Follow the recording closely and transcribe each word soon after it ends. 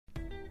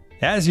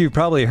As you've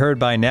probably heard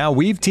by now,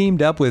 we've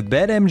teamed up with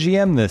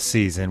BetMGM this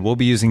season. We'll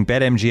be using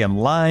BetMGM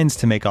lines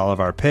to make all of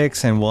our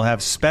picks, and we'll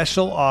have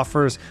special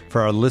offers for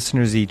our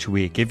listeners each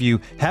week. If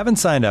you haven't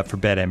signed up for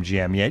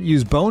BetMGM yet,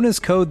 use bonus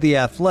code The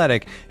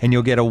Athletic, and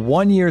you'll get a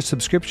 1-year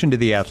subscription to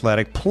The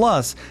Athletic,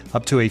 plus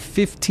up to a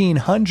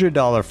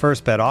 $1,500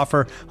 first bet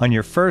offer on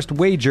your first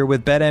wager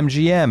with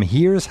BetMGM.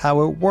 Here's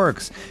how it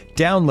works.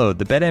 Download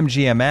the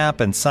BetMGM app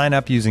and sign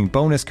up using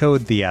bonus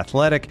code The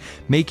Athletic.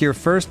 Make your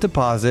first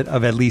deposit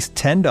of at least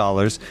 $10.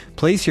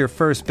 Place your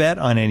first bet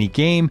on any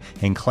game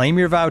and claim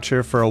your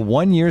voucher for a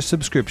 1-year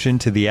subscription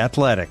to The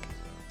Athletic.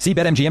 See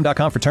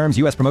BetMGM.com for terms.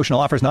 U.S. promotional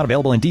offers not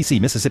available in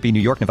D.C., Mississippi, New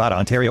York, Nevada,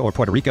 Ontario, or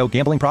Puerto Rico.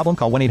 Gambling problem?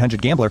 Call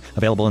 1-800-GAMBLER.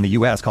 Available in the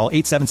U.S. Call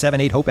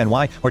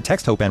 877-8-HOPE-NY or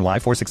text HOPE-NY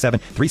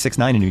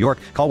 467-369 in New York.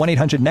 Call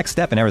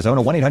 1-800-NEXT-STEP in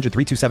Arizona.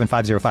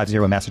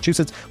 1-800-327-5050 in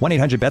Massachusetts.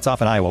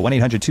 1-800-BETS-OFF in Iowa.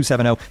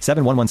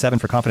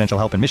 1-800-270-7117 for confidential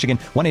help in Michigan.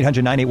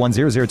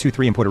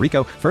 1-800-981-0023 in Puerto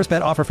Rico. First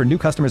bet offer for new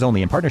customers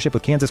only in partnership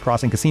with Kansas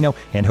Crossing Casino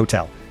and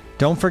Hotel.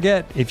 Don't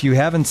forget, if you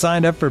haven't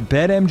signed up for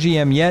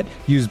BetMGM yet,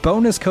 use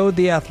bonus code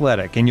The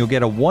Athletic, and you'll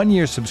get a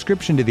 1-year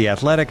subscription to The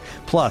Athletic,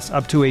 plus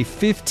up to a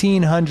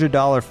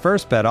 $1,500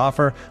 first bet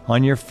offer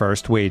on your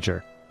first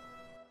wager.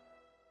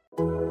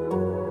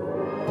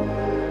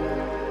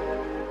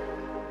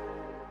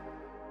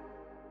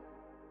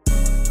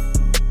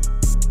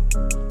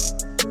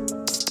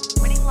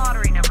 Winning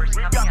lottery numbers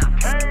coming up.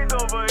 Canes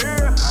over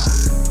here.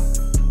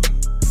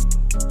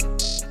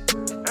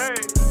 Hey,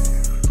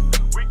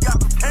 we got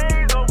the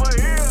Canes over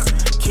here.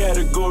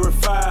 Category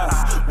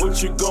 5,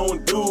 what you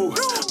gonna do?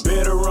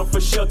 Better run for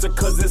shelter,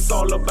 cause it's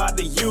all about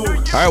the you. All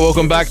right,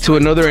 welcome back to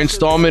another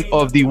installment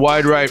of the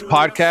Wide Right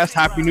Podcast.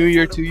 Happy New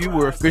Year to you.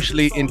 We're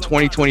officially in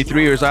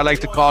 2023, or as I like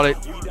to call it,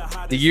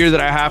 the year that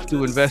I have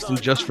to invest in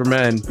Just for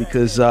Men,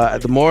 because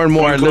the more and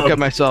more I look at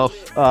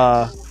myself,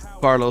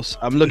 Carlos,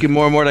 I'm looking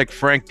more and more like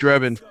Frank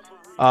Drebin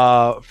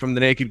from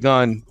The Naked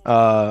Gun.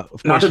 Of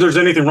course, not that there's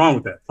anything wrong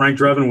with that. Frank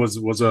Drebin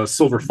was a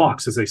silver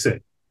fox, as they say.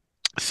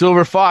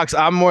 Silver Fox.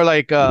 I'm more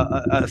like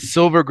a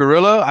silver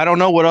gorilla. I don't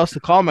know what else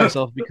to call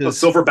myself because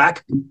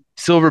silverback.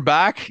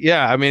 Silverback.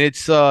 Yeah, I mean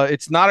it's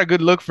not a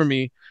good look for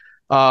me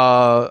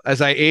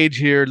as I age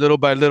here little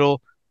by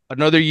little.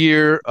 Another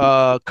year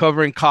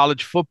covering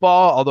college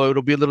football, although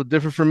it'll be a little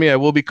different for me. I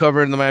will be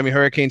covering the Miami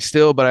Hurricanes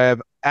still, but I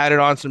have added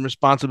on some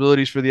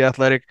responsibilities for The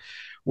Athletic,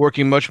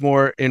 working much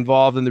more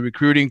involved in the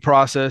recruiting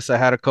process. I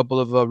had a couple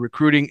of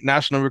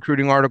national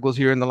recruiting articles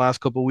here in the last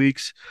couple of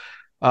weeks.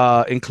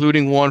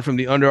 Including one from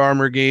the Under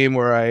Armour game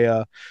where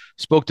I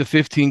spoke to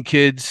 15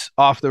 kids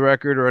off the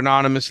record or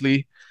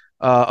anonymously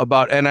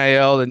about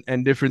NIL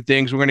and different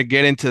things. We're going to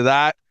get into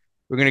that.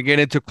 We're going to get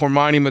into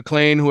Cormani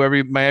McClain, who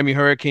every Miami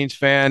Hurricanes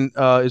fan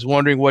is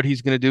wondering what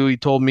he's going to do. He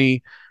told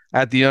me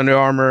at the Under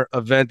Armour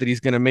event that he's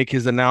going to make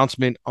his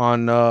announcement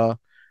on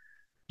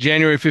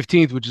January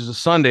 15th, which is a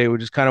Sunday,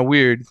 which is kind of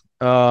weird.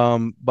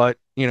 But,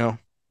 you know,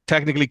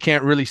 technically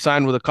can't really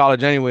sign with a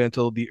college anyway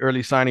until the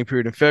early signing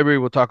period in February.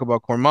 We'll talk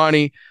about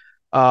Cormani.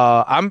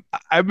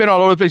 I've been all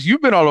over the place.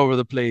 You've been all over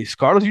the place,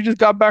 Carlos. You just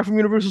got back from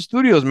Universal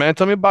Studios, man.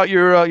 Tell me about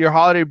your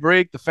holiday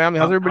break, the family.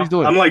 How's everybody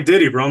doing? I'm like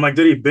Diddy, bro. I'm like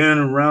Diddy. Been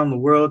around the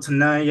world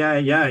tonight,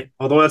 yeah.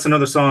 Although that's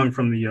another song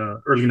from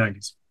the early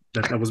 '90s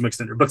that was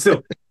mixed in there, but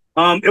still,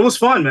 it was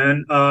fun,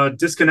 man.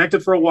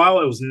 Disconnected for a while.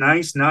 It was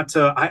nice not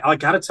to. I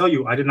gotta tell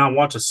you, I did not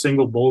watch a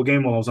single bowl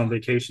game while I was on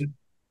vacation.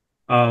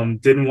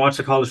 Didn't watch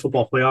the college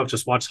football playoff,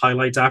 just watched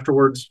highlights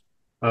afterwards,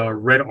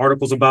 read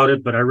articles about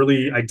it, but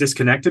I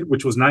disconnected,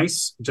 which was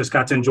nice. Just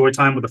got to enjoy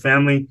time with the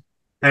family,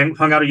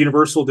 hung out at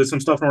Universal, did some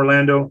stuff in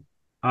Orlando.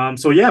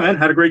 So yeah, man,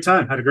 had a great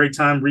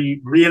time,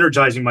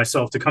 re-energizing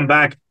myself to come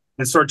back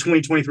and start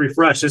 2023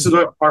 fresh. This is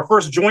our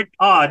first joint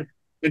pod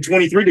in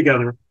 23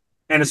 together,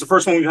 and it's the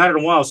first one we've had in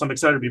a while, so I'm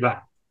excited to be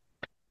back.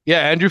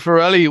 Yeah, Andrew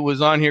Farrelly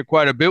was on here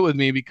quite a bit with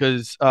me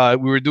because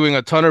we were doing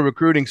a ton of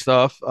recruiting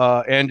stuff.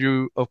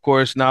 Andrew, of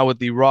course, now with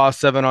the Raw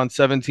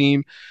 7-on-7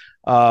 team,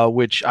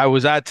 which I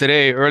was at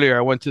today earlier.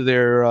 I went to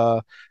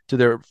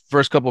their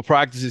first couple of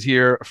practices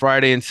here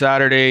Friday and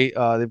Saturday.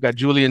 They've got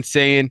Julian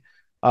Sayin,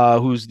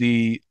 who's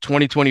the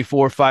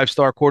 2024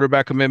 5-star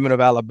quarterback commitment of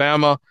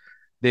Alabama.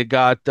 They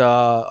got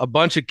a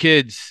bunch of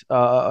kids.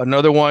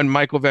 Another one,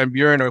 Michael Van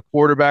Buren, a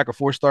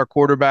 4-star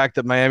quarterback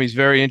that Miami's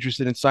very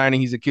interested in signing.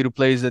 He's a kid who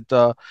plays at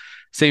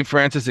St.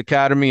 Francis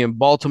Academy in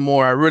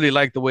Baltimore. I really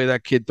like the way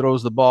that kid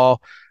throws the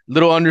ball.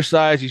 Little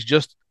undersized. He's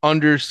just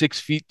under 6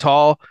 feet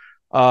tall.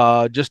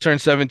 Just turned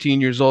 17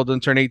 years old,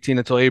 doesn't turn 18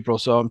 until April.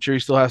 So I'm sure he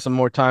still has some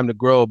more time to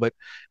grow. But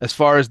as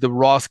far as the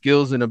raw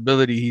skills and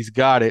ability, he's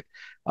got it.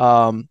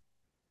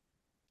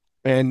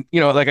 And, you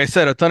know, like I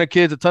said, a ton of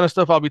kids, a ton of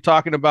stuff I'll be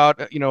talking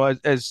about. You know,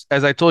 as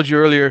I told you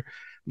earlier,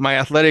 my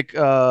athletic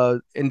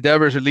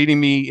endeavors are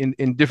leading me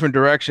in different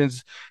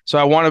directions. So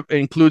I want to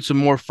include some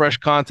more fresh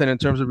content in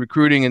terms of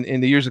recruiting in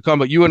the years to come.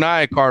 But you and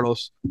I,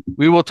 Carlos,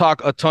 we will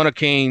talk a ton of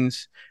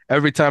Canes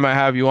every time I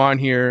have you on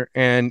here.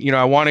 And, you know,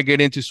 I want to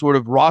get into sort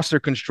of roster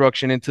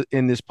construction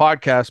in this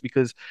podcast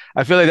because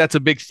I feel like that's a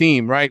big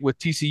theme, right? With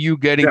TCU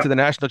getting to the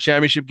national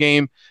championship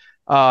game.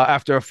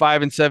 after a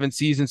 5-7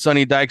 season.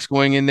 Sonny Dykes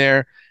going in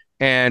there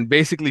and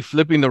basically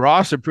flipping the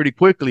roster pretty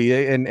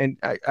quickly. And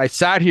I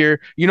sat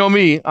here, you know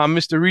me, I'm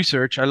Mr.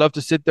 Research. I love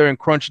to sit there and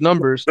crunch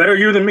numbers. Better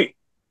you than me.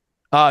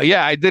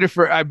 Yeah,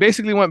 I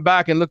basically went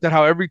back and looked at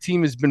how every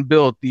team has been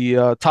built,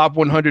 the top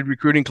 100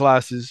 recruiting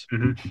classes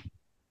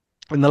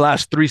in the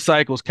last 3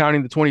 cycles,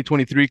 counting the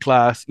 2023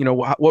 class,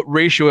 what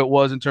ratio it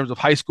was in terms of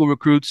high school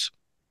recruits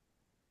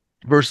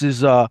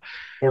versus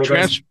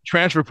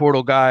transfer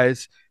portal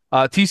guys.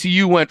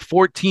 TCU went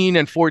 14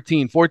 and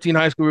 14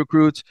 high school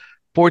recruits,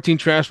 14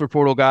 transfer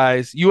portal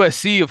guys.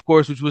 USC, of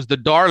course, which was the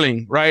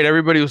darling, right?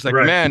 Everybody was like,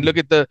 man, look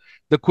at the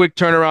quick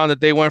turnaround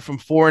that they went from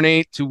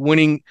 4-8 to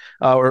winning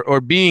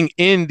or being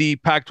in the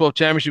Pac-12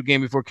 championship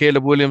game before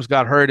Caleb Williams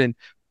got hurt and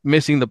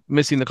missing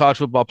the college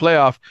football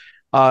playoff.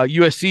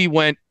 USC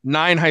went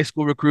 9 high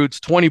school recruits,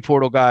 20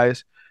 portal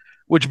guys,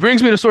 which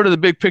brings me to sort of the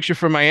big picture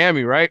for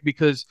Miami, right?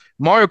 Because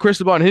Mario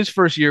Cristobal in his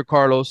first year,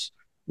 Carlos,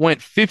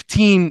 went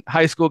 15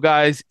 high school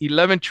guys,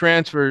 11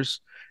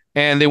 transfers,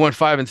 and they went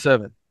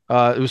 5-7.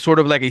 It was sort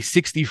of like a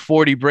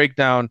 60-40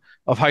 breakdown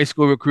of high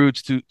school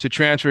recruits to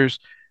transfers.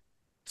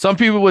 Some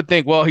people would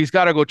think, well, he's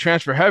got to go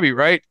transfer heavy,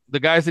 right? The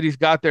guys that he's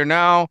got there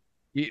now,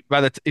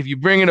 if you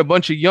bring in a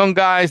bunch of young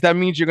guys, that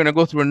means you're going to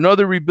go through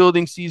another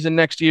rebuilding season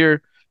next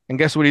year. And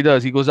guess what he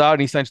does? He goes out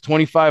and he signs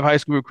 25 high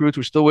school recruits.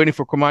 We're still waiting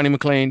for Cormani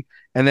McClain,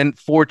 and then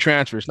 4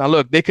 transfers. Now,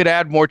 look, they could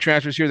add more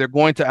transfers here. They're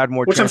going to add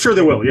more Which transfers. I'm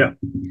sure they will, yeah.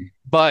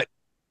 But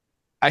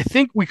I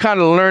think we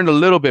kind of learned a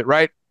little bit,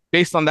 right,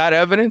 based on that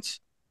evidence,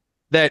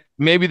 that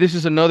maybe this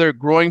is another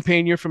growing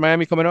pain year for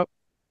Miami coming up?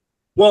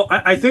 Well,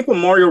 I think what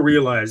Mario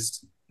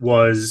realized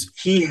was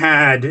he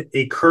had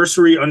a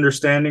cursory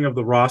understanding of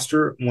the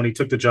roster when he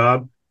took the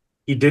job.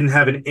 He didn't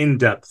have an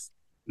in-depth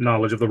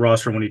knowledge of the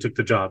roster when he took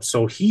the job.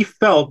 So he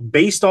felt,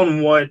 based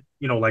on what,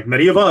 like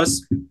many of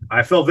us,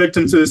 I fell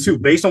victim to this too,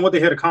 based on what they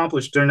had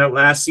accomplished during that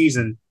last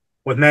season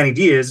with Manny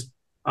Diaz,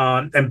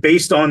 and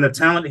based on the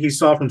talent he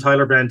saw from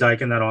Tyler Van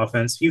Dyke in that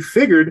offense, he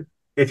figured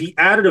if he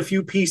added a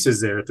few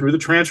pieces there through the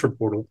transfer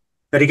portal,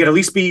 that he could at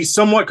least be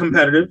somewhat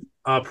competitive,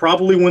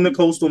 probably win the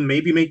Coastal,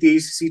 maybe make the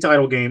ACC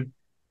title game,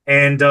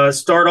 and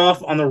start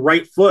off on the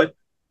right foot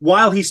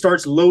while he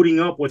starts loading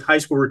up with high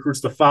school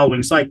recruits the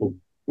following cycle,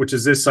 which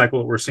is this cycle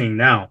that we're seeing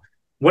now.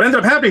 What ended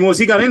up happening was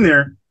he got in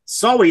there,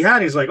 saw what he had,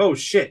 and he's like, oh,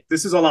 shit,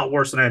 this is a lot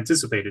worse than I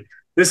anticipated.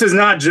 This is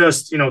not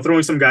just,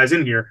 throwing some guys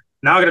in here.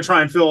 Now I got to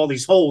try and fill all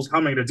these holes. How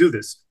am I going to do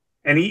this?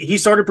 And he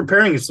started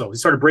preparing himself. He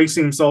started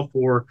bracing himself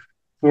for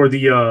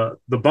the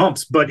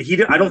bumps, but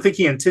I don't think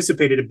he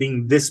anticipated it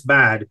being this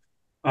bad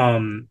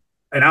an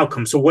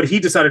outcome. So what he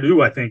decided to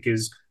do, I think,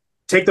 is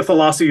take the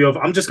philosophy of,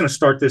 I'm just going to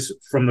start this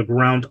from the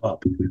ground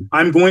up.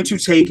 I'm going to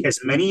take as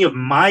many of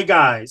my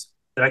guys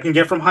that I can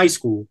get from high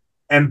school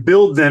and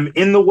build them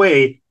in the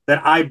way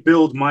that I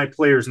build my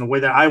players, in the way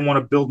that I want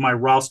to build my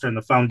roster and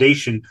the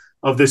foundation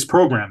of this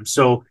program.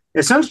 So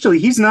essentially,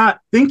 he's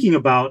not thinking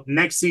about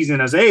next season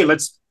as, hey,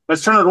 let's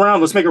turn it around.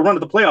 Let's make a run to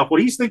the playoff.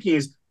 What he's thinking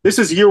is, this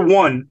is year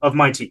 1 of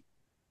my team.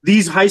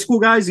 These high school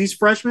guys, these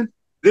freshmen,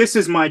 this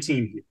is my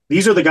team.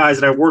 These are the guys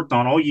that I worked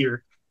on all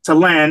year to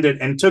land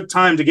and took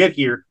time to get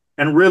here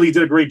and really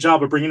did a great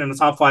job of bringing in the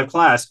top 5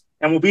 class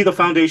and will be the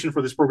foundation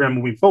for this program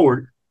moving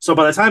forward. So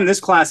by the time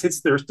this class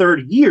hits their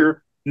 3rd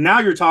year, now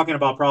you're talking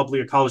about probably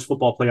a college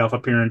football playoff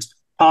appearance,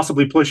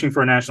 possibly pushing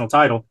for a national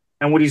title.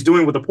 And what he's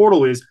doing with the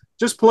portal is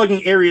just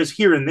plugging areas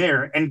here and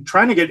there and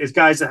trying to get his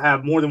guys that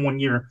have more than 1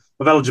 year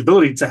of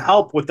eligibility to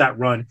help with that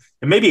run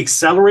and maybe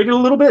accelerate it a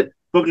little bit,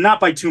 but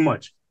not by too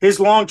much. His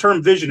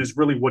long-term vision is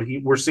really what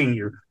we're seeing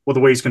here with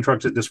the way he's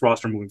constructed this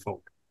roster moving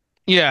forward.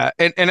 Yeah,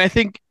 and I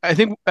think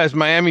as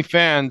Miami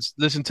fans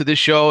listen to this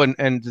show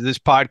and this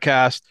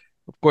podcast,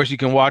 of course, you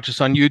can watch us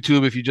on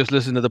YouTube. If you just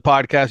listen to the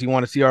podcast, you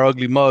want to see our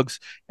ugly mugs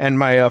and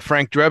my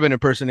Frank Drebin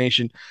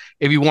impersonation.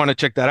 If you want to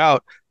check that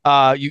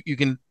out, you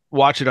can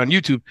watch it on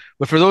YouTube.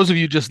 But for those of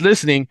you just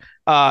listening,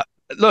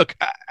 look,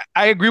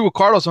 I agree with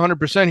Carlos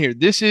 100% here.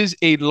 This is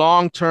a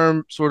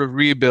long-term sort of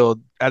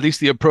rebuild, at least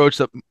the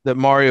approach that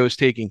Mario is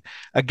taking.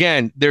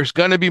 Again, there's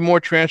going to be more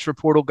transfer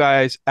portal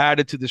guys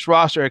added to this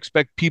roster. I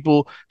expect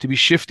people to be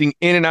shifting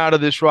in and out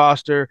of this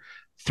roster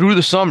through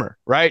the summer,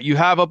 right? You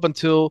have up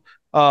until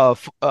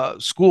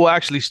school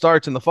actually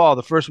starts in the fall,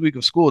 the first week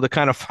of school, to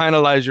kind of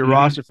finalize your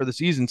roster for the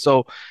season.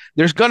 So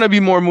there's going to be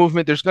more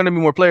movement. There's going to be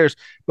more players.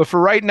 But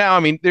for right now, I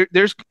mean, it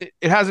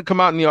hasn't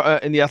come out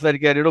in the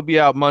Athletic yet. It'll be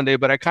out Monday.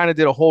 But I kind of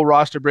did a whole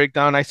roster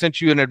breakdown. I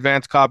sent you an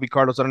advanced copy,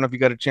 Carlos. I don't know if you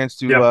got a chance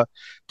to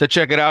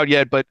check it out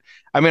yet. But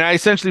I mean, I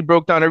essentially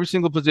broke down every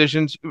single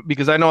positions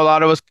because I know a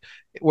lot of us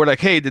were like,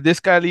 hey, did this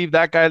guy leave,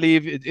 that guy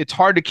leave? It's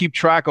hard to keep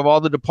track of all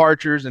the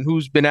departures and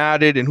who's been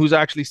added and who's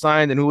actually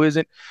signed and who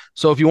isn't.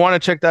 So if you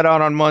want to check that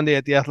out on Monday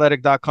at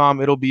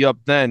theathletic.com, it'll be up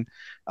then.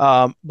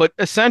 But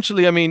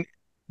essentially, I mean,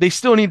 they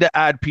still need to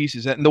add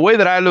pieces. And the way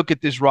that I look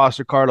at this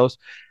roster, Carlos,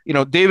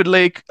 David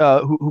Lake,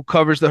 who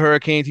covers the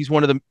Hurricanes, he's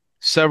one of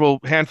the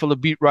handful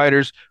of beat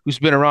writers who's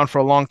been around for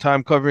a long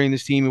time covering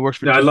this team. He works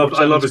for I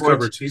love his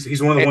coverage.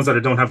 He's one of the ones that I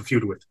don't have a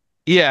feud with.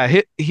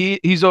 Yeah,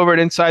 he's over at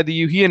Inside the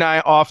U. He and I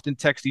often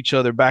text each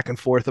other back and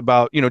forth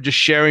about, just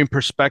sharing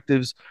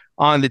perspectives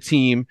on the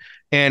team.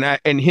 And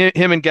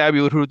him and Gabby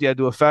Urrutia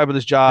do a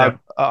fabulous Yeah. job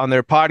on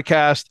their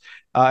podcast.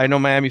 I know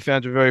Miami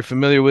fans are very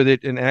familiar with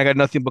it, and I got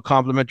nothing but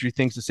complimentary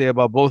things to say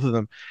about both of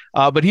them.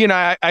 But he and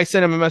I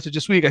sent him a message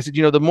this week. I said,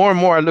 the more and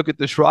more I look at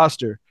this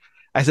roster,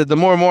 I said, the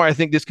more and more I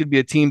think this could be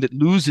a team that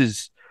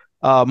loses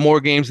more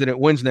games than it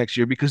wins next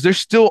year, because there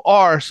still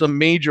are some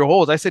major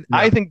holes. I said,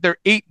 I think they're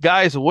 8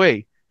 guys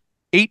away,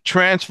 8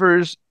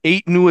 transfers,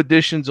 8 new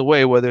additions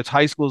away, whether it's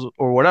high schools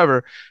or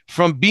whatever,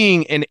 from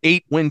being an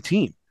 8-win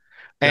team.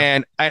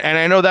 Yeah. And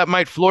I know that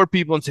might floor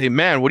people and say,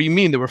 man, what do you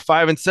mean? They were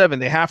 5-7.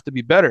 They have to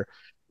be better.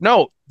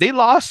 No, they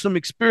lost some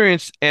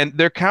experience, and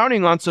they're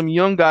counting on some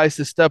young guys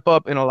to step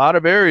up in a lot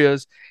of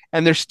areas.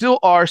 And there still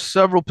are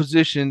several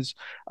positions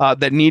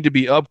that need to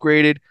be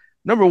upgraded.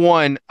 Number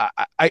one,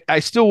 I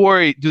still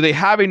worry, do they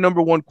have a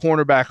number one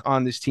cornerback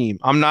on this team?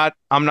 I'm not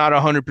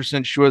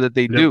 100% sure that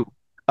they do.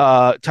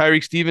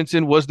 Tyreek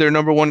Stevenson was their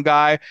number one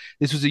guy.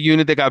 This was a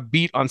unit that got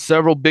beat on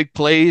several big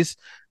plays.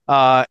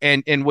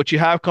 And what you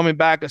have coming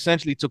back,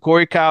 essentially, to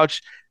Corey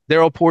Couch,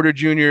 Daryl Porter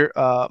Jr.,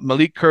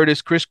 Malik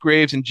Curtis, Chris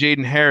Graves, and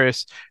Jaden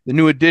Harris. The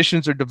new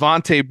additions are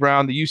Devontae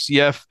Brown, the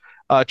UCF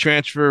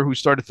transfer who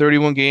started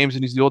 31 games,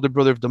 and he's the older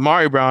brother of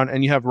Damari Brown.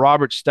 And you have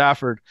Robert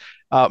Stafford.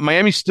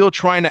 Miami's still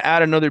trying to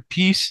add another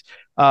piece.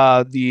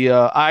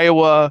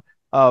 The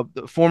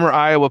former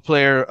Iowa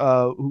player,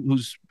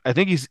 who's I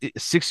think he's a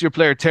 6-year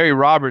player, Terry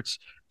Roberts,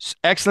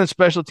 excellent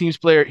special teams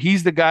player.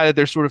 He's the guy that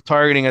they're sort of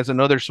targeting as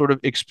another sort of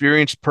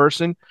experienced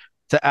person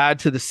to add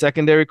to the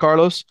secondary,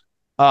 Carlos.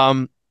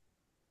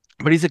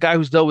 But he's a guy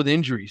who's dealt with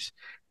injuries.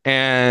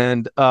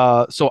 And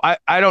so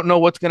I don't know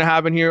what's going to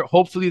happen here.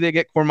 Hopefully they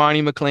get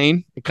Cormani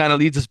McClain. It kind of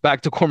leads us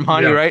back to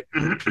Cormani, right?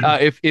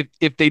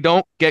 If they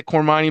don't get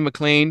Cormani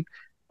McClain,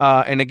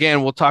 and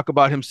again, we'll talk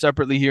about him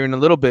separately here in a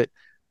little bit.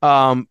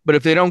 But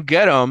if they don't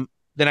get him,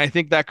 then I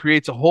think that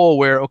creates a hole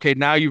where, okay,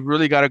 now you've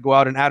really got to go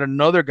out and add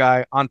another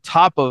guy on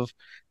top of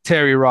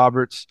Terry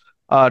Roberts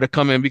to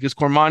come in, because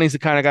Cormani's the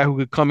kind of guy who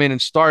could come in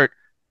and start,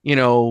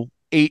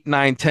 8,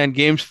 9, 10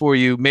 games for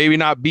you, maybe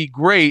not be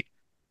great,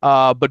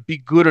 but be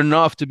good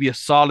enough to be a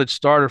solid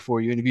starter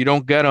for you. And if you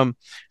don't get him,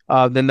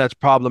 then that's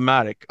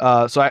problematic.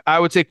 So I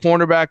would say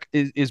cornerback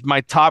is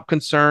my top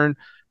concern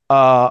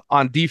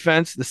on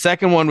defense. The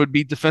second one would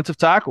be defensive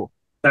tackle.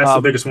 That's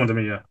the biggest one to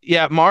me, yeah.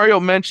 Yeah, Mario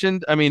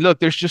mentioned, look,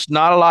 there's just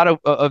not a lot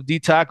of D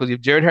tackles. You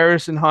have Jared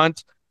Harrison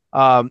Hunt.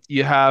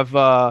 You have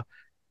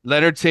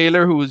Leonard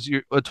Taylor, who was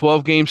a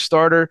 12-game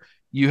starter.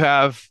 You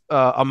have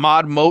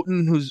Ahmad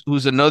Moten,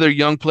 who's another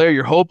young player.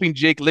 You're hoping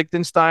Jake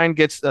Lichtenstein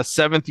gets a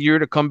 7th year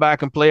to come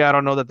back and play. I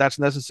don't know that that's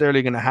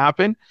necessarily going to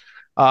happen.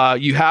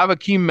 You have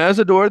Akeem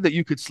Mesidor that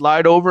you could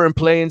slide over and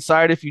play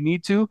inside if you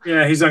need to.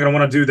 Yeah, he's not going to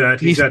want to do that.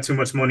 He's got too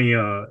much money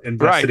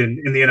invested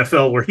in the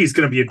NFL, where he's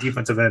going to be a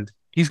defensive end.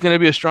 He's going to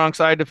be a strong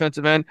side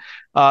defensive end.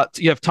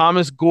 You have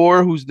Thomas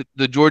Gore, who's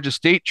the Georgia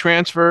State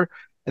transfer.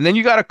 And then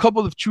you got a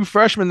couple of true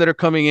freshmen that are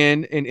coming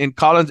in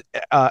Collins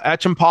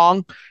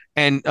Achampong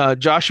and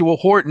Joshua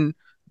Horton,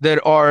 that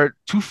are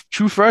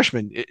true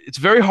freshmen. It's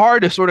very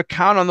hard to sort of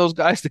count on those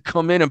guys to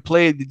come in and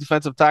play the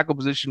defensive tackle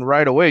position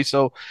right away.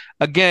 So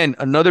again,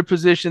 another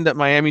position that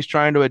Miami's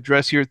trying to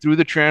address here through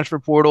the transfer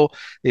portal.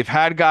 They've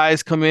had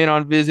guys come in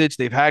on visits.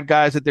 They've had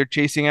guys that they're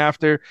chasing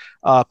after.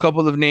 A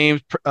couple of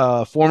names,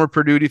 former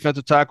Purdue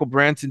defensive tackle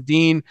Branson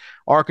Dean,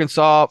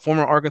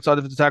 former Arkansas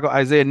defensive tackle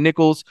Isaiah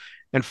Nichols,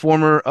 and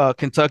former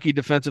Kentucky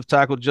defensive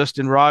tackle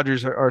Justin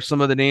Rogers are some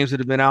of the names that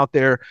have been out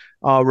there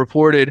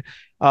reported.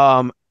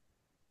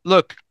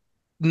 Look,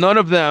 none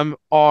of them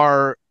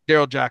are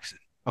Daryl Jackson.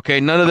 Okay,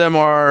 none of them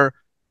are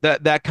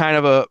that kind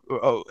of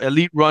a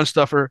elite run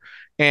stuffer.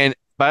 And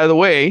by the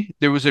way,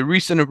 there was a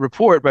recent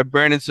report by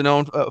Brandon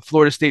Sonnone,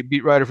 Florida State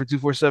beat writer for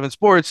 247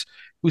 Sports,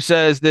 who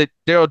says that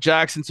Daryl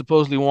Jackson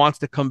supposedly wants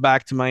to come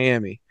back to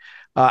Miami.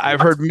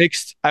 I've heard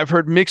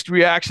mixed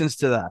reactions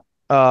to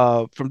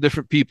that from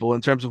different people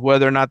in terms of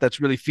whether or not that's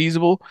really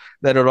feasible,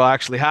 that it'll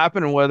actually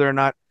happen, and whether or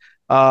not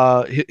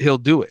he'll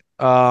do it.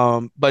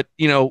 But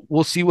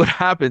we'll see what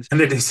happens. And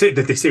did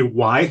they say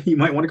why he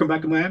might want to come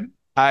back to Miami?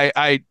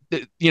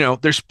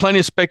 There's plenty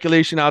of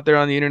speculation out there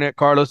on the internet,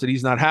 Carlos, that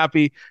he's not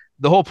happy.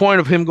 The whole point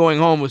of him going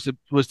home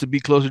was to be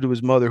closer to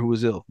his mother, who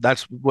was ill.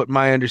 That's what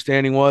my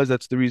understanding was.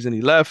 That's the reason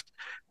he left.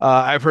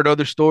 I've heard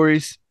other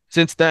stories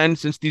since then,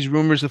 since these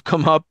rumors have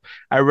come up.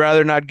 I'd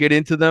rather not get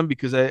into them,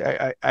 because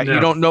you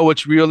don't know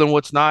what's real and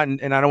what's not,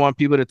 and I don't want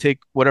people to take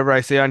whatever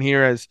I say on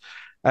here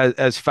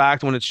as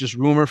fact when it's just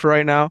rumor for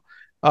right now.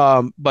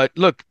 But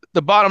look,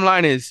 the bottom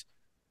line is,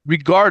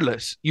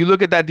 regardless, you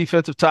look at that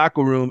defensive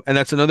tackle room, and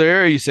that's another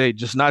area you say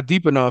just not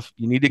deep enough.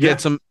 You need to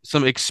get some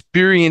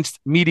experienced,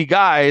 meaty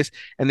guys.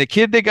 And the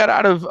kid they got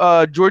out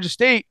of Georgia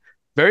State,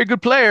 very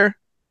good player,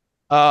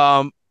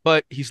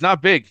 but he's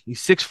not big.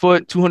 He's 6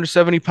 foot,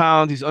 270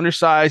 pounds. He's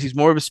undersized. He's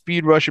more of a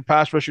speed rusher,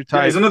 pass rusher type.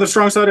 Yeah, he's another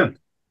strong side end.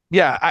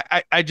 Yeah,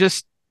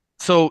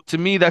 so to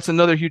me, that's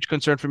another huge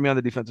concern for me on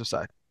the defensive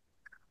side.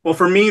 Well,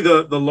 for me,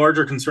 the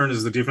larger concern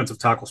is the defensive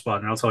tackle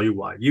spot, and I'll tell you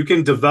why. You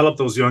can develop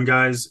those young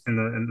guys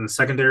in the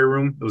secondary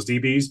room, those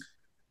DBs,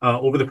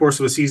 over the course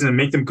of a season and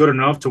make them good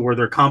enough to where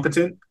they're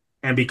competent.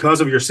 And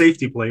because of your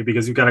safety play,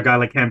 because you've got a guy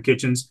like Cam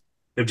Kitchens,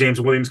 if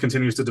James Williams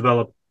continues to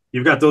develop,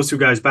 you've got those two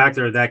guys back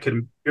there that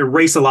can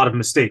erase a lot of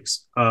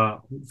mistakes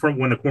from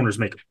when the corners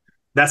make it.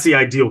 That's the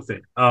ideal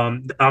thing.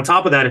 On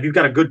top of that, if you've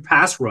got a good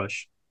pass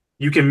rush,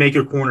 you can make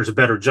your corners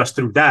better just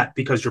through that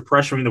because you're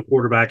pressuring the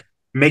quarterback,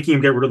 making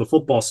him get rid of the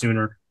football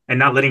sooner, and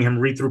not letting him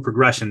read through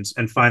progressions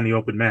and find the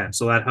open man.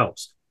 So that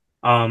helps.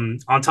 On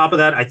top of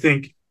that, I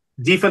think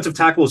defensive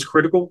tackle is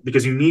critical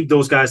because you need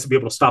those guys to be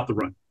able to stop the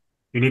run.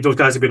 You need those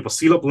guys to be able to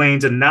seal up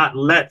lanes and not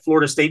let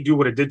Florida State do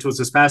what it did to us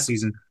this past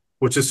season,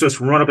 which is just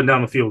run up and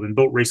down the field and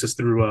boat races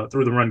through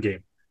the run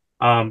game,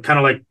 kind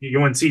of like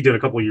UNC did a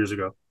couple of years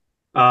ago.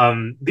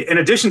 In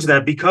addition to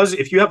that, because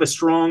if you have a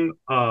strong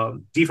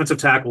defensive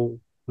tackle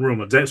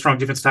room, a strong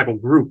defensive tackle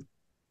group,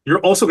 you're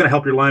also going to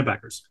help your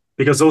linebackers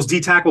because those D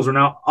tackles are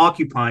now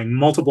occupying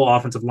multiple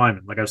offensive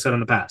linemen, like I've said in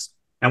the past.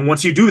 And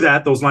once you do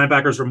that, those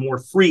linebackers are more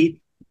free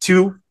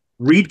to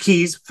read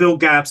keys, fill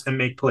gaps, and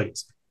make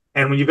plays.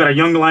 And when you've got a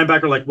young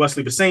linebacker like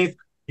Wesley Bissainthe,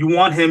 you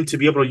want him to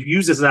be able to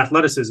use his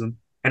athleticism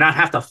and not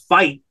have to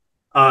fight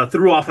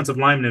through offensive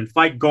linemen and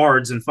fight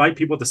guards and fight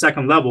people at the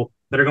second level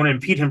that are going to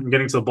impede him from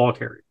getting to the ball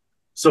carrier.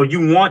 So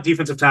you want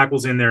defensive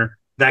tackles in there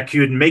that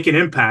could make an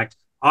impact,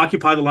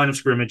 occupy the line of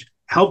scrimmage,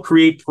 help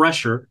create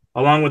pressure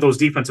along with those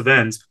defensive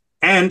ends,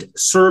 and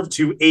serve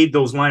to aid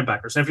those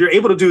linebackers. And if you're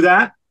able to do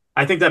that,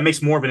 I think that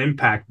makes more of an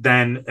impact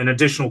than an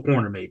additional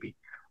corner maybe.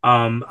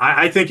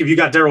 I think if you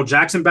got Darrell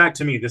Jackson back,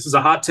 to me, this is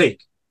a hot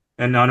take.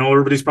 And I know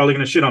everybody's probably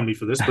going to shit on me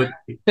for this, but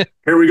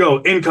here we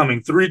go.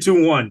 Incoming, 3,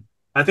 2, 1.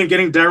 I think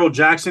getting Darrell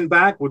Jackson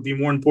back would be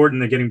more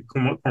important than getting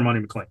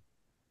Cormani McClain.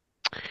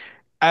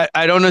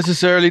 I don't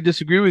necessarily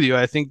disagree with you.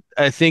 I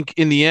think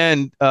in the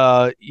end,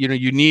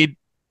 you need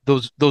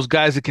those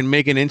guys that can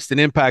make an instant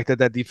impact at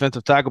that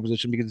defensive tackle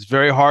position because it's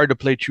very hard to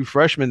play true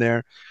freshmen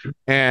there.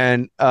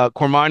 And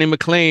Cormani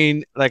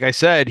McClain, like I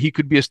said, he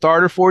could be a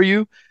starter for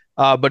you.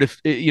 But if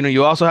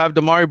you also have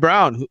Damari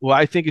Brown, who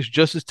I think is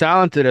just as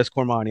talented as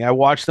Cormani. I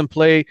watched them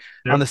play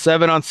on the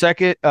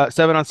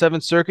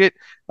 7-on-7 circuit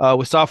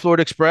with South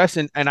Florida Express,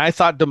 and I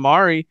thought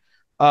Damari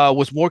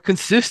was more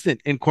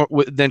consistent than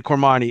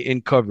Cormani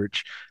in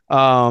coverage.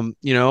 Part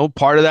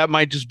of that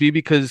might just be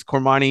because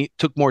Cormani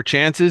took more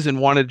chances and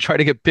wanted to try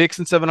to get picks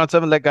in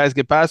 7-on-7, let guys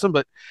get past him.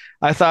 But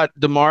I thought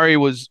Damari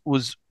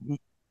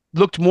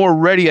looked more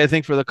ready, I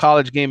think, for the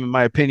college game, in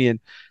my opinion,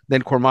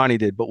 than Cormani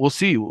did. But we'll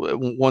see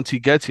once he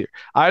gets here.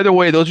 Either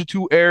way, those are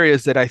two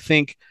areas that I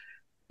think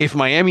if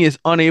Miami is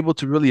unable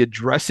to really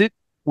address it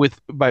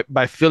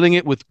by filling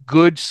it with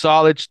good,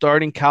 solid,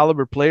 starting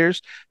caliber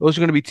players, those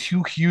are going to be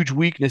two huge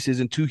weaknesses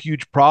and two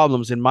huge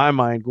problems in my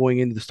mind going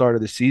into the start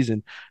of the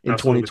season in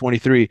Absolutely.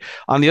 2023.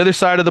 On the other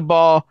side of the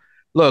ball,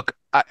 look,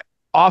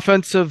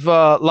 offensive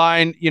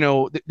line,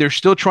 they're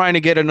still trying to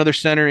get another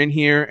center in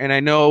here, and I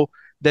know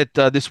that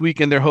this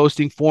weekend they're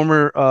hosting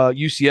former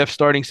UCF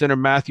starting center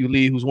Matthew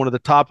Lee, who's one of the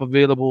top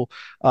available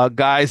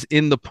guys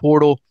in the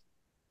portal.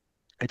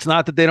 It's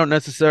not that they don't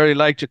necessarily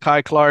like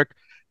Ja'Kai Clark,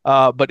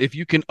 but if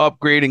you can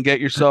upgrade and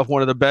get yourself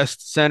one of the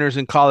best centers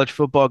in college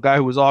football, a guy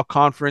who was all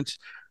conference,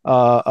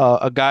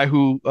 a guy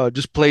who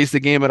just plays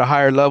the game at a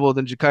higher level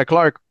than Ja'Kai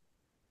Clark,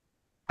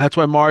 that's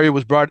why Mario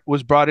was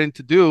brought in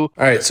to do. All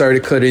right, sorry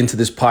to cut into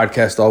this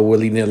podcast all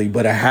willy-nilly,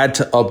 but I had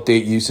to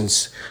update you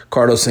since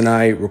Carlos and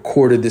I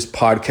recorded this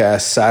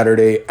podcast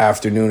Saturday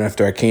afternoon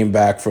after I came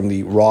back from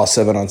the Raw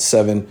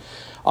 7-on-7.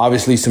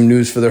 Obviously, some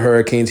news for the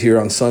Hurricanes here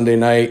on Sunday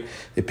night.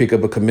 They pick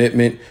up a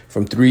commitment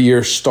from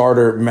 3-year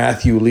starter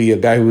Matthew Lee, a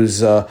guy who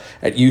was at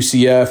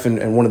UCF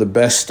and one of the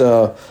best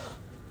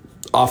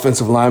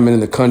offensive linemen in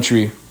the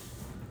country.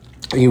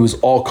 He was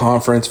all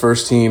conference,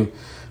 first team.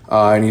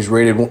 And he's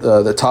rated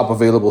the top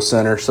available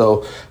center.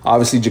 So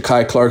obviously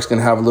Ja'Kai Clark's going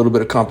to have a little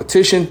bit of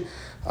competition.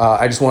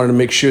 I just wanted to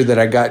make sure that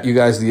I got you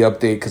guys the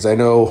update because I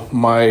know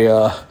my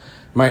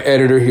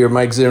editor here,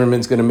 Mike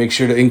Zimmerman's going to make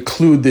sure to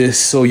include this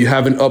so you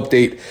have an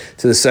update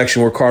to the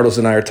section where Carlos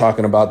and I are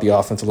talking about the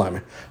offensive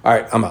lineman. All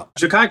right, I'm out.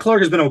 Ja'Kai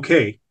Clark has been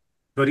okay,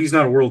 but he's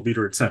not a world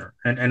beater at center.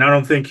 And I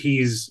don't think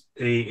he's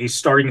a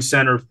starting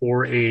center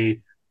for a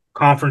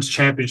conference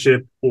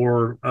championship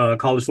or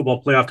college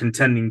football playoff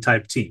contending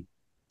type team.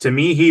 To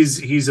me,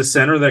 he's a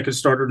center that could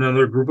start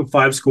another group of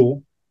 5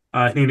 school.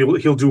 And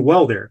he'll do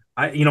well there.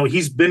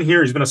 He's been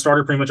here. He's been a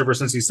starter pretty much ever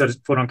since he set his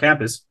foot on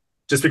campus,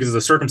 just because of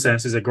the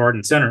circumstances at guard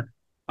and center.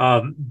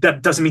 That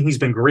doesn't mean he's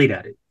been great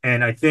at it.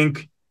 And I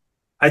think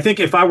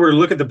if I were to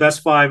look at the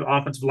best 5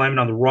 offensive linemen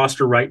on the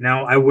roster right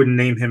now, I wouldn't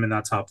name him in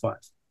that top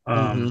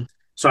 5.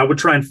 So I would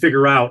try and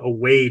figure out a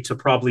way to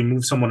probably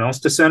move someone else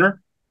to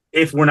center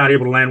if we're not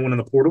able to land one in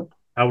the portal.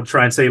 I would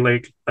try and say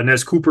like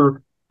Inez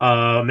Cooper,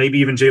 maybe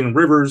even Jalen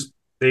Rivers.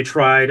 They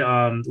tried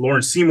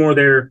Lawrence Seymour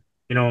there.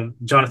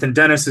 Jonathan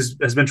Dennis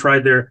has been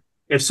tried there.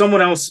 If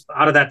someone else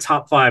out of that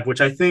top 5,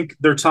 which I think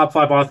their top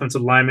 5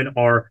 offensive linemen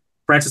are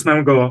Francis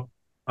Mauigoa,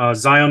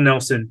 Zion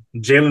Nelson,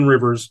 Jalen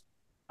Rivers,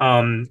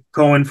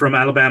 Cohen from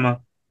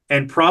Alabama,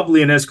 and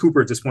probably Inez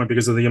Cooper at this point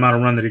because of the amount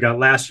of run that he got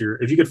last year.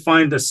 If you could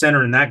find a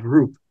center in that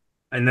group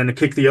and then to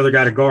kick the other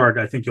guy to guard,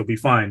 I think you'll be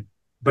fine.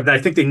 But I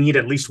think they need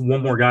at least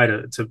one more guy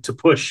to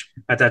push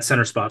at that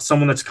center spot,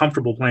 someone that's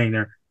comfortable playing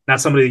there, not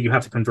somebody that you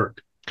have to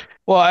convert.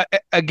 Well,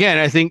 I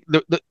think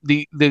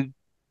the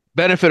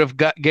benefit of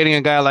getting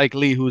a guy like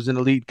Lee, who's an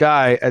elite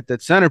guy at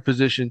that center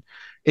position,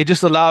 it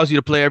just allows you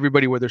to play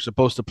everybody where they're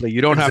supposed to play.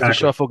 You don't have to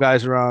shuffle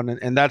guys around,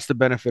 and that's the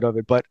benefit of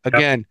it. But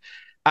again,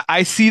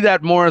 I see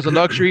that more as a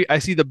luxury. I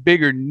see the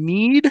bigger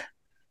need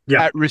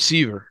at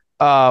receiver,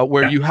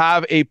 where you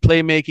have a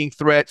playmaking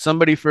threat,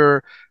 somebody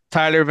for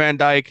Tyler Van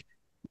Dyke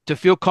to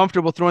feel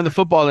comfortable throwing the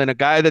football in, a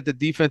guy that the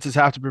defenses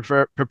have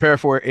to prepare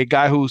for, a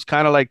guy who's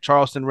kind of like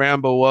Charleston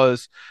Rambo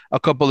was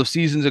a couple of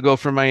seasons ago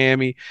for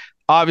Miami.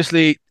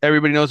 Obviously,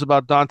 everybody knows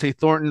about Dante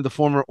Thornton, the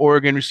former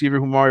Oregon receiver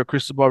who Mario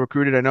Cristobal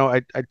recruited. I know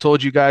I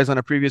told you guys on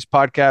a previous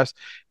podcast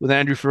with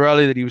Andrew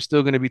Farrelly that he was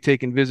still going to be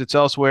taking visits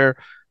elsewhere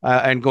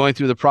and going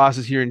through the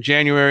process here in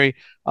January.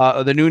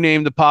 The new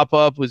name to pop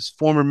up was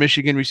former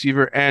Michigan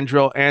receiver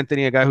Andrell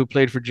Anthony, a guy who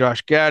played for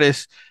Josh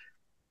Gaddis.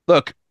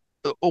 Look,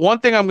 one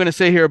thing I'm going to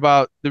say here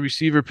about the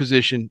receiver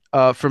position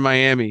for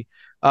Miami,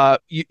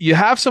 you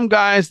have some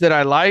guys that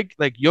I like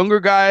younger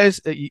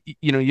guys.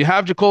 You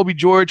have Jacoby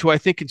George, who I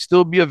think can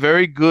still be a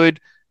very good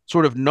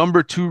sort of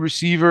number 2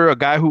 receiver, a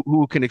guy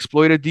who can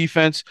exploit a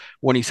defense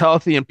when he's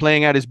healthy and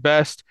playing at his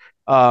best.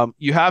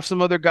 You have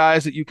some other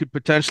guys that you could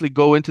potentially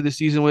go into the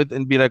season with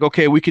and be like,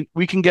 okay, we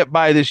can get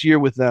by this year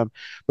with them.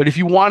 But if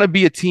you want to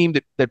be a team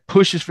that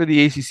pushes for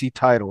the ACC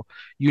title,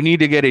 you need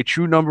to get a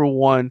true number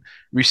 1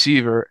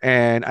 receiver.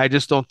 And I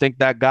just don't think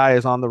that guy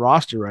is on the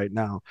roster right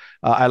now.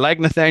 I like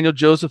Nathaniel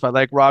Joseph. I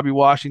like Robbie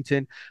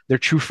Washington. They're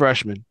true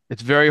freshmen.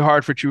 It's very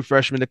hard for true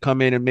freshmen to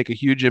come in and make a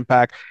huge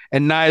impact.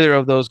 And neither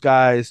of those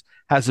guys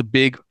has a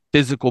big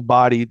physical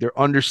body. They're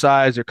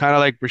undersized. They're kind of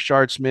like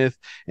Rashard Smith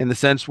in the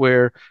sense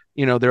where,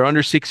 they're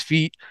under 6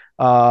 feet.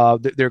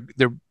 They're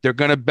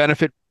going to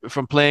benefit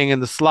from playing in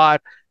the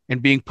slot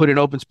and being put in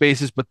open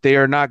spaces, but they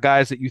are not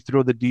guys that you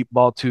throw the deep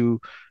ball to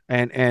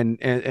and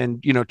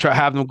try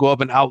have them go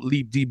up and out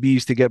leap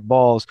DBs to get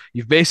balls.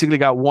 You've basically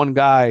got one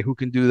guy who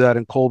can do that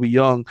in Colby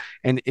Young,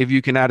 and if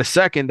you can add a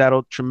second,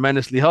 that'll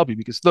tremendously help you.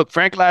 Because look,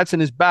 Frank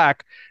Ladson is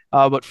back,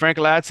 but Frank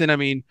Ladson, I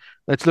mean,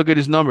 let's look at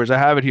his numbers. I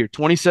have it here: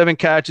 27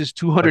 catches,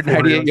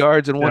 298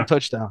 yards, and 1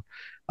 touchdown.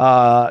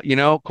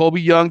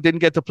 Colby Young didn't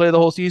get to play the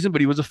whole season,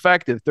 but he was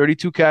effective.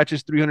 32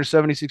 catches,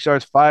 376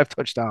 yards, 5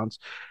 touchdowns.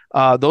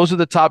 Those are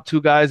the top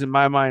 2 guys in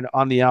my mind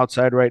on the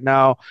outside right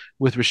now,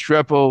 with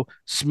Restrepo,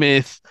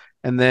 Smith,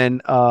 and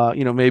then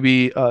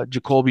maybe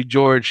Jacoby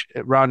George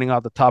rounding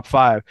out the top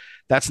 5.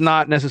 That's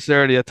not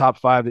necessarily a top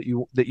 5 that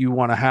you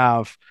want to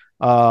have.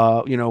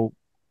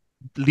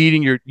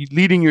 Leading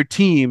your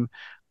team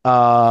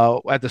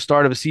at the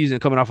start of a season,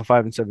 coming off a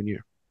 5-7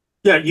 year.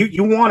 Yeah,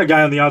 you want a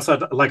guy on the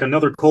outside like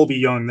another Colby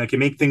Young that can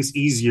make things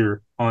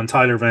easier on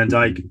Tyler Van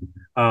Dyke.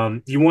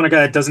 You want a guy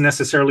that doesn't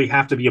necessarily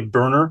have to be a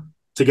burner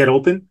to get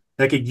open,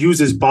 that could use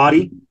his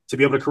body to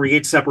be able to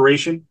create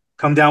separation,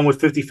 come down with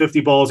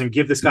 50-50 balls and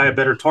give this guy a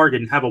better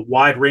target and have a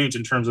wide range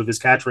in terms of his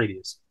catch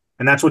radius.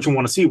 And that's what you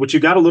want to see, which you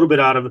got a little bit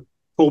out of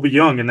Colby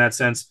Young in that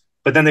sense.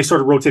 But then they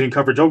started rotating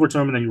coverage over to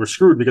him, and then you were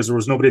screwed because there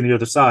was nobody on the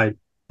other side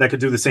that could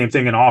do the same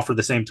thing and offer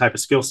the same type of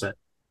skill set.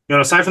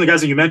 Aside from the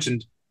guys that you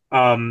mentioned,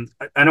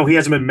 I know he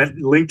hasn't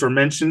been linked or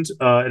mentioned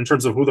in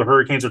terms of who the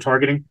Hurricanes are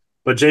targeting,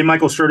 but J.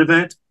 Michael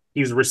Sturdivant,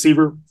 he's a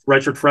receiver,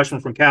 redshirt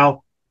freshman from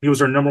Cal. He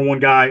was our number 1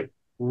 guy,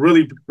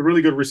 really,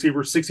 really good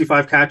receiver,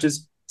 65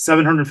 catches,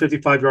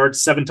 755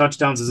 yards, 7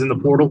 touchdowns, is in the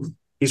portal.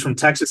 He's from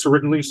Texas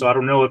originally, so I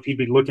don't know if he'd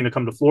be looking to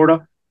come to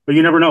Florida, but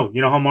you never know.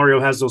 You know how Mario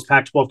has those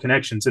Pac-12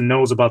 connections and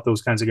knows about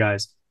those kinds of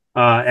guys.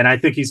 And I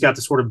think he's got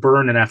the sort of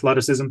burn and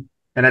athleticism,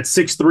 and at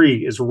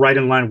 6'3" is right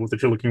in line with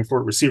what you're looking for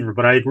at receiver.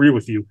 But I agree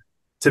with you.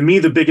 To me,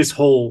 the biggest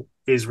hole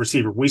is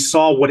receiver. We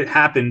saw what had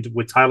happened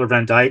with Tyler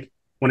Van Dyke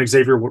when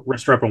Xavier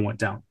Restrepo went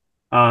down.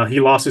 He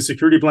lost his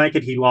security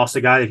blanket. He lost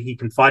a guy that he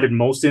confided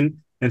most in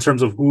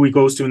terms of who he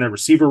goes to in that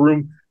receiver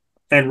room.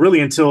 And really,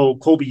 until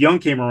Colby Young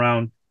came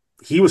around,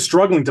 he was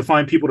struggling to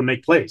find people to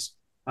make plays.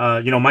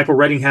 Michael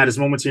Redding had his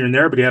moments here and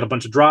there, but he had a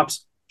bunch of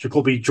drops.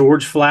 Jacoby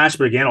George flashed,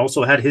 but again,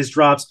 also had his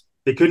drops.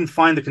 They couldn't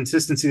find the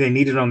consistency they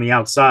needed on the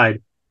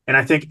outside. And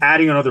I think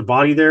adding another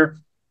body there,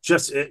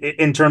 just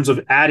in terms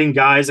of adding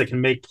guys that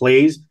can make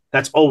plays,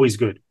 that's always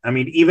good. I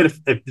mean, even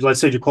if let's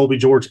say Jacoby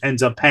George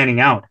ends up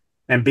panning out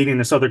and beating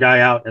this other guy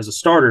out as a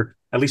starter,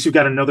 at least you've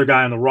got another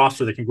guy on the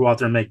roster that can go out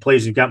there and make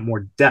plays. You've got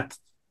more depth,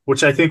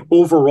 which I think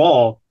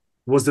overall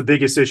was the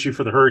biggest issue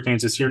for the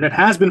Hurricanes this year. And it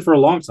has been for a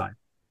long time.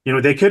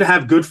 They could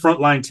have good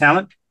frontline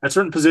talent at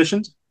certain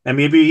positions, and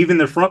maybe even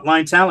their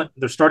frontline talent,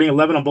 their starting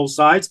 11 on both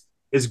sides,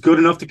 is good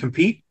enough to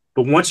compete.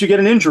 But once you get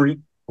an injury,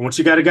 or once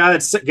you got a guy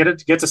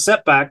that gets a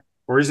setback,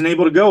 or isn't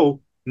able to go,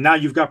 now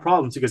you've got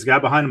problems because the guy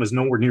behind him is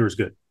nowhere near as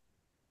good.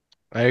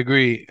 I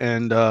agree.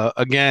 And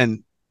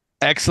again,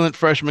 excellent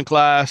freshman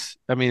class.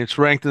 I mean, it's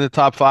ranked in the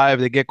top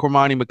 5. They get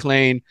Cormani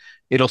McClain.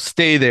 It'll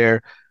stay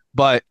there.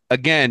 But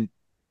again,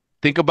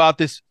 think about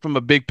this from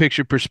a big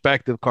picture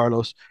perspective,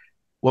 Carlos.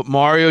 What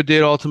Mario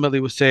did ultimately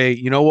was say,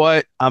 you know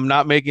what? I'm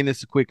not making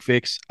this a quick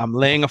fix. I'm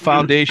laying a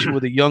foundation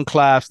with a young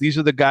class. These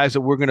are the guys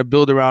that we're going to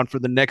build around for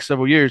the next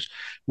several years,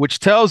 which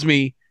tells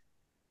me,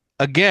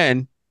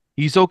 again,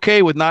 he's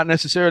okay with not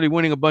necessarily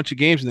winning a bunch of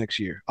games next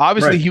year.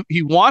 Obviously, Right.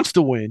 he wants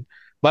to win,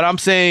 but I'm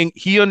saying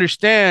he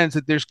understands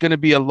that there's going to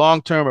be a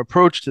long-term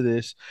approach to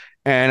this.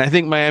 And I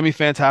think Miami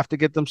fans have to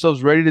get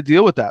themselves ready to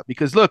deal with that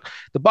because, look,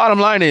 the bottom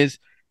line is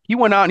he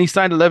went out and he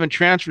signed 11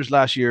 transfers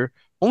last year.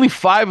 Only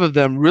 5 of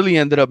them really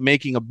ended up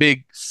making a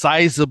big,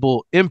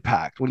 sizable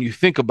impact when you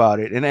think about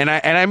it. And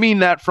I mean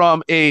that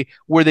from a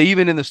were they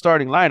even in the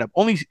starting lineup?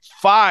 Only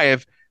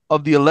 5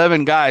 of the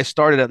 11 guys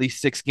started at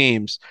least 6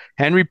 games.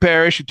 Henry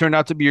Parrish, who turned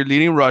out to be your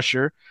leading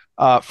rusher,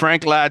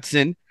 Frank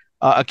Ladson,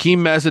 Akeem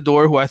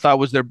Mesidor, who I thought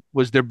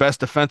was their best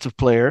defensive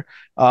player,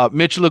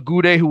 Mitchell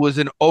Agude, who was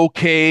an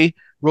okay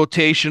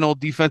rotational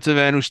defensive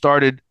end who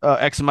started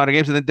X amount of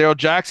games, and then Daryl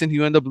Jackson,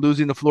 who ended up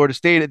losing to Florida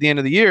State at the end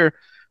of the year,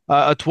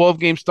 a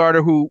 12-game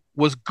starter who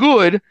was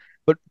good,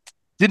 but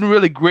didn't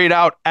really grade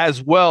out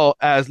as well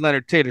as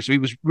Leonard Taylor. So he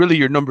was really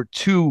your number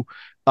 2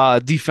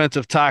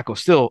 defensive tackle.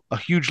 Still a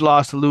huge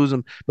loss to lose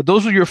him. But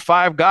those were your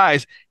 5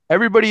 guys.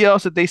 Everybody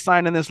else that they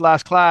signed in this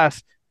last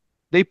class,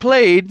 they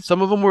played.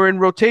 Some of them were in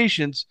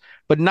rotations,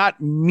 but not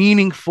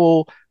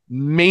meaningful,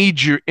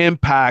 major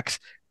impacts.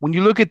 When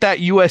you look at that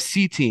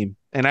USC team,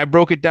 and I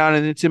broke it down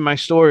and it's in my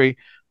story,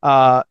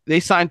 they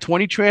signed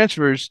 20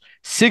 transfers.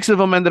 6 of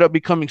them ended up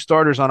becoming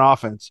starters on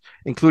offense,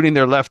 including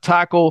their left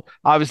tackle,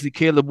 obviously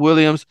Caleb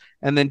Williams,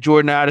 and then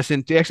Jordan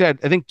Addison. They actually had,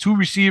 I think, 2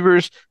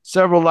 receivers,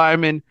 several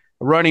linemen,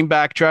 a running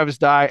back, Travis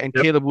Dye, and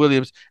Caleb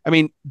Williams. I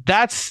mean,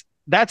 that's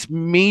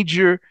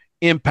major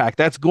impact.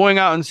 That's going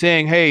out and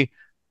saying, hey,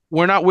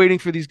 we're not waiting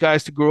for these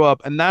guys to grow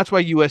up. And that's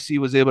why USC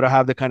was able to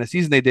have the kind of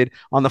season they did.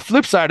 On the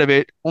flip side of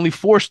it, only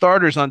 4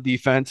 starters on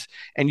defense.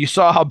 And you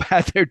saw how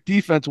bad their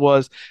defense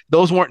was.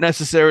 Those weren't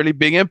necessarily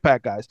big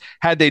impact guys.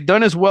 Had they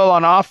done as well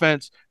on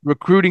offense,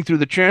 recruiting through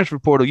the transfer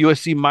portal,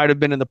 USC might have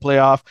been in the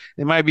playoff.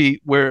 They might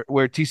be where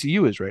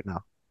TCU is right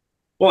now.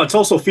 Well, it's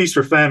also feast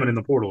or famine in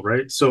the portal,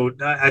 right? So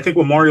I think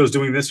what Mario's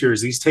doing this year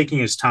is he's taking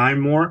his time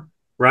more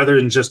rather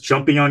than just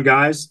jumping on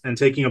guys and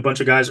taking a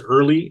bunch of guys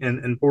early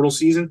in portal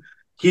season.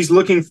 He's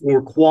looking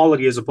for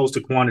quality as opposed to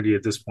quantity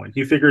at this point.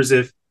 He figures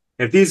if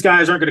these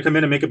guys aren't going to come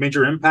in and make a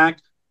major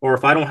impact, or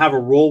if I don't have a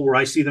role where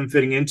I see them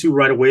fitting into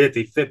right away that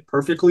they fit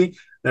perfectly,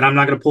 then I'm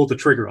not going to pull the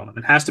trigger on them.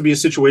 It has to be a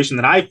situation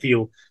that I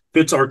feel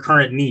fits our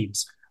current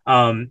needs,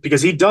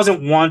 because he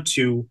doesn't want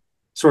to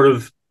sort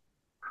of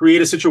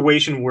create a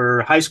situation where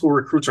high school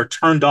recruits are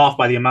turned off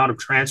by the amount of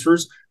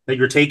transfers that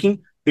you're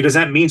taking, because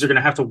that means they're going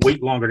to have to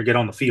wait longer to get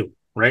on the field,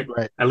 right?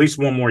 At least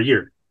one more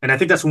year. And I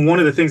think that's one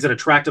of the things that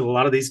attracted a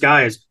lot of these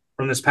guys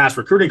from this past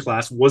recruiting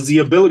class was the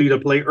ability to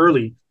play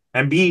early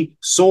and be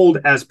sold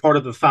as part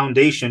of the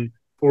foundation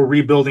for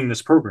rebuilding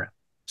this program.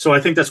 So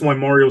I think that's why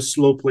Mario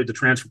slow played the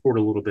transfer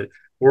portal a little bit.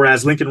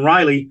 Whereas Lincoln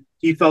Riley,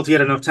 he felt he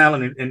had enough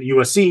talent in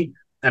USC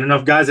and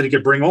enough guys that he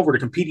could bring over to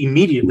compete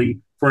immediately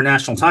for a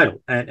national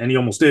title. And he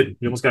almost did.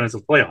 He almost got into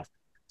the playoff.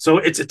 So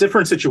it's a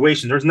different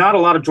situation. There's not a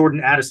lot of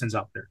Jordan Addisons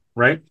out there,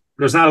 right?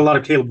 There's not a lot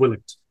of Caleb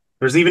Williams.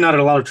 There's even not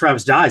a lot of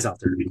Travis Dyes out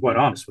there, to be quite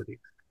honest with you.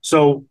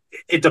 So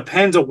it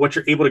depends on what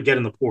you're able to get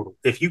in the portal.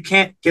 If you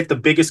can't get the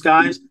biggest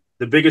guys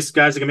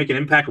that can make an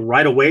impact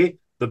right away,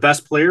 the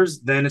best players,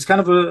 then it's kind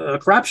of a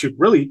crapshoot,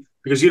 really,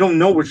 because you don't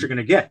know what you're going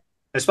to get,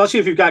 especially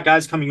if you've got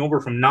guys coming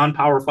over from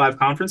non-Power 5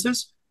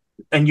 conferences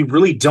and you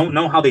really don't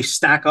know how they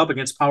stack up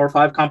against Power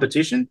 5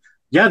 competition.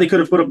 Yeah, they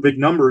could have put up big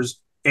numbers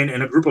in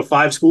a group of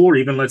 5 school, or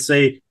even, let's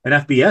say, an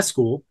FBS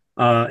school,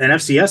 an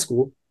FCS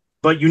school,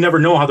 but you never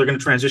know how they're going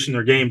to transition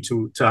their game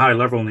to a high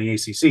level in the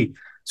ACC.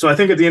 So I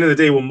think at the end of the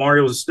day, what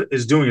Mario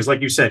is doing is,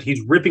 like you said,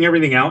 he's ripping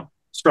everything out,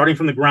 starting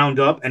from the ground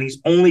up, and he's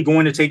only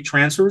going to take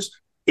transfers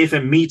if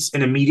it meets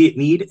an immediate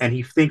need and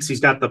he thinks he's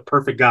got the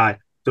perfect guy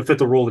to fit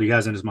the role that he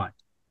has in his mind.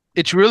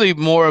 It's really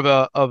more of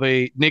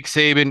a Nick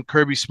Saban,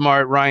 Kirby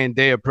Smart, Ryan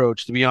Day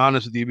approach, to be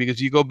honest with you,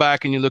 because you go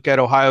back and you look at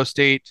Ohio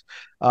State,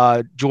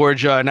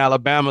 Georgia, and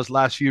Alabama's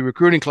last few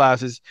recruiting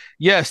classes.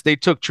 Yes, they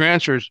took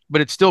transfers,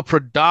 but it's still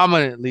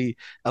predominantly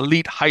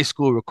elite high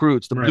school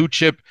recruits. The blue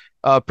chip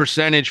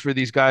percentage for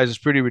these guys is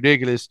pretty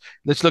ridiculous.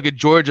 Let's look at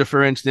Georgia,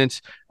 for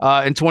instance.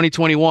 In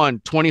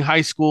 2021, 20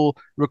 high school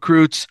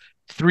recruits,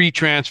 3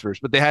 transfers,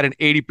 but they had an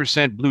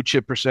 80% blue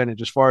chip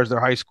percentage as far as their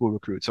high school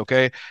recruits.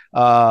 Okay.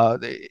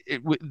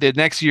 The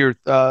next year,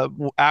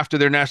 after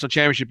their national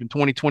championship in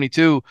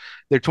 2022,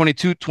 their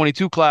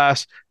 22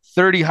 class,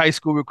 30 high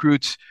school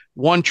recruits,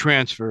 1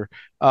 transfer.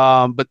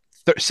 But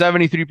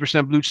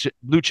 73%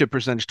 blue chip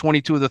percentage.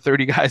 22 of the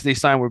 30 guys they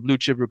signed were blue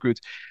chip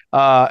recruits.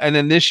 And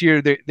then this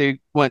year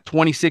they went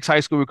 26 high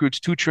school recruits,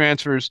 2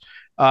 transfers,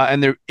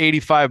 and they're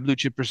 85 blue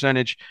chip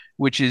percentage,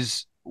 which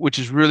is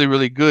really,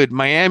 really good.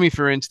 Miami,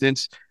 for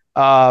instance,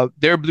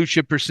 their blue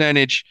chip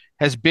percentage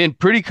has been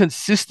pretty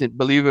consistent,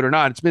 believe it or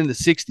not. It's been in the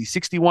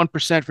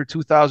 61% for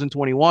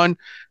 2021.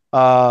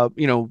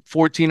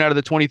 14 out of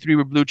the 23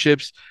 were blue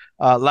chips.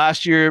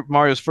 Last year,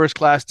 Mario's first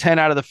class, 10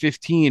 out of the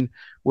 15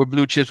 were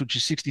blue chips, which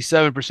is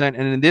 67%. And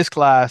in this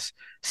class,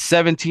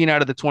 17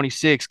 out of the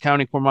 26,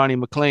 counting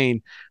Cormani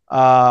McClain,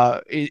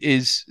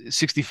 is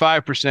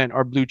 65%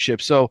 are blue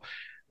chips. So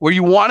where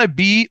you want to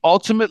be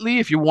ultimately,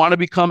 if you want to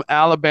become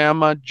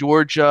Alabama,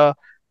 Georgia,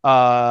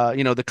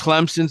 the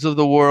Clemsons of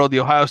the world, the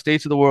Ohio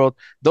States of the world,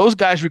 those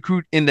guys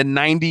recruit in the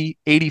 90,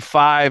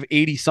 85,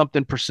 80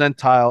 something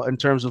percentile in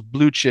terms of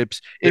blue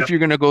chips if you're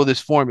going to go this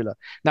formula.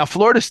 Now,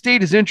 Florida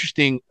State is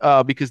interesting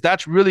because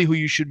that's really who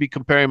you should be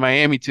comparing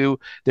Miami to.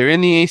 They're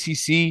in the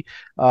ACC,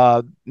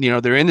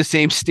 they're in the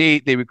same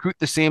state, they recruit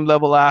the same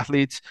level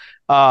athletes.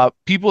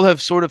 People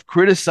have sort of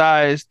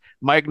criticized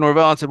Mike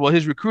Norvell and said, well,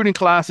 his recruiting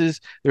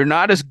classes, they're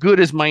not as good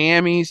as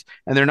Miami's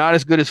and they're not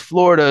as good as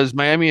Florida's.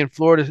 Miami and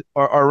Florida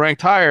are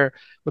ranked higher.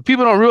 But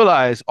people don't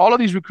realize all of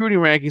these recruiting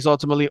rankings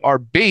ultimately are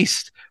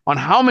based on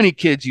how many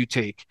kids you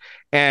take.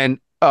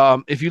 And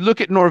if you look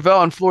at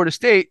Norvell and Florida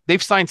State,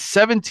 they've signed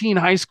 17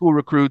 high school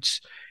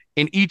recruits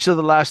in each of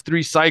the last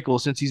 3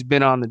 cycles since he's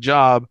been on the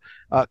job,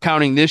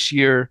 counting this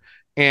year.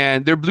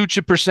 And their blue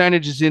chip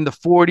percentage is in the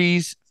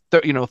 40s.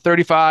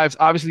 35s,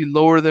 obviously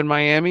lower than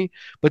Miami,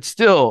 but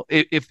still,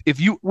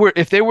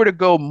 if they were to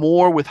go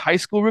more with high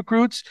school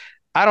recruits,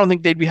 I don't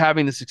think they'd be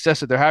having the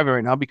success that they're having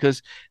right now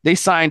because they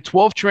signed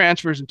 12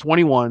 transfers in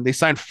 21. They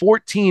signed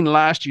 14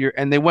 last year,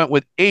 and they went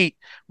with 8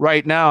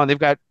 right now. And they've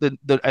got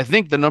I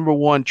think the number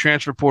 1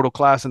 transfer portal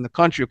class in the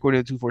country,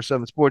 according to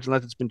 247 Sports,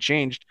 unless it's been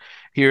changed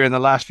here in the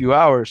last few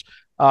hours.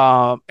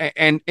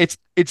 And it's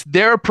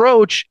their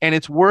approach, and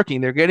it's working.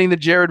 They're getting the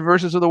Jared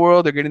Verses of the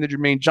world. They're getting the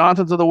Jermaine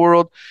Johnsons of the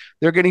world.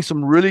 They're getting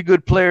some really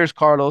good players,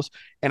 Carlos.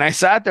 And I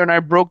sat there and I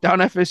broke down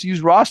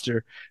FSU's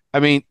roster. I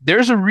mean,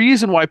 there's a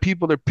reason why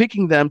people are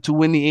picking them to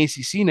win the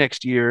ACC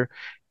next year.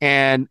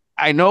 And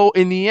I know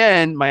in the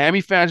end,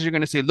 Miami fans are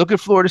going to say, look at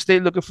Florida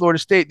State, look at Florida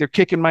State. They're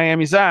kicking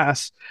Miami's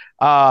ass.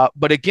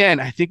 But again,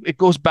 I think it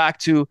goes back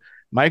to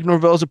Mike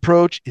Norvell's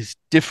approach is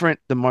different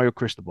than Mario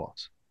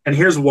Cristobal's. And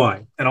here's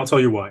why, and I'll tell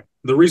you why.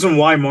 The reason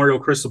why Mario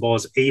Cristobal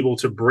is able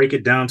to break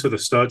it down to the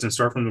studs and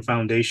start from the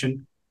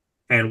foundation,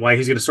 and why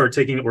he's going to start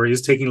taking, or he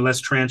is taking less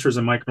transfers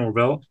than Mike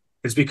Norvell,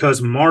 is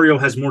because Mario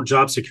has more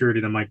job security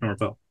than Mike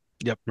Norvell.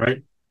 Yep.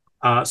 Right?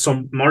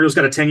 So Mario's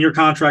got a 10-year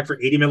contract for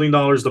 $80 million.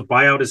 The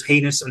buyout is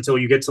heinous until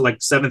you get to like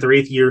 7th or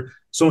 8th year.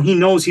 So he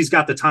knows he's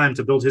got the time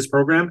to build his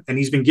program, and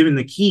he's been given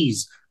the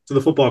keys to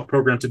the football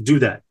program to do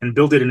that and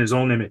build it in his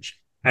own image.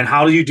 And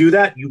how do you do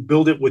that? You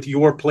build it with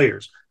your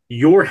players,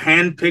 your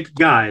hand-picked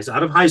guys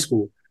out of high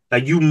school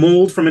that you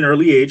mold from an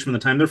early age, from the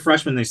time they're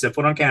freshmen, they set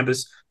foot on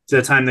campus, to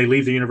the time they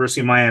leave the University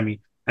of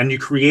Miami. And you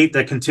create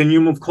that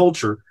continuum of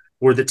culture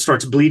where that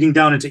starts bleeding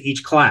down into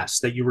each class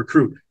that you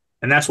recruit.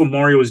 And that's what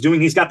Mario is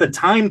doing. He's got the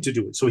time to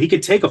do it. So he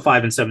could take a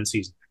 5-7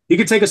 season. He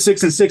could take a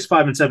 6-6,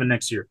 5-7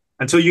 next year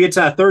until you get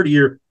to that 3rd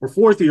year or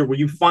 4th year where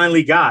you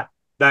finally got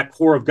that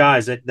core of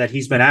guys that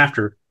he's been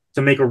after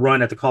to make a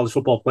run at the college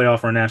football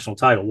playoff or a national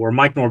title. Where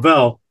Mike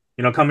Norvell,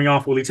 coming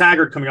off Willie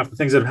Taggart, coming off the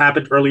things that have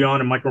happened early on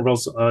in Mike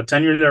Norvell's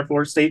tenure there at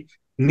Florida State,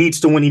 needs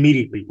to win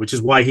immediately, which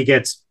is why he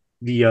gets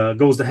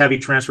goes the heavy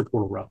transfer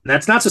portal route. And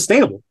that's not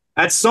sustainable.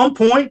 At some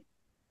point,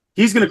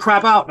 he's going to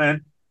crap out,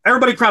 man.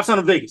 Everybody craps out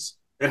in Vegas.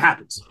 It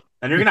happens.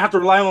 And you're going to have to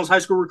rely on those high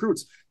school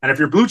recruits. And if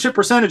your blue chip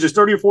percentage is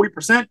 30 or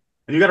 40%, and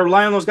you got to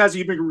rely on those guys that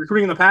you've been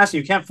recruiting in the past,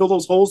 and you can't fill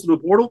those holes through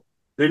the portal,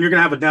 then you're going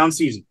to have a down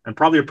season, and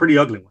probably a pretty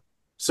ugly one.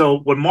 So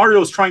what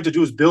Mario is trying to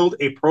do is build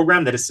a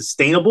program that is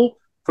sustainable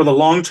for the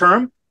long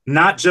term,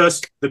 not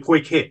just the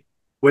quick hit,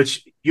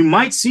 which you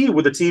might see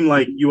with a team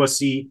like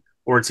USC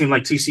or a team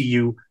like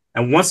TCU.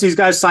 And once these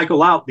guys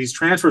cycle out, these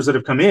transfers that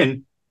have come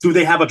in, do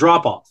they have a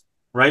drop-off,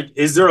 right?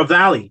 Is there a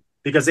valley?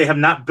 Because they have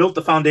not built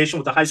the foundation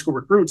with the high school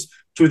recruits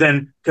to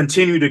then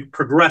continue to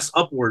progress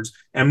upwards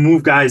and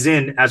move guys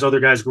in as other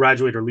guys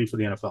graduate or leave for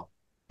the NFL.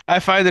 I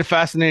find it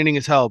fascinating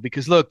as hell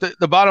because, look,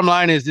 the bottom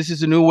line is this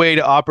is a new way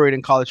to operate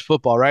in college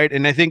football, right?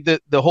 And I think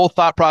that the whole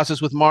thought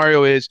process with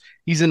Mario is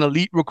he's an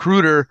elite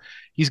recruiter.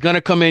 He's going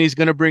to come in. He's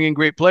going to bring in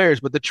great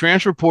players. But the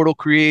transfer portal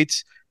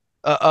creates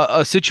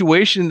a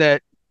situation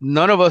that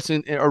none of us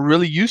are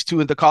really used to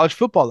at the college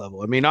football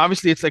level. I mean,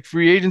 obviously, it's like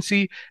free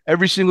agency.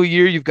 Every single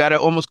year, you've got to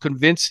almost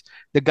convince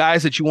the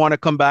guys that you want to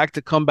come back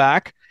to come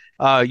back.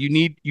 You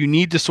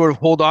need to sort of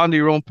hold on to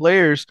your own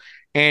players.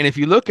 And if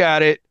you look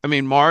at it, I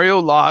mean, Mario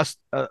lost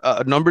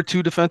a number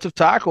 2 defensive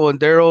tackle in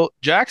Daryl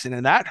Jackson,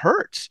 and that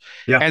hurts.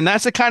 Yeah. And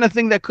that's the kind of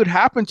thing that could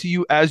happen to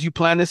you as you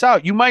plan this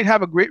out. You might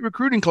have a great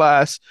recruiting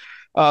class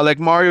like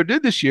Mario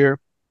did this year,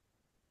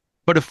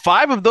 but if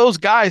 5 of those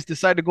guys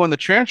decide to go in the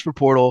transfer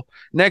portal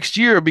next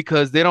year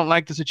because they don't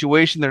like the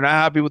situation, they're not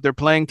happy with their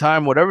playing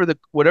time, whatever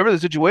the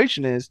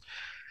situation is,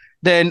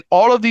 then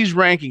all of these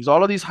rankings,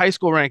 all of these high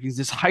school rankings,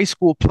 this high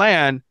school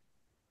plan,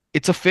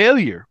 it's a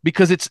failure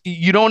because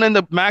you don't end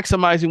up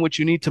maximizing what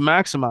you need to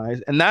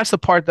maximize. And that's the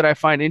part that I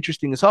find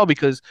interesting as hell,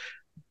 because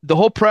the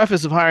whole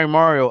preface of hiring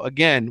Mario,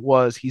 again,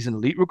 was he's an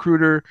elite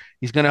recruiter.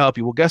 He's going to help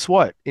you. Well, guess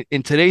what?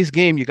 In today's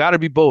game, you got to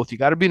be both. You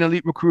got to be an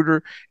elite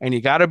recruiter, and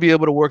you got to be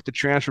able to work the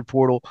transfer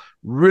portal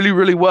really,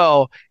 really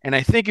well. And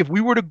I think if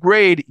we were to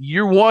grade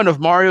year 1 of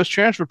Mario's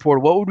transfer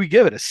portal, what would we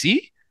give it? A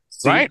C?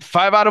 right?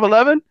 5 out of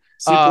 11.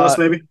 C plus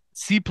maybe.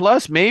 C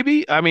plus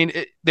maybe. I mean,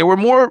 there were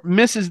more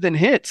misses than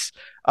hits.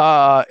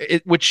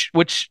 Which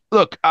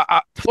look,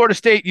 Florida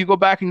State. You go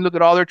back and you look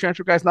at all their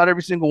transfer guys. Not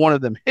every single one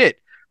of them hit.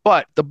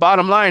 But the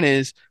bottom line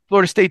is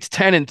Florida State's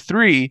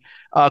 10-3,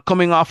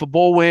 coming off a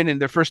bowl win in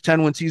their first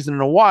 10-win season in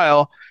a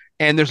while,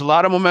 and there's a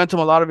lot of momentum,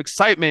 a lot of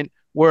excitement.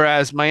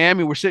 Whereas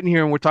Miami, we're sitting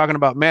here and we're talking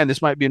about, man,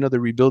 this might be another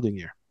rebuilding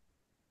year.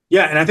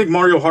 Yeah, and I think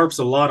Mario harps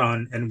a lot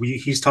on, and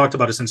he's talked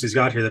about it since he's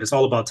got here, that it's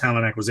all about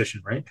talent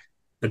acquisition, right?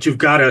 That you've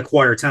got to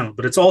acquire talent,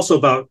 but it's also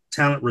about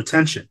talent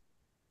retention.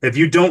 If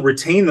you don't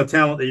retain the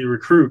talent that you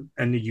recruit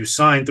and that you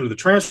sign through the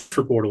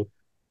transfer portal,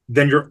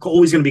 then you're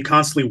always going to be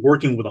constantly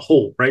working with a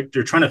hole, right?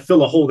 You're trying to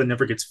fill a hole that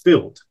never gets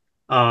filled.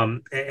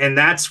 And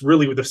that's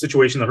really the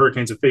situation the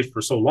Hurricanes have faced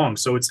for so long.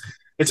 So it's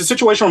a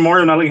situation where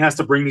Mario not only has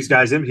to bring these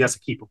guys in, but he has to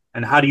keep them.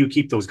 And how do you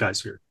keep those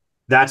guys here?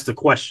 That's the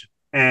question.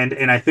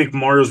 And I think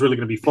Mario's really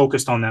going to be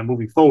focused on that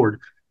moving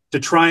forward to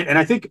try. And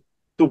I think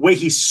the way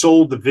he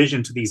sold the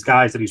vision to these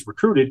guys that he's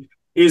recruited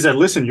is that,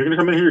 listen, you're going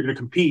to come in here, you're going to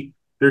compete,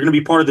 you're going to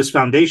be part of this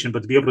foundation,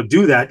 but to be able to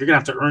do that, you're going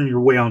to have to earn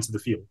your way onto the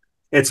field.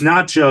 It's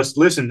not just,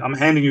 listen, I'm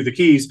handing you the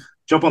keys,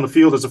 jump on the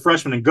field as a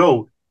freshman and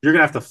go. You're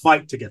going to have to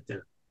fight to get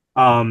there.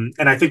 And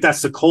I think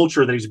that's the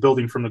culture that he's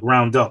building from the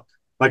ground up.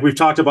 Like we've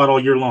talked about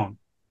all year long.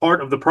 Part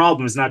of the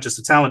problem is not just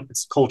the talent,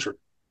 it's culture.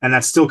 And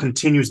that still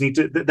continues,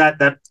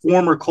 that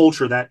former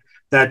culture,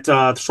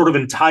 that sort of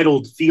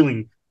entitled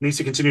feeling needs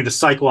to continue to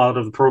cycle out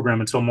of the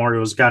program until Mario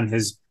has gotten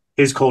his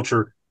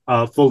culture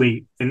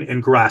fully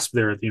in grasp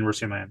there at the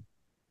University of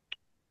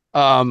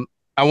Miami.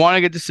 I want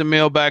to get to some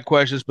mailbag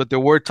questions, but there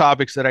were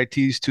topics that I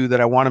teased to that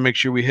I want to make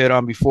sure we hit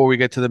on before we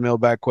get to the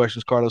mailbag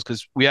questions, Carlos,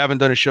 because we haven't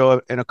done a show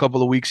in a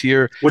couple of weeks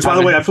here. Which, by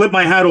the way, I flipped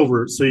my hat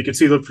over so you can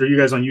see for you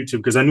guys on YouTube,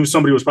 because I knew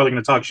somebody was probably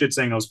going to talk shit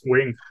saying I was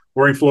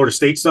wearing Florida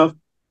State stuff.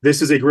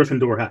 This is a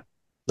Gryffindor hat.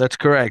 That's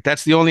correct.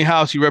 That's the only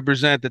house you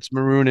represent that's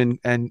maroon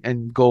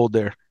and gold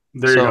there.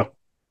 There you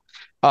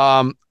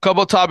go.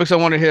 Couple of topics I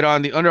want to hit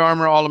on. The Under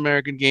Armour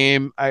All-American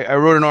game. I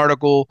wrote an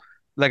article,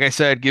 like I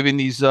said, giving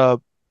these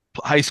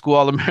high school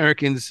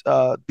All-Americans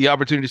the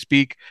opportunity to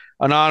speak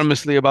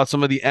anonymously about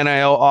some of the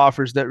NIL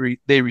offers that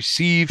they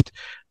received,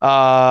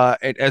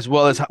 as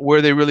well as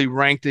where they really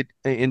ranked it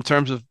in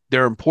terms of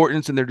their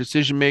importance in their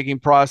decision-making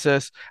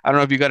process. I don't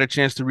know if you got a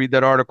chance to read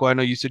that article. I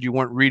know you said you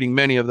weren't reading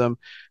many of them,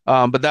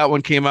 but that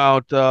one came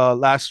out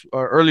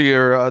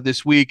earlier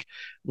this week.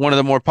 One of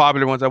the more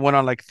popular ones. I went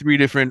on like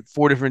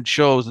 4 different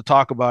shows to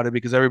talk about it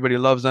because everybody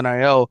loves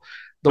NIL.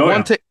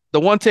 The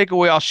one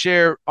takeaway I'll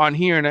share on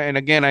here, and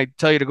again, I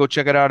tell you to go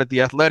check it out at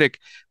The Athletic,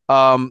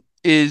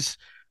 is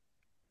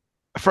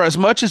for as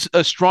much as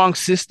a strong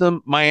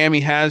system Miami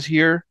has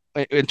here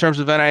in terms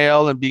of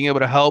NIL and being able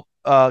to help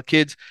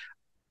kids,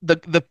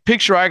 the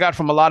picture I got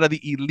from a lot of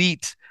the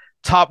elite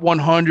top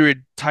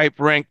 100 type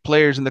ranked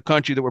players in the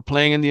country that were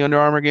playing in the Under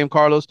Armour game,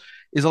 Carlos,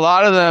 is a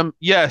lot of them,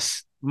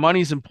 yes,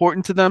 money's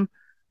important to them,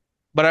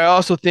 but I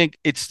also think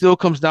it still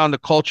comes down to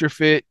culture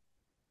fit.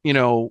 You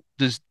know,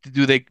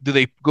 do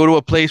they go to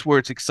a place where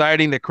it's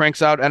exciting, that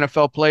cranks out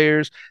NFL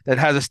players, that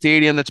has a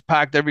stadium that's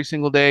packed every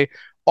single day?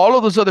 All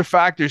of those other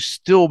factors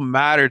still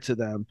matter to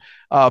them,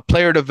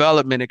 player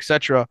development,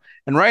 etc.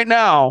 And right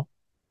now,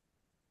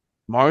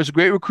 Mario's a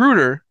great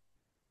recruiter,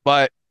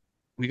 but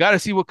we got to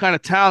see what kind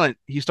of talent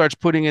he starts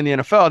putting in the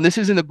NFL. And this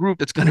isn't a group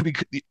that's going to be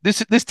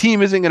this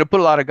team isn't going to put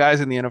a lot of guys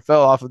in the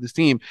NFL off of this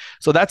team.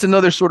 So that's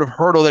another sort of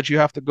hurdle that you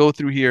have to go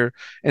through here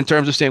in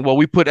terms of saying, well,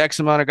 we put X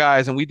amount of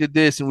guys and we did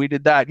this and we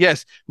did that.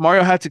 Yes,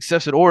 Mario had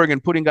success at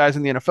Oregon putting guys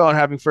in the NFL and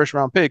having first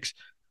round picks,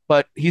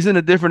 but he's in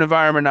a different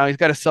environment now. He's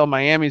got to sell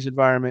Miami's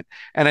environment.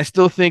 And I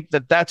still think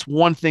that that's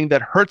one thing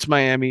that hurts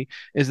Miami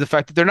is the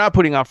fact that they're not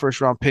putting out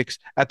first round picks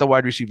at the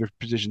wide receiver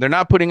position. They're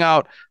not putting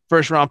out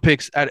first round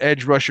picks at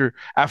edge rusher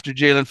after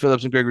Jalen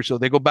Phillips and Gregory. So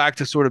they go back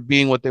to sort of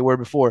being what they were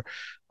before.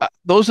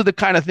 Those are the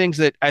kind of things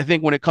that I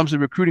think when it comes to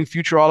recruiting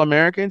future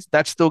All-Americans,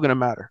 that's still going to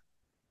matter.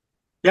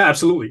 Yeah,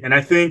 absolutely. And I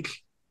think,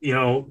 you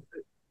know,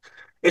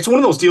 it's one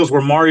of those deals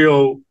where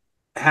Mario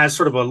has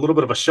sort of a little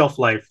bit of a shelf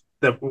life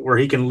where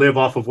he can live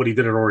off of what he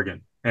did at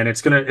Oregon. And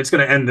it's gonna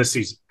end this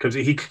season, because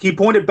he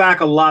pointed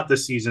back a lot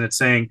this season at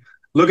saying,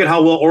 look at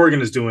how well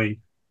Oregon is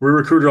doing. We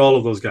recruited all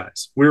of those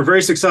guys. We were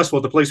very successful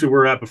at the place we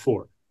were at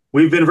before.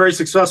 We've been very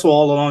successful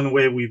all along the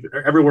way.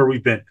 Everywhere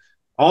we've been.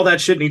 All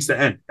that shit needs to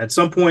end. At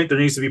some point, there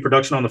needs to be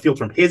production on the field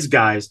from his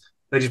guys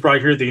that he's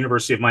brought here at the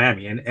University of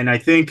Miami. And I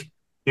think,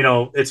 you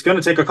know, it's going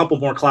to take a couple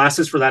more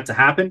classes for that to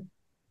happen.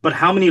 But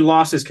how many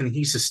losses can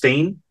he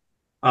sustain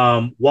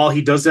while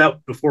he does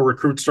that before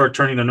recruits start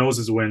turning their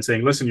noses away and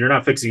saying, listen, you're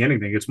not fixing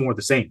anything. It's more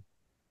the same.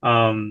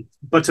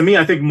 But to me,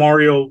 I think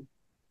Mario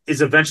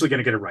is eventually going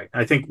to get it right.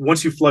 I think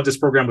once you flood this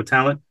program with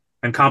talent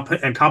and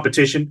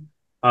competition,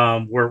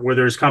 where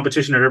there's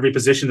competition at every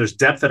position, there's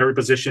depth at every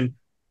position,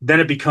 then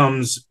it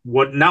becomes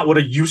not what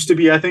it used to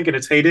be, I think, in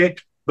its heyday,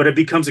 but it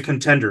becomes a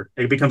contender.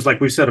 It becomes, like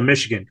we've said, a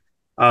Michigan.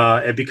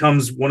 It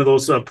becomes one of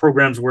those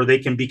programs where they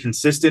can be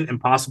consistent and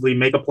possibly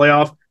make a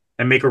playoff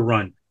and make a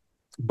run.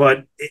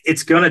 But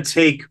it's going to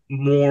take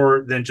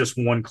more than just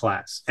one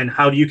class. And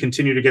how do you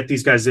continue to get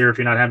these guys there if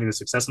you're not having the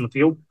success in the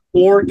field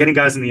or getting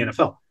guys in the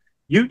NFL?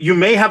 You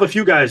may have a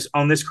few guys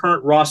on this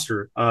current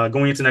roster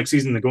going into next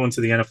season that go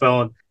into the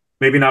NFL and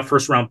maybe not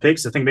first-round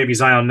picks. I think maybe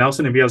Zion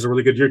Nelson, if he has a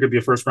really good year, could be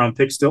a first-round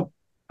pick still.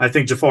 I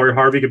think Jafari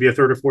Harvey could be a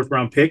third or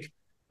fourth-round pick.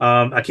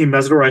 Akeem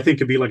Mesidor, I think,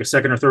 could be like a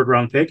second or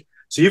third-round pick.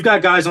 So you've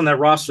got guys on that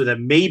roster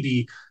that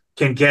maybe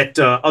can get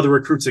other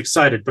recruits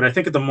excited. But I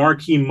think at the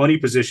marquee money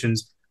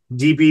positions,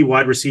 DB,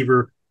 wide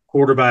receiver,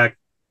 quarterback,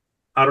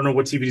 I don't know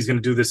what TVD is going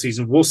to do this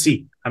season. We'll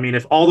see. I mean,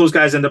 if all those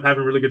guys end up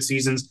having really good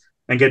seasons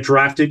and get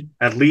drafted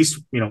at least,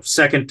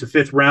 second to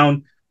fifth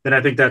round, then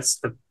I think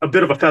that's a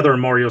bit of a feather in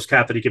Mario's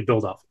cap that he can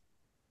build off.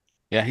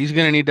 Yeah, he's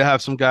going to need to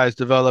have some guys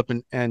develop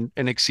and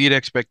exceed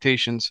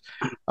expectations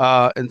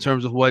in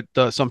terms of what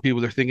some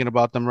people are thinking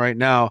about them right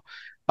now.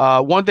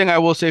 One thing I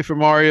will say for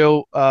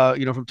Mario,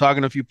 from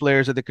talking to a few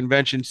players at the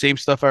convention, same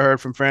stuff I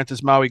heard from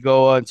Francis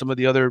Mauigoa and some of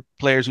the other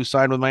players who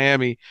signed with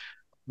Miami.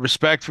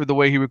 Respect for the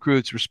way he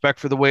recruits, respect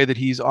for the way that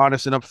he's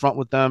honest and upfront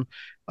with them.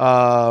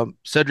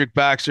 Cedric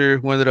Baxter,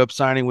 who ended up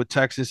signing with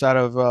Texas out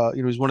of,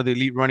 he's one of the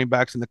elite running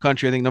backs in the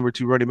country. I think number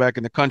 2 running back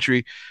in the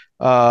country.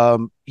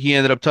 He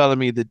ended up telling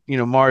me that,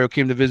 Mario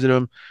came to visit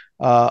him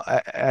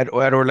at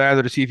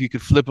Orlando to see if he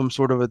could flip him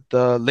sort of at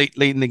the late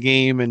in the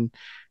game. And,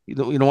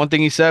 one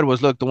thing he said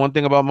was, look, the one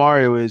thing about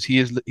Mario is he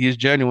is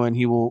genuine.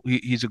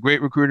 He's a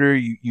great recruiter.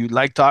 You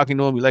like talking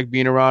to him. You like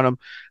being around him.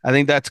 I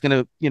think that's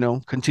going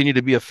to, continue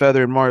to be a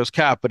feather in Mario's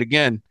cap. But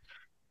again,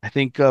 I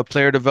think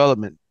player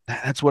development,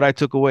 that's what I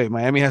took away.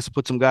 Miami has to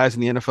put some guys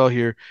in the NFL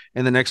here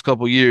in the next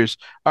couple of years.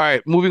 All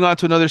right, moving on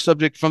to another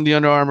subject from the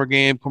Under Armour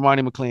game,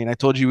 Cormani McClain. I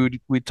told you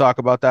we'd talk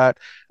about that.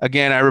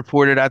 Again, I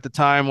reported at the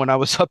time when I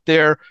was up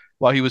there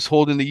while he was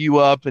holding the U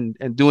up and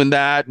doing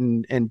that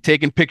and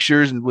taking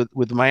pictures and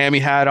with the Miami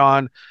hat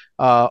on,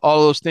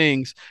 all those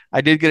things.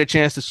 I did get a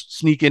chance to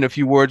sneak in a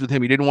few words with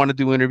him. He didn't want to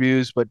do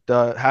interviews, but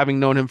having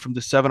known him from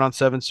the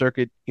 7-on-7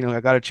 circuit, I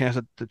got a chance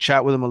to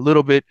chat with him a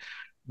little bit.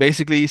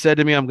 Basically, he said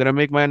to me, I'm going to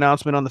make my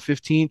announcement on the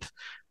 15th.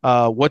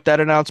 What that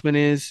announcement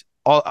is,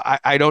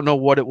 I don't know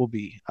what it will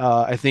be.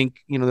 I think,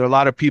 there are a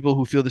lot of people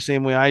who feel the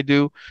same way I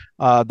do,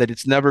 that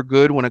it's never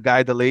good when a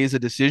guy delays a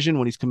decision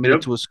when he's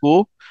committed to a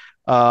school.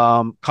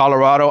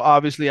 Colorado,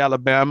 obviously,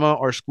 Alabama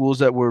are schools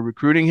that were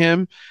recruiting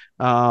him.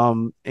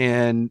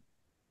 And,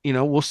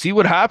 we'll see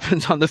what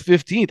happens on the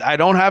 15th. I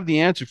don't have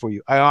the answer for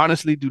you. I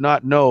honestly do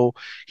not know.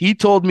 He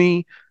told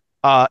me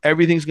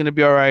everything's going to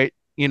be all right.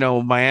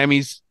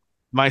 Miami's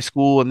my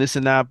school and this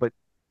and that. But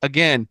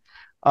again,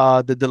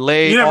 the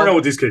delay. You never know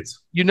with these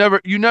kids. You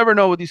never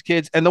know with these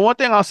kids. And the one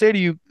thing I'll say to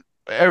you,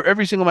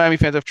 every single Miami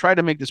fans, I've tried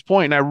to make this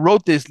point, and I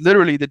wrote this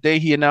literally the day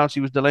he announced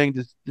he was delaying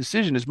this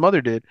decision. His mother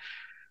did.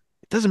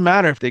 It doesn't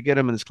matter if they get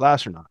him in this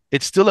class or not.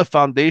 It's still a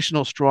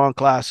foundational, strong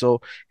class.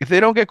 So if they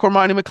don't get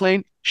Cormani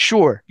McClain,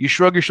 sure, you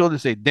shrug your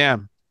shoulders and say,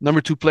 damn,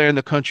 number 2 player in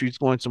the country is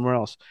going somewhere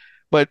else.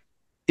 But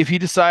if he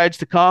decides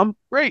to come,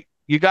 great.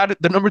 You got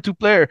it, the number 2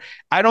 player.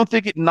 I don't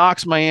think it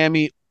knocks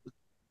Miami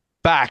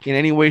back in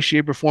any way,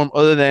 shape, or form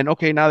other than,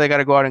 okay, now they got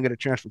to go out and get a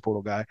transfer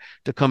portal guy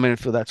to come in and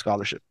fill that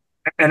scholarship.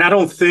 And I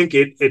don't think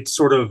it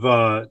sort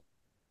of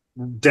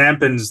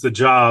dampens the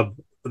job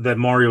that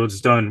Mario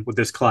has done with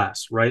this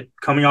class, right?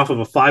 Coming off of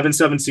a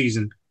 5-7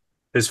 season,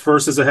 his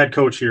first as a head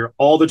coach here,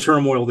 all the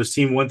turmoil this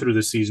team went through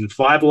this season,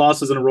 5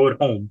 losses in a row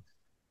at home,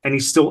 and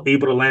he's still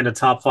able to land a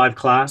top 5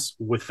 class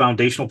with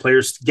foundational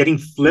players, getting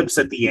flips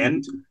at the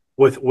end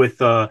with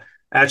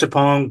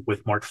Achapong,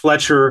 with Mark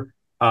Fletcher,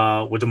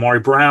 with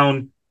Damari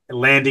Brown,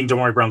 landing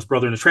Damari Brown's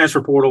brother in the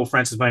transfer portal,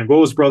 Francis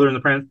Mauigoa's brother in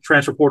the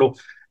transfer portal.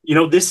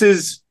 This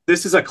is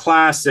a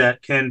class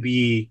that can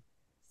be,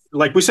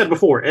 like we said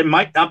before, it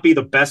might not be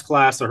the best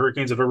class the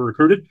Hurricanes have ever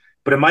recruited,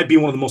 but it might be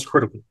one of the most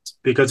critical ones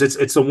because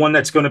it's the one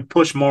that's going to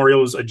push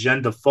Mario's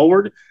agenda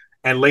forward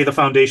and lay the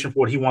foundation for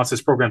what he wants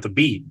this program to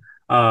be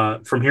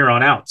from here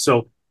on out.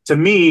 So to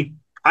me,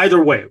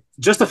 either way,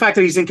 just the fact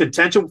that he's in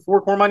contention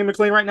for Cormani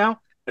McClain right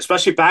now,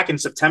 especially back in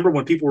September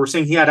when people were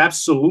saying he had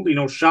absolutely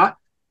no shot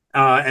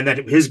and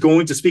that his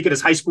going to speak at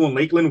his high school in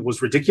Lakeland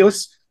was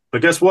ridiculous.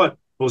 But guess what?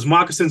 Those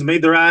moccasins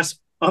made their ass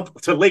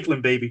up to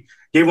Lakeland, baby.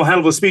 Gave him a hell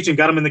of a speech and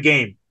got him in the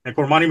game. And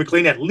Cormani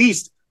McClain at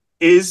least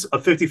is a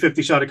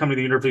 50-50 shot at coming to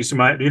the University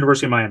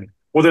of Miami.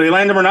 Whether they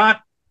land him or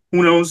not,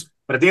 who knows?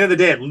 But at the end of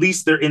the day, at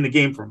least they're in the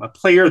game for him. A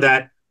player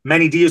that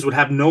Manny Diaz would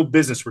have no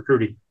business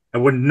recruiting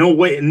and would in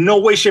no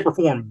way, shape, or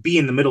form be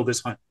in the middle of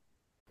this hunt.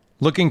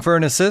 Looking for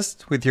an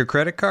assist with your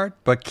credit card,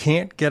 but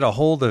can't get a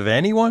hold of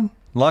anyone?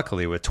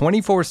 Luckily, with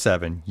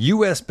 24/7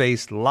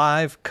 U.S.-based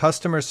live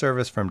customer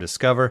service from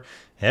Discover,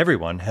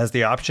 everyone has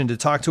the option to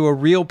talk to a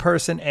real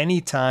person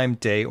anytime,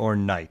 day or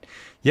night.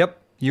 Yep,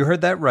 you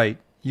heard that right.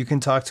 You can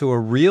talk to a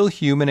real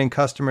human in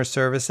customer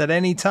service at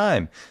any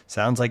time.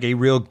 Sounds like a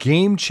real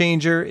game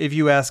changer if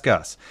you ask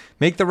us.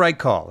 Make the right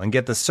call and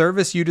get the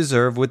service you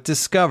deserve with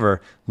Discover.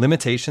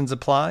 Limitations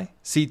apply.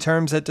 See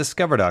terms at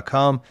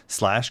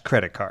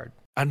discover.com/creditcard.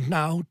 And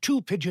now,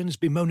 two pigeons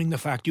bemoaning the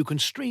fact you can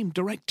stream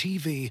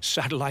DirecTV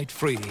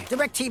satellite-free.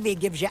 DirecTV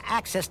gives you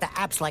access to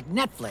apps like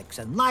Netflix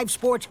and live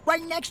sports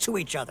right next to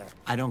each other.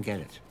 I don't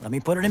get it. Let me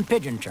put it in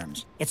pigeon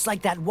terms. It's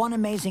like that one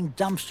amazing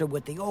dumpster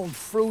with the old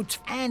fruits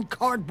and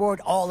cardboard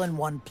all in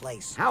one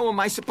place. How am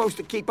I supposed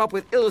to keep up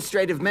with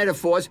illustrative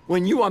metaphors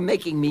when you are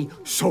making me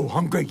so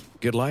hungry?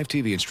 Get live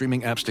TV and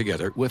streaming apps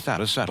together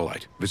without a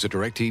satellite. Visit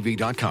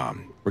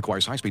DirecTV.com.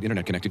 Requires high-speed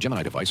internet-connected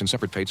Gemini device and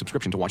separate paid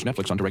subscription to watch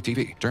Netflix on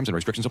DirecTV. Terms and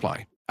restrictions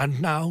apply.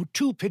 And now,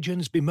 two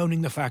pigeons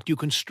bemoaning the fact you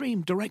can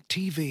stream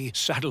DirecTV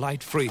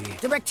satellite-free.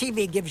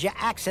 DirecTV gives you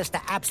access to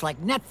apps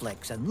like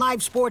Netflix and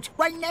live sports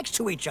right next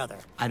to each other.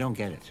 I don't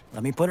get it.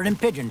 Let me put it in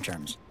pigeon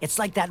terms. It's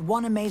like that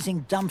one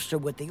amazing dumpster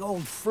with the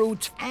old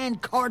fruits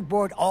and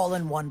cardboard all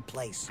in one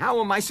place. How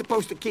am I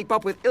supposed to keep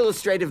up with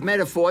illustrative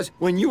metaphors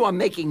when you are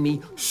making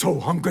me so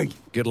hungry?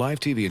 Get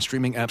live TV and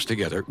streaming apps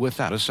together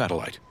without a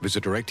satellite.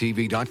 Visit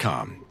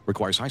DirecTV.com.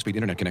 Requires high-speed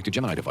internet-connected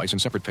Gemini device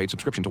and separate paid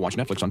subscription to watch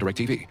Netflix on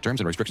DirecTV.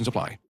 Terms and restrictions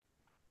apply.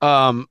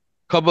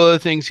 Couple other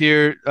things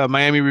here.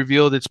 Miami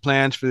revealed its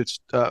plans for its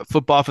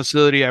football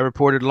facility. I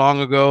reported long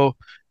ago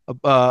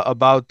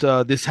about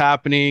this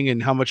happening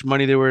and how much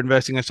money they were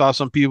investing. I saw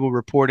some people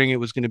reporting it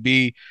was going to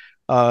be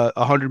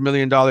 $100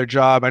 million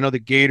job. I know the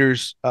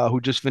Gators,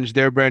 who just finished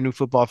their brand new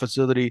football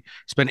facility,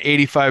 spent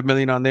 $85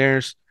 million on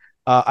theirs.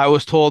 I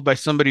was told by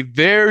somebody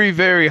very,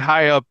 very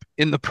high up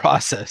in the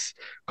process,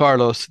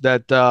 Carlos,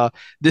 that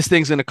this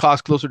thing's going to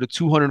cost closer to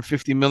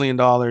 $250 million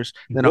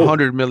than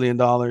 $100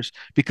 million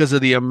because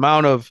of the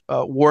amount of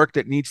work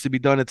that needs to be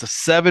done. It's a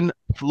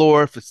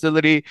 7-floor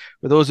facility.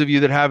 For those of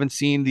you that haven't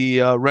seen the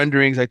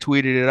renderings, I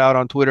tweeted it out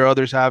on Twitter.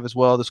 Others have as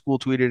well. The school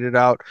tweeted it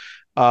out.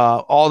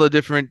 All the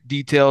different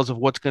details of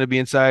what's going to be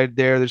inside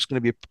there.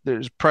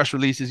 There's press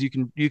releases. You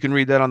can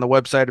read that on the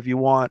website if you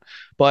want.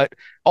 But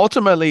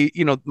ultimately,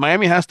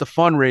 Miami has to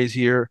fundraise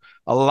here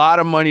a lot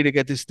of money to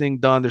get this thing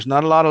done. There's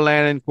not a lot of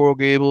land in Coral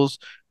Gables.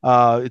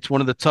 It's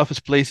one of the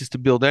toughest places to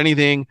build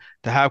anything,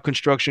 to have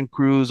construction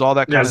crews, all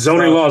that kind of stuff.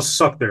 Zoning laws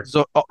suck there.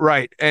 So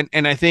right.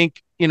 And I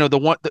think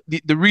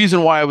the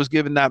reason why I was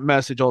given that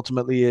message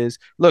ultimately is,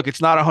 look,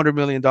 it's not $100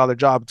 million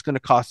job. It's going to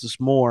cost us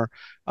more.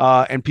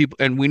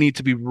 And we need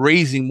to be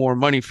raising more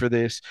money for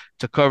this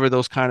to cover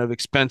those kind of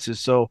expenses.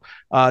 So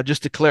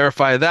just to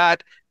clarify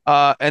that.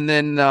 And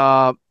then,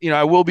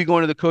 I will be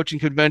going to the coaching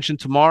convention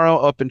tomorrow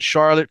up in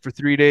Charlotte for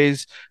 3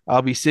 days.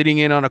 I'll be sitting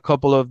in on a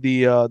couple of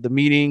the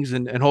meetings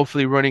and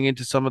hopefully running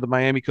into some of the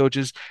Miami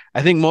coaches.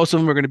 I think most of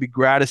them are going to be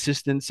grad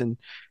assistants and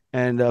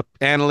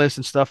analysts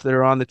and stuff that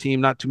are on the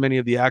team. Not too many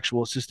of the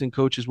actual assistant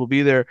coaches will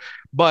be there,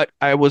 but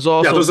I was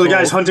also those are the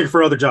guys hunting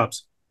for other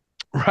jobs.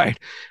 Right.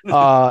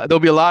 There'll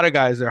be a lot of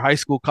guys there, high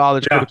school,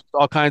 college coaches,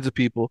 all kinds of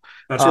people.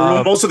 That's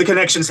where most of the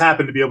connections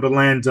happen to be able to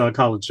land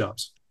college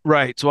jobs.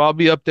 Right. So I'll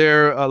be up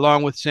there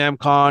along with Sam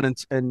Kahn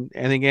and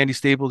I think Andy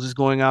Staples is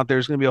going out there.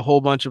 There's going to be a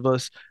whole bunch of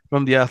us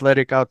from the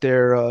Athletic out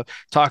there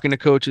talking to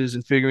coaches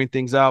and figuring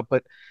things out.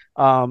 But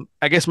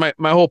I guess my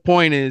whole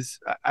point is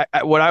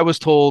what I was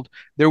told,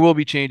 there will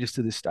be changes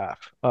to the staff.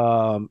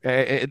 I'm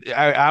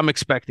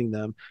expecting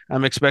them.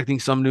 I'm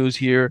expecting some news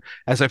here.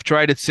 As I've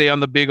tried to say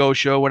on the Big O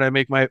show when I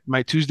make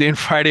my Tuesday and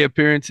Friday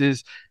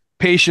appearances,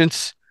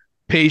 patience.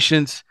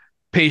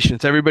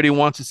 Everybody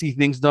wants to see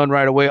things done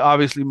right away.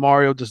 Obviously,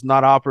 Mario does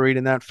not operate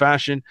in that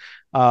fashion.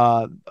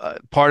 Part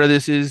of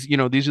this is,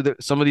 these are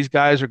some of these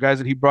guys are guys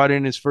that he brought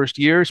in his first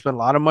year, spent a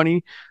lot of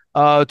money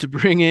to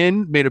bring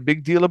in, made a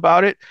big deal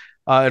about it.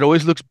 It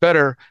always looks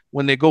better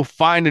when they go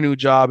find a new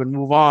job and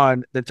move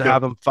on than to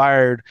have them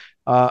fired.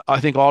 I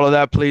think all of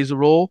that plays a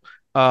role.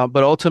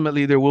 But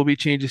ultimately, there will be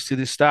changes to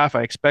this staff.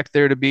 I expect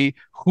there to be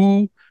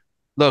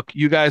Look,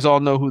 you guys all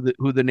know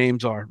who the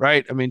names are,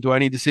 right? I mean, do I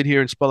need to sit here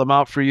and spell them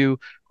out for you?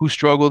 Who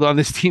struggled on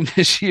this team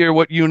this year?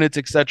 What units,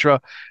 etc.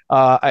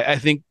 I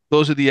think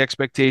those are the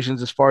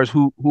expectations as far as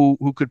who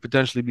could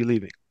potentially be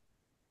leaving.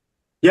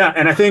 Yeah,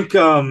 and I think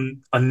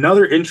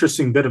another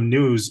interesting bit of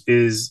news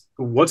is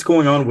what's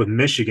going on with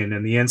Michigan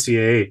and the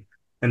NCAA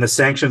and the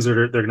sanctions that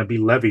they're going to be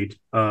levied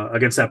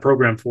against that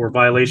program for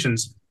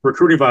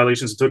recruiting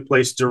violations that took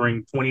place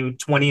during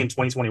 2020 and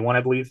 2021,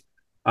 I believe,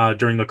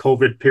 during the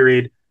COVID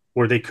period,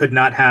 where they could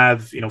not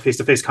have,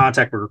 face-to-face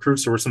contact with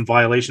recruits. There were some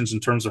violations in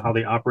terms of how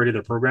they operated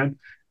their program.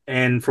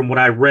 And from what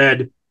I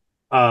read,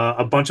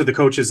 a bunch of the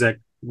coaches that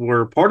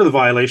were part of the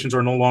violations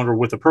are no longer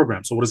with the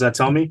program. So what does that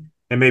tell me?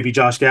 And maybe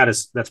Josh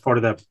Gaddis, that's part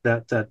of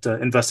that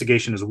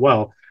investigation as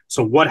well.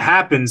 So what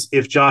happens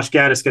if Josh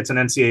Gaddis gets an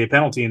NCAA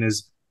penalty and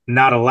is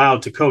not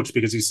allowed to coach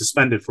because he's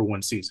suspended for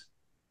one season?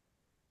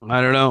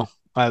 I don't know.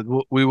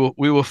 We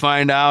will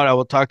find out. I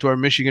will talk to our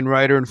Michigan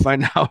writer and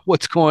find out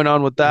what's going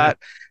on with that.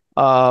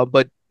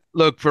 But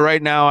look, for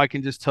right now, I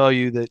can just tell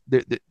you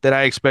that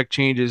I expect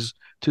changes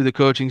to the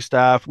coaching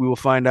staff. We will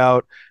find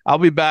out. I'll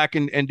be back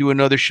and do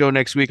another show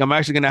next week. I'm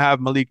actually going to have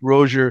Malik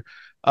Rozier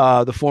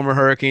the former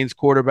Hurricanes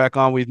quarterback,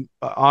 on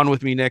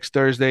with me next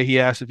Thursday. He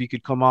asked if he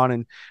could come on,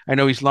 and I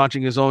know he's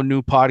launching his own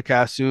new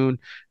podcast soon.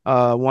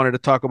 Wanted to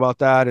talk about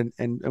that,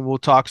 and we'll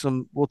talk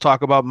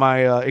about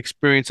my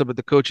experience up at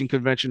the coaching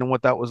convention and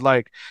what that was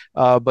like.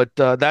 But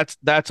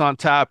that's on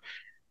tap.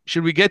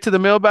 Should we get to the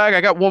mailbag?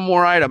 I got one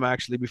more item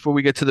actually before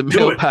we get to the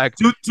mailbag.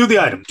 Do the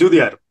item. Do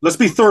the item. Let's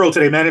be thorough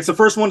today, man. It's the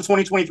first one in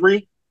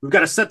 2023. We've got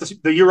to set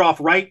the year off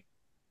right.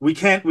 We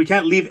can't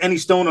leave any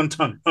stone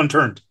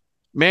unturned.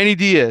 Manny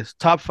Diaz,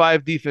 top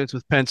 5 defense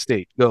with Penn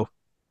State. Go.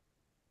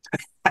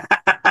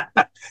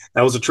 That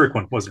was a trick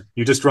one, wasn't it?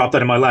 You just dropped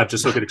that in my lap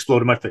just so it could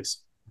explode in my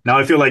face. Now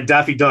I feel like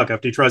Daffy Duck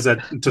after he tries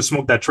to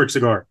smoke that trick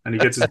cigar and he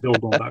gets his bill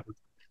going backwards.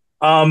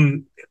 I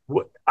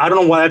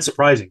don't know why that's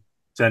surprising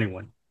to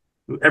anyone.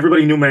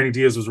 Everybody knew Manny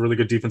Diaz was a really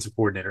good defensive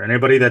coordinator. And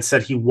anybody that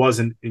said he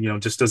wasn't,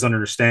 just doesn't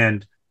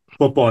understand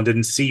football and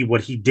didn't see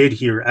what he did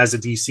here as a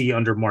DC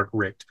under Mark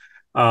Richt.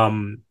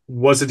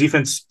 Was the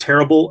defense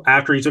terrible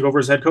after he took over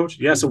as head coach?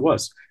 Yes, it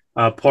was.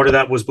 Part of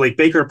that was Blake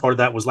Baker. Part of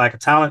that was lack of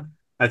talent.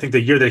 I think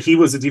the year that he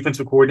was the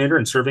defensive coordinator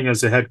and serving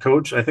as a head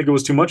coach, I think it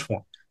was too much for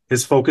him.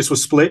 His focus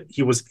was split.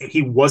 He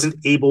wasn't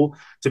able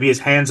to be as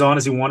hands-on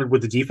as he wanted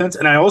with the defense.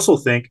 And I also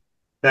think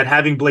that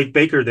having Blake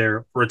Baker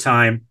there for a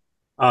time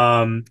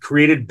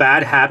created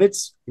bad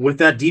habits with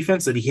that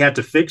defense that he had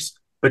to fix,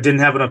 but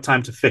didn't have enough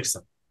time to fix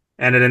them.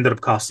 And it ended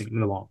up costing him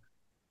in the long.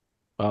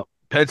 Well,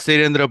 Penn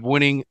State ended up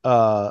winning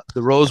the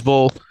Rose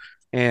Bowl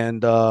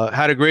and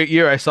had a great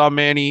year. I saw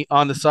Manny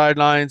on the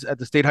sidelines at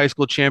the state high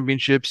school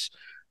championships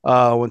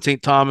when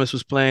St. Thomas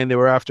was playing. They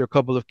were after a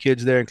couple of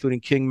kids there,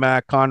 including King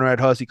Mack, Conrad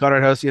Hussey.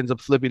 Conrad Hussey ends up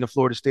flipping to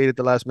Florida State at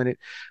the last minute.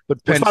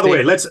 But Penn by the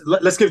way,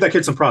 let's give that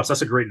kid some props.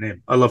 That's a great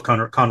name. I love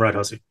Conrad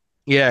Hussey.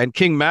 Yeah, and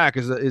King Mack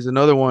is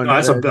another one. No,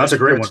 that's a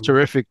great one.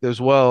 Terrific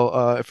as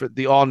well for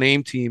the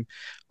all-name team.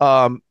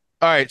 All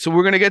right, so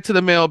we're going to get to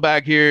the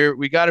mailbag here.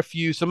 We got a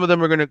few. Some of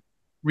them are going to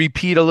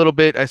repeat a little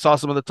bit. I saw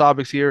some of the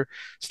topics here.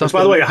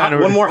 By the way,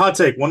 one more hot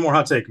take.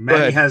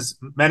 Manny has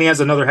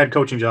another head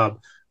coaching job.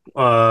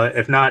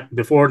 If not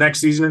before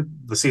next season,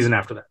 the season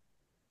after that.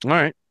 All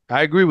right.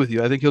 I agree with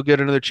you. I think he'll get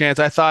another chance.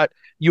 I thought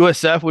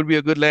USF would be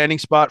a good landing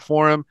spot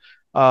for him.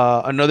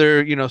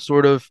 Another,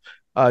 sort of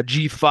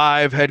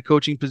G5 head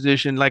coaching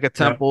position like a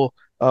Temple.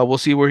 Yeah. We'll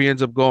see where he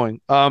ends up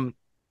going.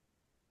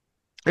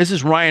 This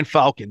is Ryan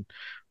Falcon,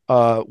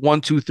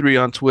 123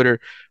 on Twitter.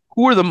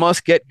 Who are the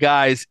must-get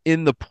guys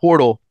in the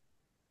portal?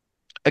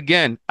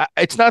 Again,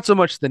 it's not so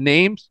much the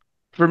names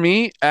for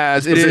me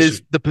as it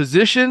is the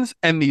positions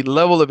and the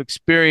level of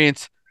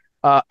experience.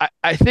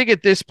 I think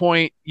at this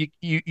point,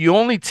 you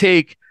only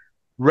take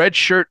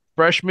redshirt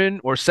freshmen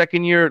or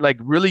second year, like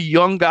really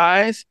young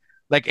guys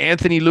like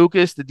Anthony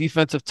Lucas, the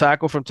defensive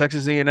tackle from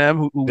Texas A&M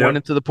who went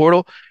into the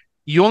portal.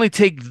 You only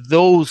take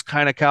those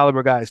kind of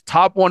caliber guys,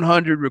 top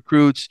 100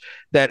 recruits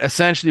that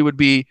essentially would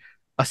be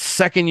a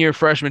second-year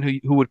freshman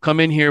who would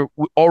come in here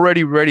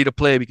already ready to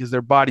play because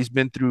their body's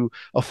been through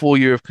a full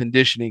year of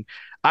conditioning.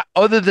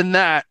 Other than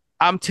that,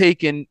 I'm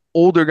taking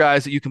older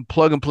guys that you can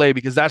plug and play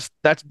because that's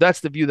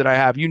the view that I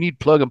have. You need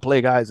plug and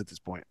play guys at this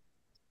point.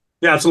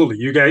 Yeah, absolutely.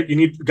 You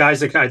need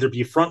guys that can either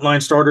be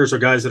frontline starters or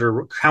guys that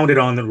are counted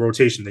on the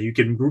rotation that you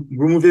can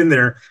move in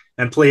there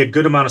and play a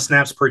good amount of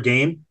snaps per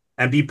game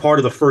and be part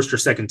of the first or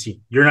second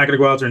team. You're not going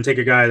to go out there and take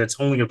a guy that's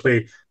only going to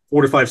play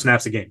 4 to 5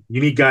 snaps a game.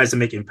 You need guys to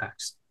make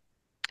impacts.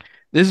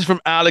 This is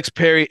from Alex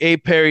Perry, A.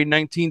 Perry,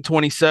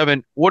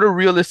 1927. What are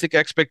realistic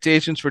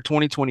expectations for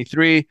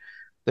 2023?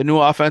 The new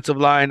offensive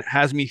line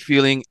has me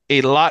feeling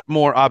a lot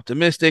more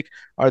optimistic.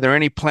 Are there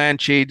any planned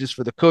changes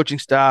for the coaching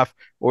staff,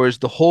 or is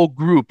the whole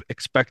group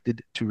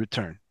expected to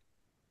return?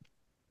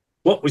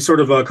 Well, we sort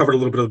of covered a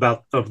little bit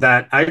of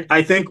that.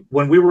 I think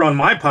when we were on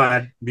my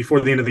pod before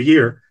the end of the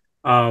year,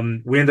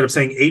 we ended up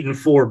saying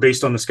 8-4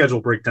 based on the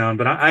schedule breakdown.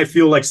 But I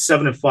feel like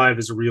 7-5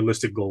 is a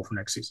realistic goal for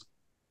next season.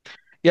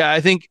 Yeah,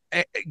 I think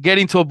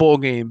getting to a bowl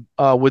game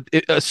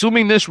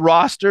assuming this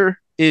roster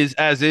is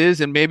as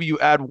is, and maybe you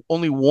add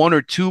only 1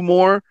 or 2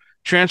 more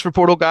transfer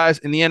portal guys.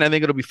 In the end, I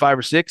think it'll be 5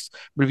 or 6.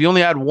 But if you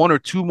only add 1 or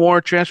 2 more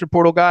transfer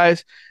portal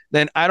guys,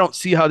 then I don't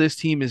see how this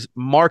team is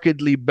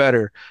markedly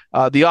better.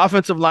 The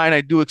offensive line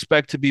I do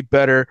expect to be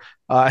better.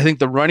 I think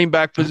the running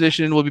back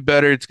position will be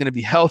better. It's going to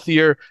be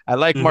healthier. I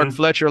like Mark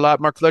Fletcher a lot.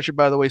 Mark Fletcher,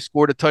 by the way,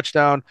 scored a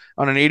touchdown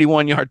on an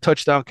 81-yard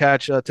touchdown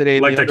catch today. I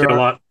like that kid a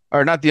lot.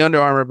 Or not the Under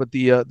Armour, but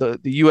the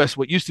U.S.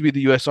 what used to be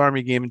the U.S.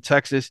 Army game in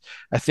Texas.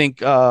 I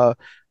think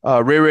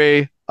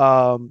Ray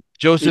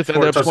Joseph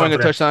ended up scoring a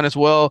touchdown as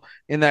well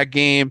in that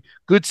game.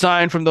 Good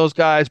sign from those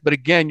guys. But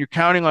again, you're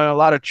counting on a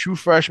lot of true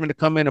freshmen to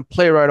come in and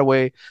play right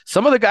away.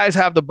 Some of the guys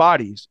have the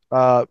bodies.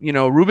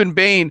 Ruben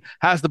Bain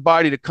has the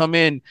body to come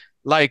in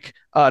like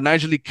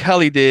Nigel Lee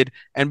Kelly did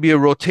and be a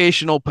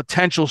rotational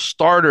potential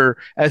starter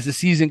as the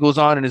season goes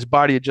on and his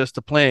body adjusts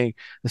to playing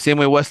the same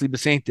way Wesley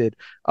Bissaint did.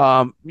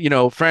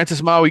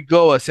 Francis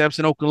Maui-Goa,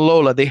 Samson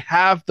Okunlola, they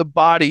have the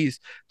bodies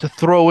to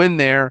throw in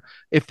there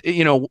if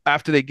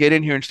after they get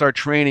in here and start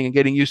training and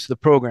getting used to the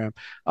program.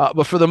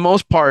 But for the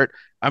most part,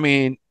 I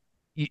mean,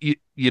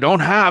 you don't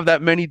have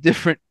that many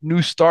different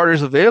new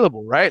starters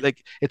available, right?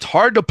 Like it's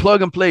hard to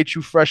plug and play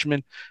true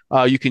freshmen.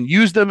 You can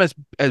use them as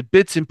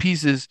bits and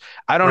pieces.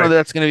 I don't know that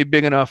that's going to be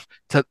big enough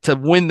to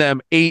win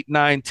them 8,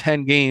 9,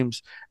 10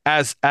 games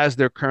as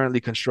they're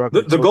currently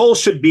constructed. The goal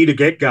should be to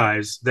get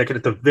guys that can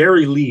at the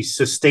very least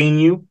sustain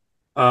you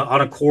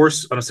on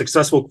a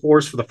successful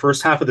course for the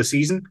first half of the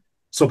season.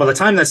 So by the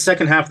time that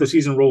second half of the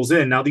season rolls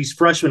in, now these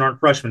freshmen aren't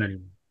freshmen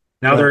anymore.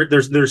 Now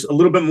there's a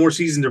little bit more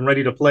seasoned and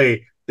ready to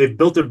play. They've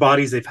built their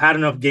bodies. They've had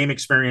enough game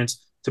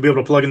experience to be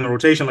able to plug in the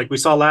rotation, like we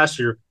saw last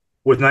year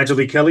with Nigel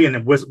Lee Kelly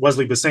and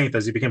Wesley Besaint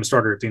as he became a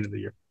starter at the end of the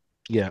year.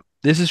 Yeah,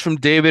 this is from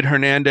David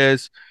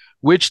Hernandez.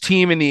 Which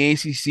team in the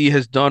ACC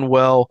has done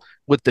well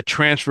with the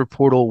transfer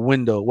portal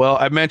window? Well,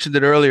 I mentioned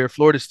it earlier.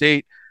 Florida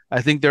State.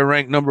 I think they're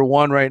ranked number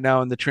 1 right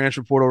now in the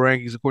transfer portal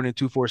rankings, according to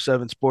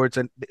 247 Sports.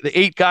 And the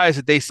 8 guys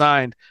that they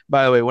signed,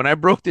 by the way, when I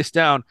broke this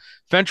down,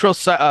 Fentrell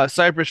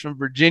Cypress from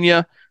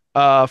Virginia,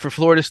 for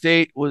Florida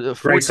State was a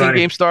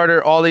 14-game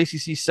starter, all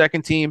ACC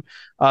second team.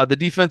 The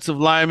defensive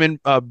lineman,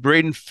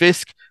 Braden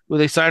Fisk, who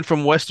they signed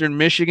from Western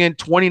Michigan,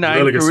 29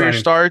 really career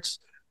starts.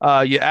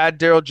 You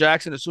add Daryl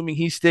Jackson, assuming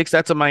he sticks.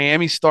 That's a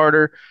Miami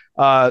starter.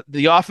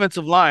 The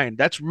offensive line,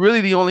 that's really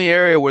the only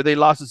area where they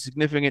lost a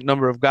significant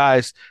number of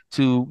guys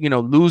to,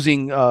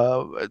 losing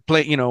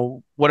play,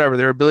 whatever,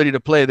 their ability to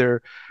play,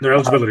 their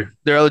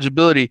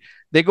eligibility.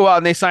 They go out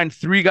and they sign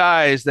 3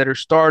 guys that are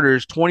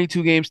starters,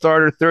 22-game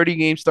starter,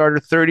 30-game starter,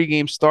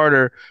 30-game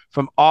starter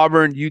from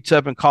Auburn,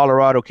 UTEP, and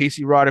Colorado.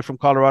 Casey Roddick from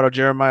Colorado,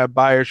 Jeremiah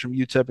Byers from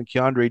UTEP, and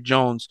Keandre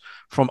Jones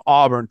from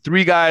Auburn.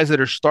 3 guys that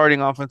are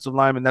starting offensive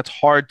linemen. That's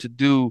hard to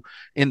do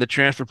in the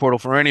transfer portal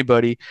for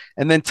anybody.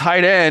 And then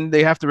tight end,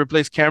 they have to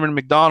replace Cameron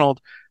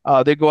McDonald.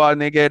 They go out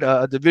and they get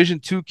a Division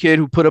II kid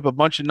who put up a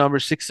bunch of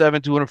numbers,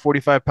 6'7",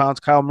 245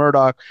 pounds, Kyle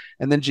Murdoch,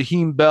 and then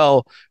Jaheim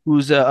Bell,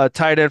 who's a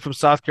tight end from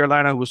South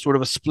Carolina, who was sort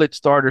of a split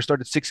starter,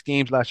 started 6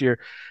 games last year.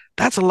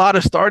 That's a lot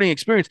of starting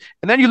experience.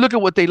 And then you look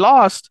at what they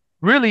lost,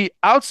 really,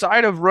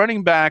 outside of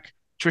running back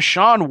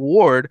Treshawn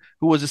Ward,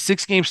 who was a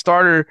 6-game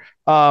starter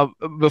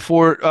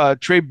before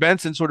Trey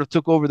Benson sort of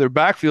took over their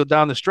backfield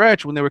down the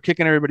stretch when they were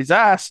kicking everybody's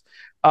ass.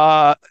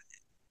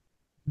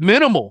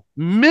 Minimal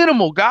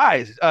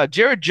guys.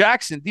 Jared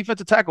Jackson,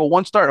 defensive tackle,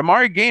 1 start.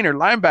 Amari Gaynor,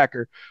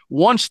 linebacker,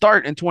 1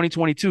 start in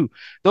 2022.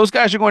 Those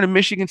guys are going to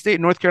Michigan State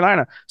and North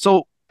Carolina.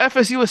 So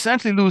FSU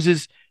essentially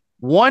loses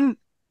 1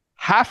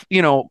 half,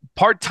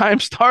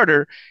 part-time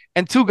starter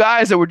and 2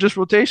 guys that were just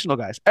rotational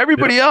guys.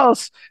 Everybody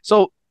else.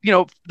 So,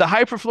 the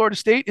hype for Florida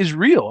State is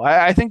real.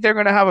 I think they're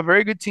going to have a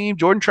very good team.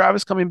 Jordan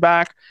Travis coming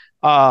back.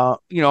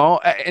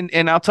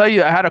 And I'll tell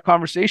you, I had a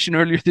conversation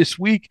earlier this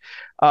week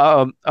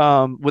with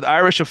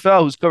Irish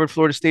Affel, who's covered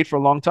Florida State for a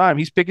long time.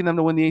 He's picking them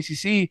to win the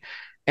ACC,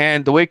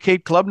 and the way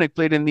Cade Klubnik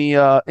played in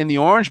the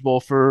Orange Bowl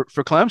for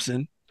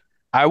Clemson,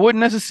 I wouldn't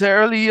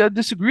necessarily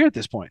disagree at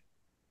this point.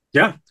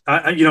 Yeah,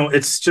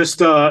 it's just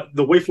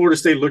the way Florida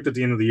State looked at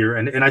the end of the year,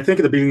 and I think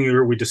at the beginning of the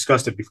year we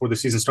discussed it before the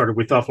season started.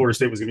 We thought Florida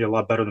State was going to be a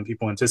lot better than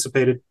people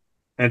anticipated.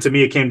 And to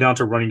me, it came down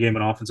to running game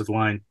and offensive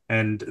line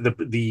and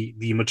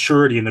the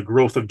maturity and the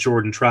growth of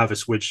Jordan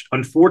Travis, which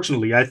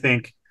unfortunately, I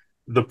think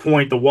the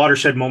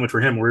watershed moment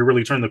for him where he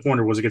really turned the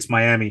corner was against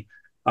Miami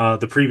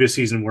the previous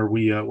season where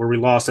we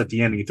lost at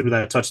the end. He threw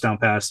that touchdown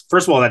pass.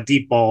 First of all, that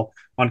deep ball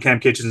on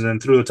Cam Kitchens, and then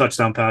threw the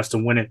touchdown pass to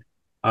win it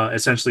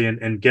essentially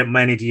and get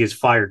Manny Diaz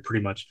fired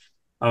pretty much.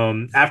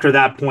 After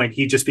that point,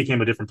 he just became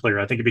a different player.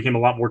 I think he became a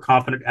lot more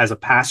confident as a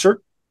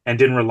passer and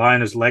didn't rely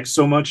on his legs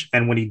so much.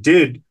 And when he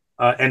did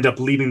end up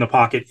leaving the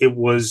pocket, it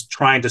was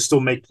trying to still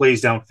make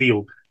plays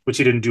downfield, which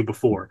he didn't do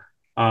before.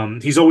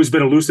 He's always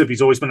been elusive.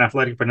 He's always been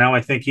athletic, but now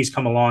I think he's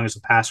come along as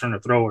a passer and a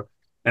thrower,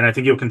 and I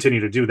think he'll continue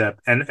to do that.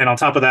 And on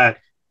top of that,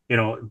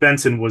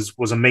 Benson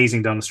was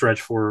amazing down the stretch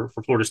for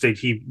Florida State.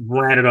 He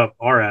ran it up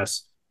our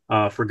ass,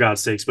 for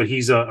God's sakes. But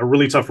he's a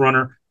really tough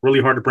runner,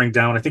 really hard to bring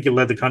down. I think he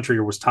led the country,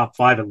 or was top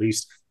 5 at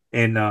least,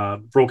 in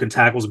broken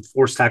tackles and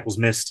forced tackles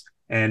missed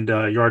and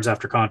yards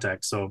after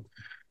contact. So,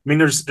 I mean,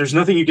 there's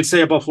nothing you could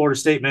say about Florida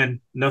State,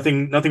 man.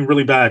 Nothing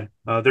really bad.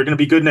 They're going to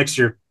be good next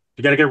year.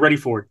 You got to get ready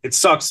for it. It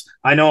sucks.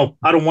 I know.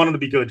 I don't want them to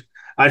be good.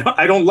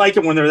 I don't like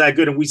it when they're that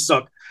good and we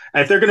suck.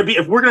 If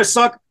we're going to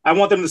suck, I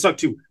want them to suck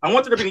too. I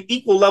want there to be an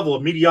equal level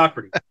of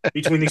mediocrity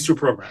between these 2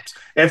 programs.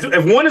 If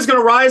one is going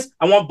to rise,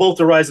 I want both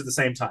to rise at the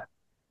same time.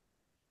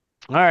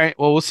 All right.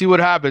 Well, we'll see what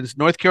happens.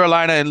 North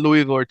Carolina and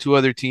Louisville are 2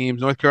 other teams.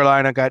 North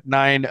Carolina got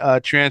 9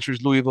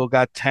 transfers. Louisville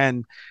got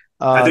 10.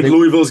 I think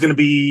Louisville is going to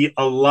be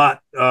a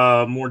lot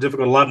more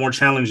difficult, a lot more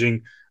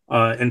challenging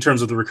in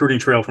terms of the recruiting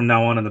trail from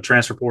now on in the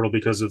transfer portal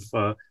because of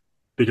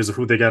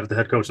who they got at the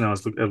head coach now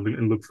is Luke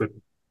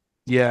Fickell.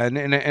 Yeah,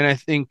 and I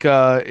think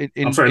Luke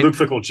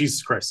Fickell.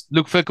 Jesus Christ,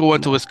 Luke Fickell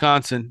went to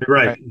Wisconsin.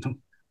 Right.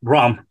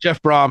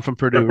 Jeff Brom from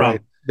Purdue.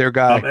 Right, their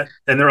guy,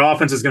 and their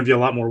offense is going to be a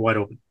lot more wide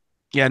open.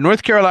 Yeah,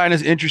 North Carolina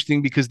is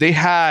interesting because they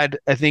had,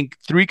 I think,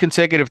 3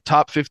 consecutive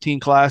top 15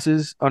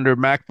 classes under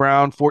Mac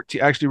Brown,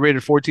 14, actually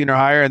rated 14 or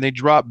higher, and they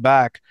dropped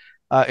back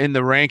in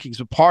the rankings.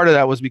 But part of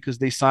that was because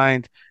they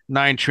signed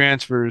 9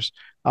 transfers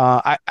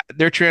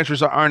Their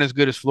transfers aren't as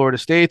good as Florida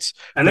State's.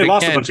 And they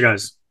lost a bunch of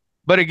guys.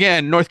 But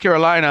again, North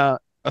Carolina,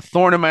 a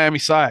thorn in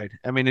Miami's side.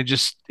 I mean, they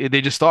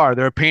just are.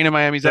 They're a pain in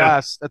Miami's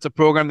ass. That's a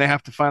program they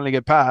have to finally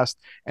get past,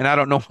 and I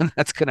don't know when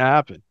that's going to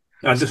happen.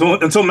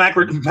 Until Mac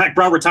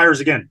Brown retires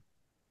again.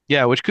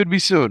 Yeah, which could be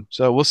soon.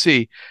 So we'll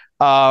see.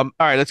 All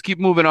right, let's keep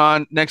moving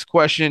on. Next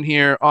question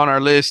here on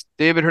our list.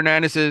 David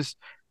Hernandez is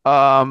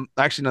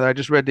actually, no, I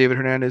just read David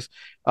Hernandez.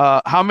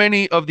 How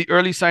many of the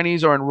early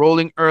signees are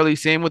enrolling early?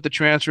 Same with the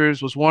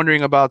transfers. Was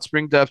wondering about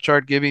spring depth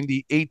chart, giving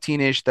the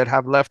 18-ish that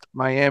have left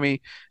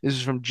Miami. This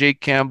is from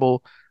Jake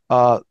Campbell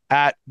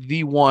at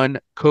the1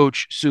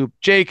 Coach Soup.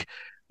 Jake,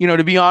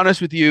 to be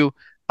honest with you,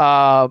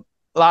 a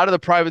lot of the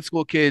private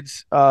school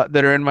kids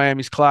that are in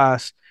Miami's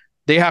class,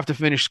 they have to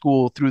finish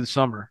school through the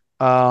summer.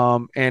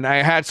 And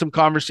I had some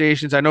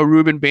conversations. I know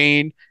Ruben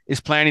Bain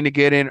is planning to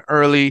get in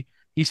early.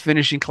 He's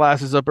finishing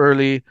classes up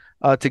early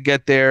to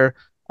get there.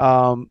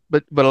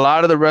 But a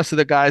lot of the rest of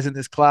the guys in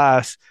this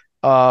class,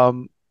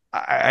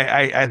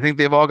 I think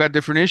they've all got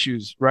different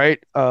issues, right?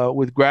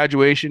 With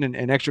graduation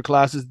and extra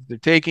classes that they're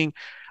taking.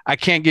 I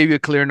can't give you a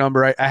clear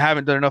number. I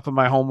haven't done enough of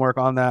my homework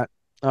on that.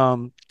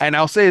 And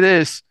I'll say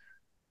this.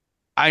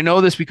 I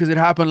know this because it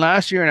happened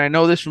last year, and I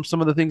know this from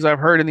some of the things I've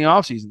heard in the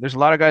offseason. There's a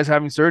lot of guys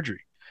having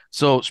surgery.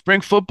 So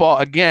spring football,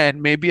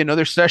 again, may be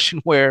another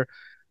session where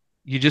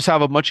you just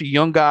have a bunch of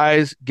young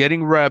guys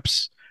getting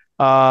reps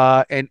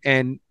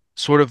and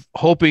sort of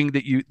hoping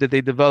that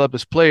they develop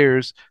as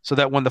players so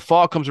that when the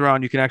fall comes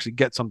around, you can actually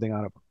get something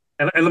out of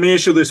them. And let me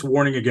issue this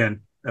warning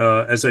again,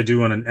 as I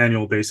do on an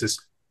annual basis.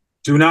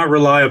 Do not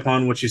rely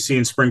upon what you see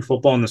in spring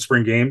football in the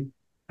spring game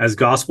as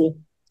gospel.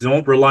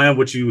 Don't rely on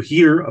what you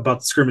hear about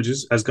the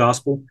scrimmages as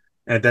gospel,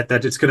 and that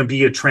it's going to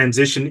be a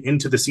transition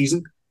into the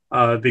season.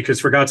 Because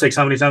for God's sakes,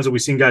 how many times have we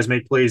seen guys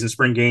make plays in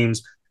spring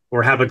games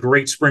or have a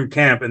great spring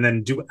camp and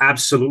then do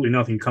absolutely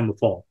nothing come the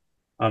fall?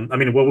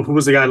 Who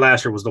was the guy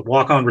last year? Was the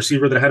walk-on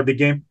receiver that had a big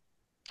game?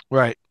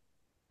 Right.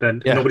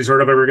 Then nobody's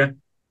heard of ever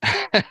again?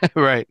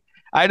 Right.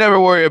 I never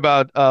worry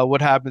about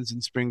what happens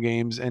in spring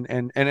games.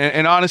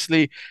 And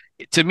honestly,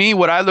 to me,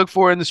 what I look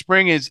for in the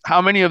spring is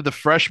how many of the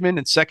freshmen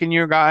and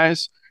second-year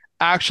guys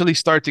actually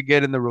start to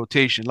get in the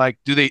rotation. Like,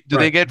 do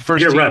they get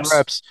first-team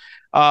reps?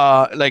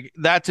 Like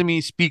that to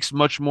me speaks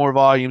much more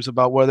volumes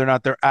about whether or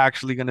not they're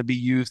actually going to be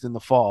used in the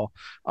fall,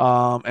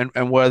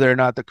 and whether or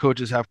not the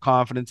coaches have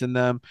confidence in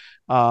them.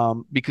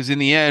 Because in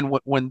the end,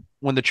 when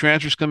the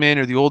transfers come in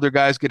or the older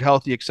guys get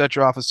healthy,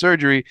 etc., off of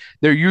surgery,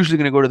 they're usually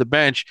going to go to the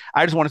bench.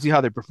 I just want to see how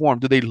they perform.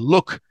 Do they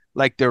look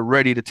like they're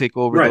ready to take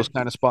over those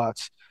kind of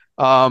spots?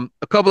 A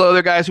couple of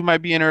other guys who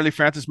might be in early: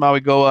 Francis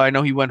Mauigoa. I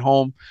know he went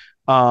home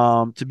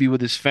to be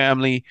with his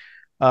family,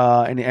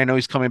 and I know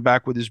he's coming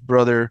back with his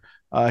brother.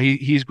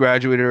 He's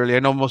graduated early. I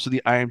know most of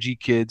the IMG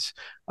kids,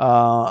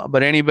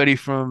 but anybody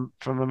from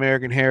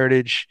American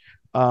Heritage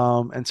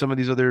and some of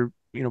these other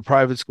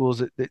private schools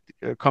that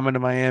are coming to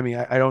Miami,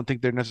 I don't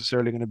think they're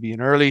necessarily going to be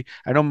in early.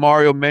 I know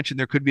Mario mentioned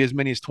there could be as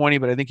many as 20,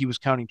 but I think he was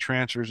counting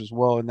transfers as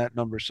well in that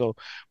number. So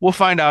we'll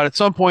find out at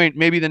some point.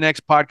 Maybe the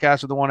next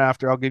podcast or the one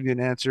after, I'll give you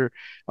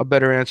a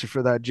better answer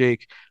for that,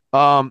 Jake.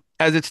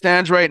 As it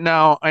stands right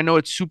now, I know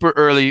it's super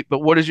early, but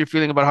what is your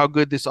feeling about how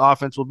good this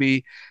offense will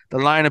be? The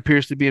line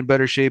appears to be in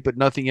better shape, but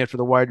nothing yet for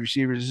the wide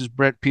receivers. This is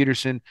Brent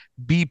Peterson,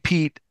 B.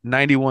 Pete,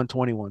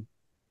 9121.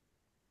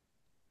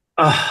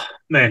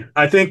 Man,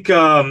 I think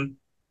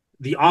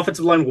the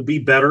offensive line will be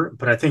better,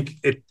 but I think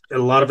a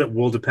lot of it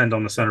will depend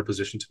on the center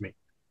position to me.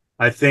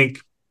 I think,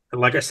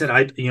 like I said,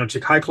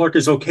 Ja'Kai Clark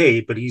is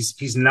okay, but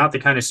he's not the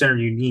kind of center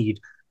you need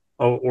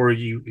or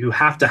you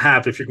have to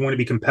have if you're going to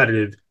be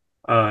competitive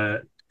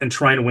and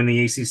trying to win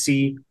the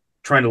ACC,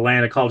 trying to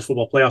land a college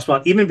football playoff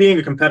spot, even being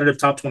a competitive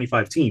top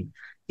 25 team.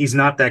 He's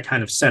not that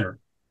kind of center.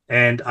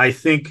 And I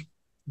think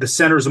the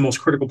center is the most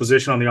critical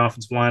position on the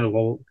offensive line.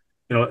 Although,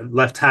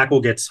 left tackle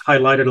gets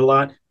highlighted a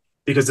lot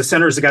because the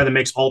center is the guy that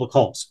makes all the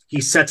calls. He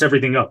sets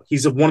everything up.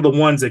 He's one of the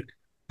ones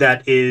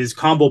that is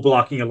combo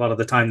blocking a lot of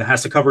the time, that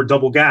has to cover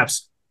double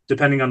gaps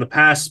depending on the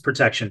pass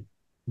protection.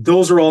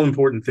 Those are all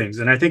important things.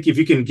 And I think if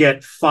you can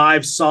get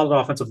 5 solid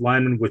offensive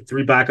linemen with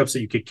 3 backups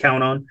that you could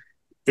count on,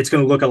 it's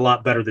going to look a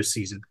lot better this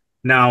season.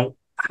 Now,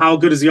 how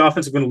good is the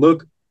offense going to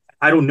look?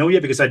 I don't know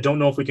yet because I don't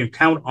know if we can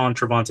count on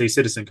Trevante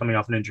Citizen coming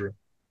off an injury.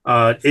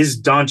 Is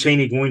Don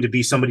Chaney going to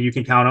be somebody you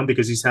can count on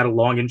because he's had a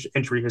long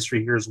injury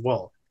history here as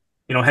well?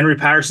 Henry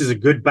Parrish is a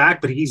good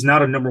back, but he's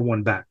not a number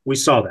 1 back. We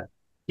saw that.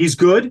 He's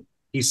good.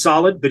 He's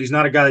solid, but he's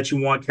not a guy that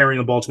you want carrying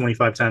the ball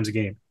 25 times a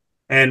game.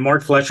 And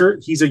Mark Fletcher,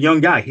 he's a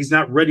young guy. He's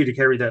not ready to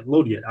carry that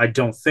load yet, I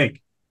don't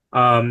think.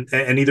 And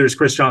neither is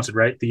Chris Johnson,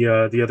 right?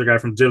 The other guy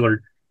from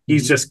Dillard.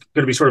 He's just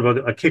going to be sort of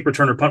a kick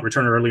returner, punt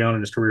returner early on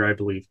in his career, I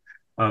believe,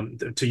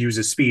 to use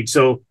his speed.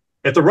 So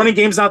if the running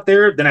game's not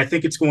there, then I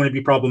think it's going to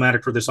be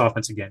problematic for this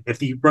offense again. If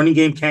the running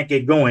game can't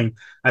get going,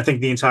 I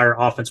think the entire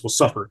offense will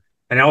suffer.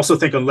 And I also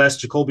think unless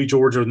Jacoby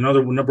George or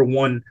another number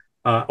 1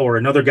 or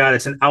another guy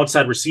that's an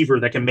outside receiver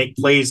that can make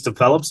plays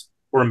develops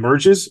or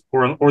emerges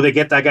or they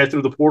get that guy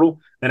through the portal,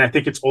 then I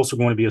think it's also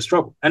going to be a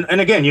struggle. And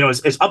again,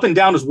 as up and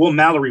down as Will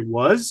Mallory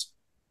was,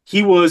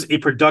 he was a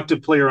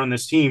productive player on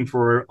this team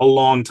for a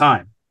long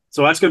time.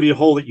 So that's going to be a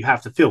hole that you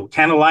have to fill.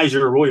 Can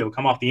Elijah Arroyo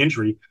come off the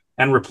injury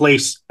and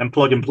replace and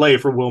plug and play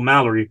for Will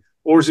Mallory?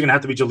 Or is it going to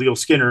have to be Jaleel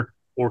Skinner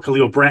or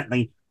Khalil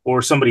Brantley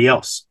or somebody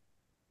else?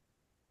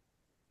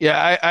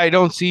 Yeah, I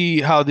don't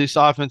see how this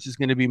offense is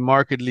going to be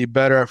markedly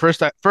better.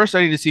 First,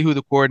 I need to see who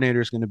the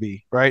coordinator is going to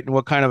be, right? And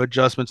what kind of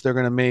adjustments they're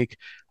going to make.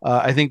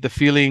 I think the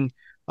feeling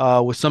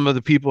with some of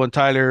the people in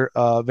Tyler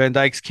Van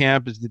Dyke's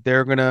camp is that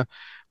they're going to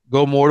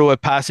go more to a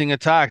passing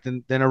attack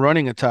than a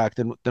running attack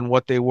than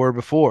what they were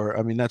before.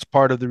 I mean, that's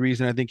part of the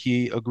reason I think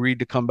he agreed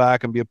to come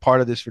back and be a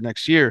part of this for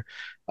next year.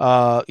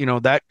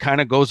 That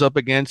kind of goes up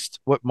against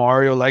what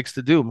Mario likes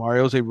to do.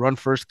 Mario's a run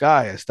first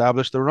guy,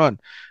 establish the run.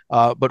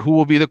 But who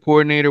will be the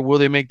coordinator? Will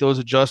they make those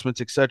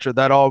adjustments, etc.?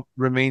 That all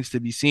remains to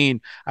be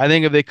seen. I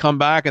think if they come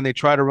back and they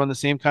try to run the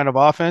same kind of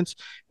offense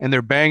and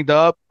they're banged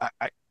up,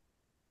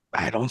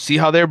 I don't see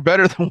how they're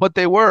better than what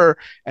they were.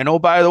 And oh,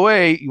 by the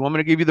way, you want me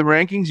to give you the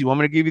rankings? You want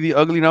me to give you the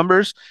ugly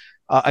numbers?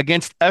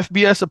 Against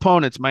FBS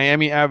opponents,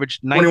 Miami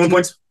averaged 21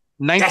 points.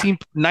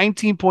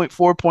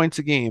 19.4 points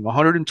a game,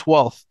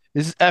 112th.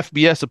 This is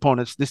FBS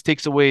opponents. This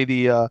takes away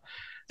the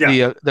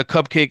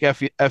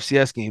cupcake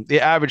FCS game. They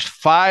averaged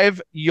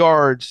 5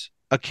 yards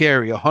a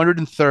carry,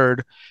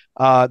 103rd.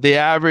 They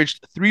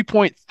averaged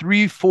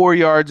 3.34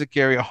 yards a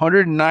carry,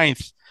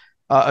 109th.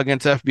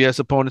 Against FBS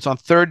opponents. On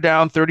third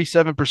down,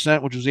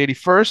 37%, which was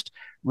 81st.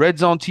 Red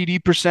zone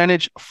TD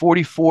percentage,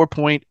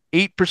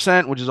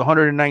 44.8%, which is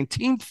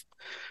 119th.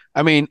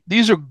 I mean,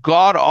 these are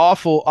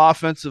god-awful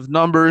offensive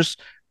numbers.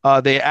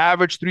 They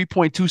averaged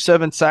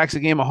 3.27 sacks a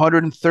game,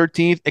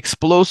 113th.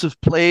 Explosive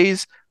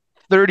plays,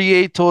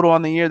 38 total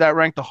on the year. That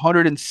ranked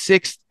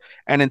 106th.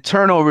 And in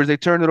turnovers, they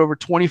turned it over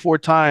 24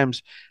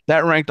 times.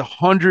 That ranked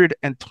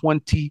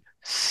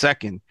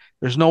 122nd.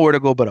 There's nowhere to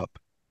go but up.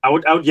 I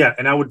would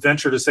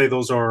venture to say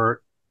those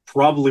are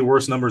probably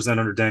worse numbers than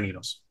under Dan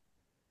Enos.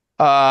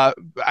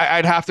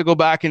 I'd have to go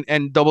back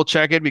and double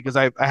check it because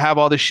I have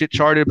all this shit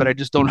charted, but I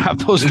just don't have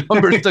those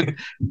numbers to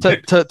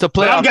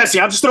play. I'm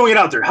guessing. I'm just throwing it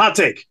out there. Hot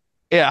take.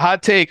 Yeah,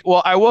 hot take.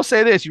 Well, I will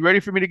say this. You ready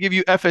for me to give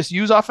you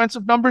FSU's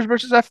offensive numbers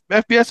versus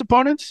FBS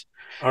opponents?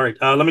 All right.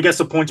 Let me guess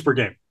the points per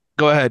game.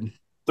 Go ahead.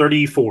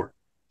 34.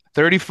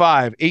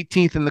 35,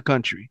 18th in the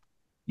country.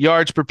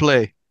 Yards per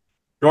play.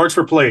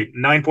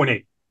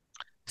 9.8.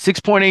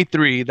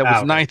 6.83. That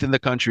was ninth in the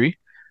country.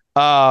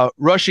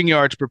 Rushing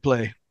yards per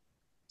play.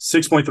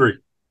 6.3.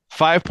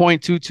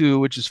 5.22,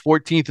 which is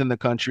 14th in the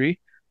country.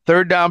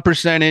 Third down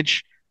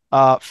percentage,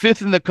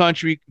 5th in the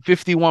country,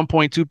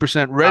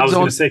 51.2%. I was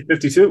going to say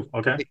 52.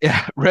 Okay.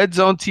 Yeah. Red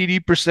zone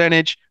TD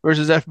percentage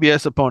versus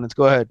FBS opponents.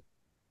 Go ahead.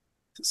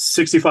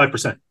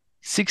 65%.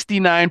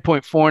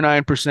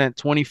 69.49%,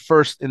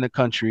 21st in the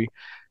country.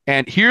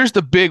 And here's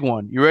the big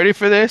one. You ready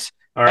for this?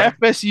 All right.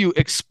 FSU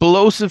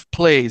explosive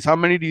plays. How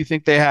many do you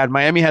think they had?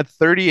 Miami had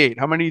 38.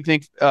 How many do you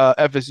think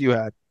FSU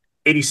had?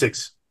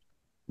 86.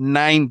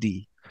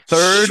 90.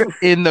 Third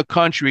in the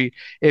country.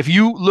 If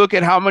you look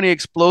at how many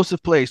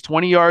explosive plays,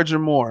 20 yards or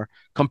more,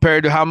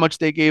 compared to how much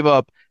they gave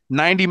up,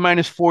 90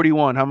 minus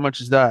 41, how much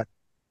is that?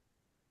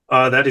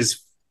 That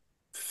is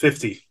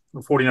 50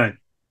 or 49.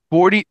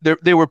 40.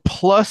 They were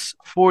plus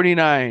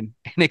 49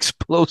 in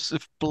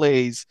explosive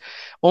plays.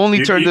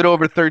 Only turned it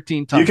over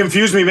 13 times. You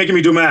confused me making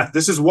me do math.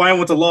 This is why I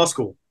went to law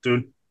school,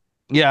 dude.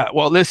 Yeah,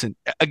 well, listen,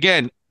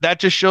 again, that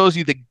just shows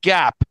you the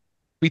gap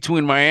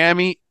between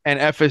Miami and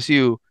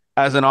FSU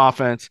as an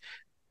offense.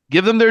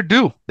 Give them their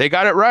due. They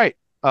got it right.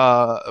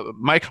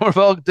 Mike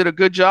Norvell did a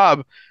good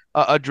job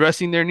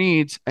addressing their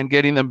needs and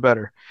getting them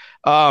better.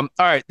 All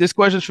right, this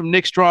question is from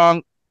Nick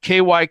Strong,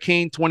 KY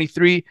Kane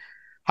 23.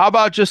 How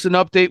about just an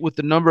update with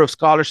the number of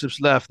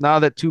scholarships left now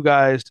that 2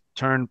 guys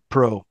turned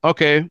pro?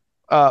 Okay,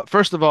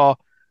 first of all,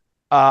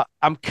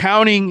 I'm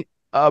counting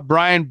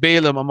Brian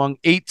Balaam among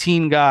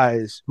 18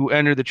 guys who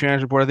entered the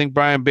transfer portal. I think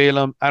Brian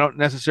Balaam, I don't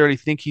necessarily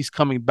think he's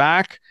coming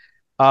back.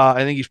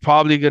 I think he's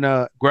probably going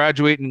to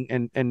graduate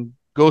and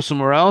go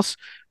somewhere else.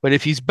 But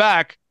if he's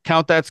back,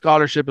 count that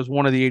scholarship as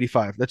one of the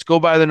 85. Let's go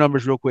by the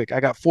numbers real quick. I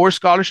got 4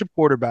 scholarship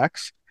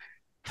quarterbacks,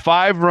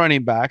 5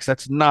 running backs.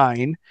 That's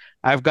 9.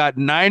 I've got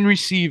 9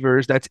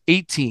 receivers. That's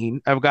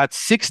 18. I've got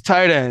 6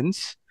 tight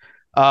ends.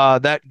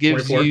 That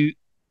gives 24. You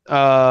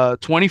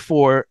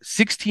 24,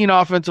 16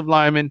 offensive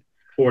linemen,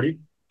 40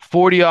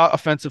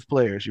 offensive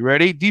players. You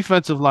ready?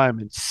 Defensive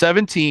linemen,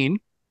 17.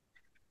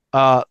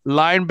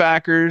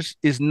 Linebackers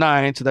is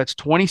 9, so that's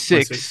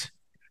 26.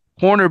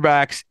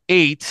 Cornerbacks,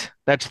 8,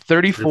 that's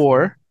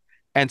 34.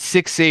 And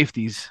 6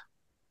 safeties.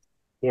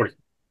 40.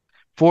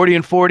 40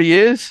 and 40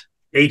 is?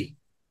 80.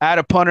 Add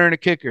a punter and a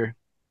kicker.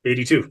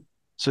 82.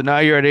 So now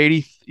you're at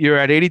 80. You're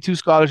at 82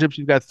 scholarships.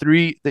 You've got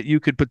 3 that you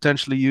could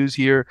potentially use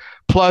here,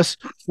 plus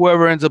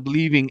whoever ends up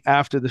leaving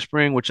after the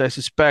spring, which I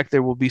suspect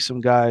there will be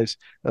some guys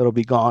that'll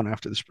be gone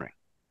after the spring.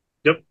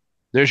 Yep.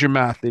 There's your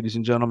math, ladies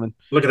and gentlemen.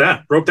 Look at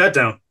that. Broke that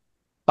down.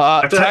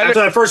 After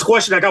that first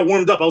question, I got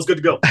warmed up. I was good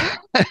to go.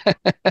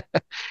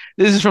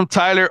 This is from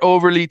Tyler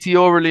Overly, T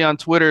Overly on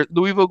Twitter.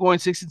 Louisville going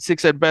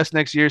 6-6 at best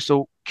next year,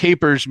 so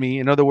capers me.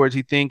 In other words,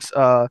 he thinks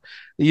the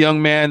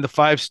young man, the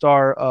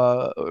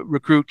 5-star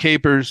recruit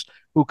Capers,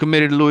 who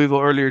committed to Louisville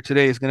earlier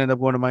today, is going to end up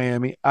going to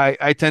Miami.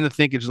 I tend to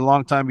think it's a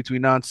long time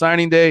between now and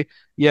signing day.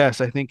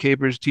 Yes, I think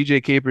Capers,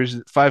 TJ Capers,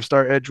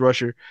 5-star edge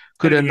rusher,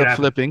 could end up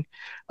flipping.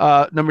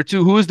 Number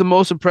 2, who is the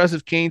most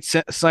impressive Kane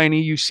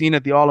signee you've seen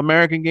at the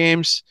All-American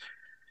games?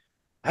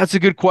 That's a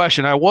good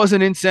question. I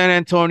wasn't in San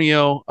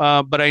Antonio,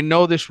 but I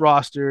know this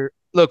roster.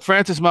 Look,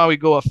 Francis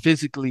Mauigoa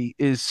physically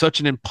is such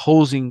an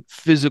imposing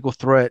physical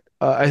threat.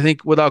 I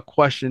think without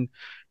question,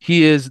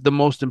 he is the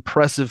most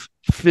impressive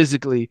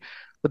physically.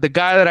 But the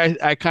guy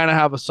that I kind of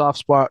have a soft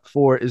spot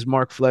for is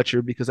Mark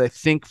Fletcher, because I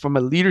think from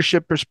a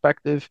leadership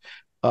perspective,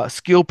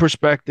 skill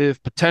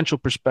perspective, potential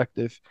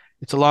perspective,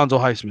 it's Alonzo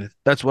Highsmith.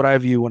 That's what I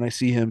view when I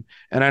see him.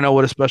 And I know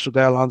what a special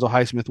guy Alonzo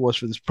Highsmith was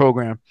for this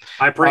program.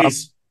 High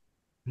praise.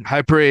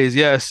 High praise,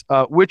 yes.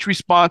 Which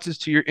responses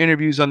to your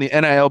interviews on the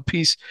NIL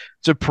piece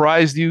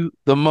surprised you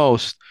the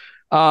most?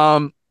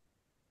 Man,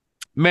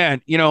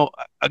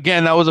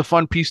 again, that was a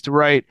fun piece to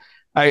write.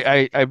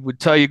 I would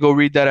tell you go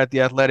read that at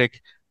The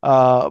Athletic.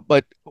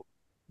 But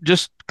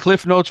just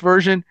Cliff Notes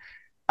version,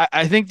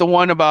 I think the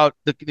one about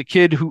the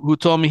kid who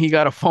told me he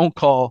got a phone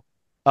call,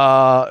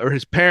 or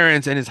his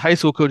parents and his high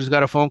school coaches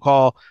got a phone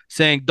call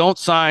saying, "Don't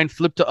sign,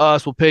 flip to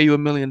us, we'll pay you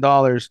 $1 million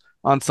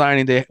on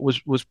signing day,"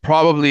 was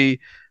probably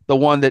the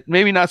one that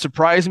maybe not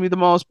surprised me the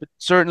most, but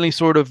certainly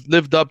sort of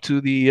lived up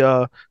to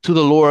the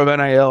lore of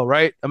NIL,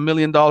 right? $1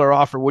 million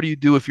offer. What do you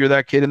do if you're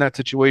that kid in that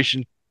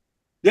situation?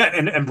 Yeah,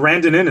 and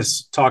Brandon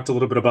Innes talked a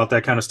little bit about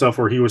that kind of stuff,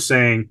 where he was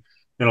saying,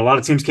 a lot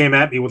of teams came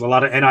at me with a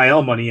lot of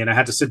NIL money, and I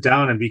had to sit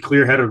down and be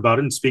clear-headed about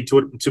it and speak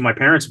to my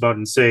parents about it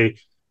and say,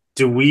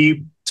 do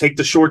we take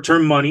the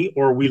short-term money,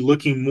 or are we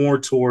looking more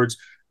towards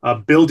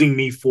building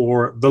me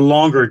for the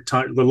longer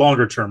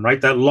term,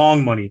 right? That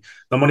long money,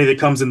 the money that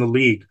comes in the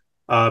league.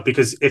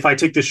 Because if I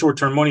take this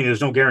short-term money,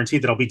 there's no guarantee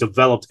that I'll be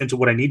developed into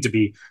what I need to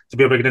be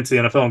able to get into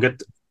the NFL and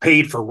get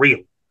paid for real.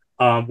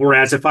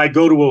 Whereas if I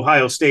go to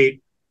Ohio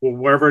State or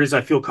wherever it is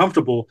I feel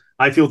comfortable,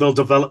 I feel they'll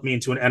develop me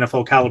into an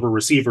NFL caliber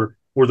receiver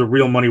where the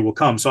real money will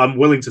come. So I'm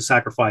willing to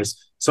sacrifice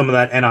some of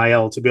that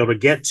NIL to be able to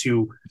get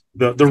to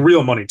the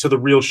real money, to the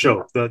real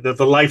show,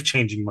 the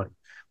life-changing money,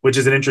 which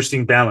is an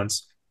interesting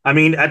balance. I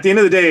mean, at the end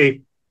of the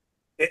day,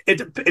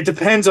 it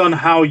depends on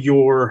how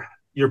you're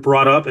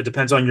brought up. It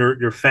depends on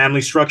your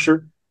family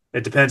structure.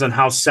 It depends on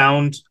how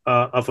sound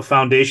of a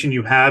foundation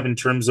you have in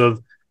terms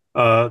of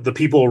the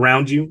people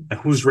around you,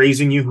 who's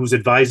raising you, who's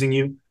advising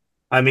you.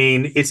 I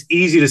mean, it's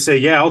easy to say,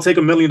 yeah, I'll take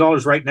 $1 million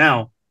right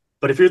now.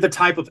 But if you're the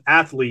type of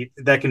athlete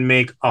that can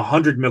make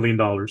 $100 million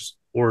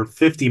or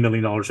 $50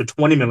 million or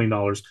 $20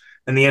 million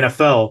in the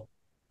NFL,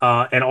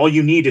 and all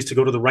you need is to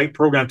go to the right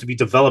program to be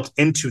developed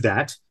into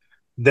that,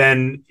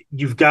 then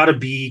you've got to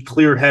be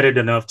clear-headed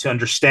enough to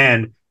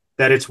understand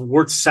that it's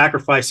worth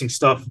sacrificing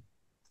stuff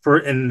for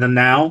in the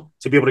now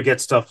to be able to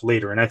get stuff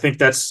later. And I think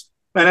that's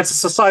a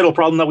societal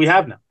problem that we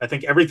have now. I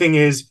think everything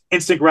is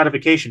instant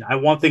gratification. I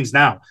want things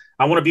now.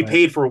 I want to be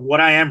paid for what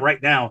I am right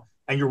now.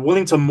 And you're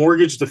willing to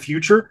mortgage the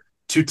future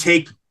to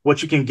take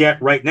what you can get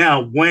right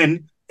now,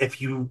 when, if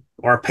you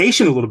are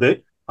patient a little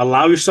bit,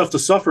 allow yourself to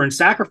suffer and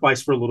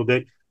sacrifice for a little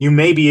bit, you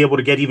may be able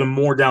to get even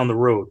more down the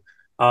road.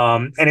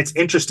 And it's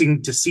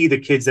interesting to see the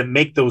kids that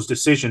make those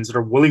decisions, that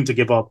are willing to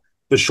give up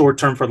the short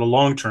term for the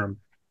long term,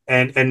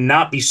 and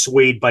not be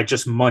swayed by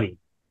just money,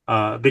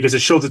 because it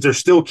shows that there's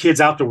still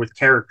kids out there with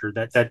character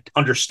that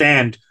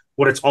understand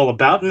what it's all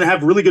about and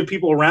have really good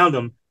people around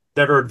them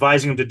that are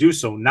advising them to do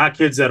so. Not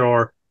kids that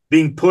are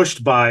being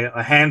pushed by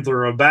a handler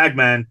or a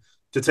bagman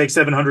to take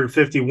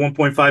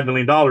 $1.5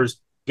 million,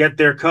 get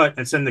their cut,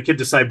 and send the kid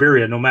to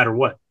Siberia no matter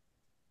what.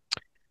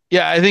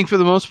 Yeah, I think for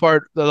the most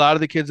part, a lot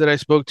of the kids that I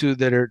spoke to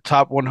that are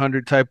top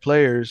 100 type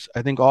players,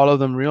 I think all of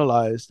them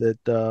realize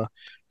that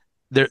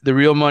the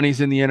real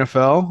money's in the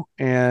NFL,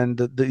 and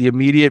the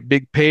immediate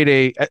big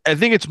payday. I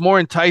think it's more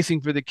enticing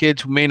for the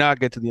kids who may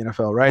not get to the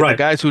NFL, right? The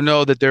guys who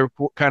know that they're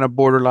kind of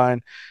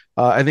borderline.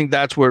 I think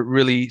that's where it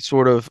really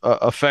sort of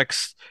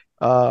affects,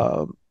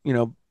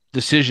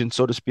 decision,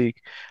 so to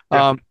speak.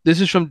 Yeah. This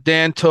is from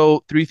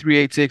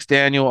Danto3386,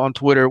 Daniel on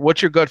Twitter.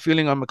 What's your gut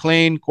feeling on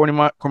McClain,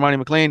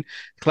 Cormani McClain?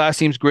 Class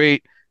seems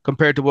great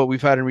compared to what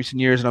we've had in recent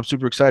years, and I'm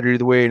super excited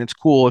either way, and it's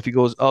cool if he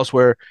goes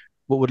elsewhere,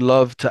 but would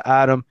love to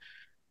add him.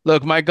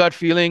 Look, my gut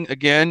feeling,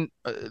 again,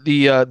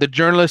 the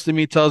journalist in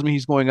me tells me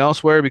he's going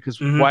elsewhere,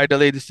 because why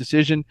delay this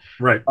decision?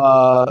 Right.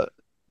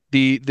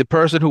 The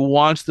person who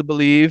wants to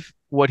believe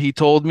what he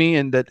told me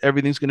and that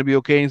everything's going to be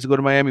okay and he's to go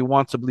to Miami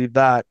wants to believe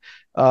that.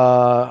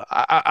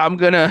 I'm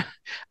gonna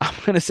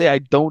say I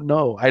don't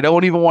know. I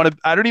don't even want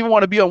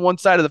to be on one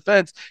side of the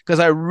fence, because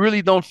I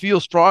really don't feel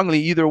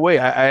strongly either way.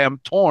 I am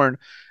torn.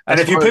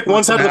 And if you pick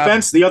one side of the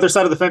fence, the other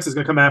side of the fence is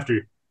going to come after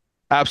you.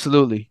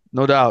 Absolutely,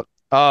 no doubt.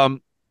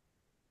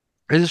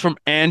 This is from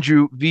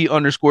Andrew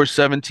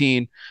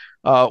V_17.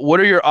 What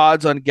are your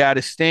odds on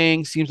Gaddis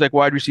staying? Seems like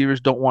wide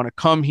receivers don't want to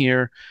come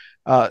here.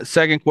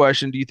 Second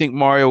question, do you think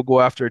Mario will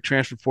go after a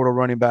transfer portal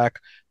running back?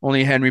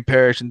 Only Henry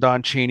Parrish and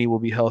Don Chaney will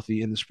be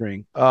healthy in the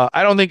spring.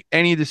 I don't think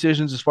any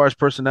decisions as far as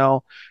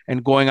personnel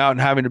and going out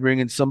and having to bring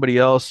in somebody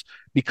else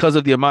because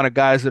of the amount of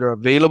guys that are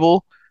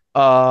available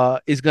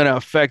is going to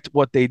affect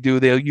what they do.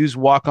 They'll use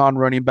walk-on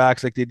running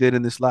backs like they did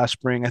in this last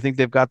spring. I think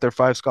they've got their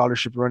 5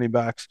 scholarship running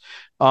backs.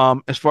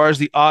 As far as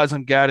the odds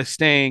on Gaddis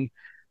staying,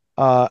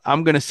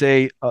 I'm going to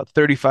say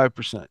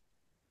 35%.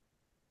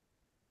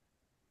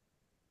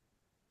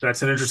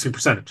 That's an interesting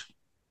percentage.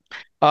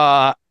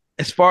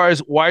 As far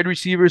as wide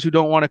receivers who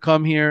don't want to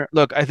come here,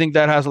 look, I think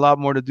that has a lot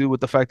more to do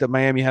with the fact that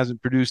Miami hasn't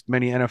produced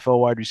many NFL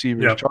wide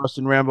receivers. Yeah.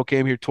 Charleston Rambo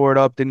came here, tore it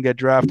up, didn't get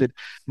drafted.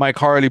 Mike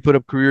Harley put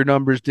up career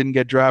numbers, didn't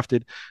get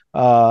drafted.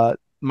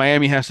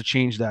 Miami has to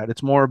change that.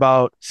 It's more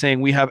about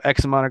saying we have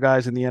X amount of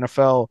guys in the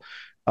NFL.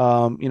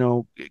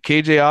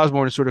 KJ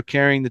Osborne is sort of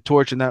carrying the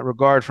torch in that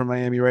regard for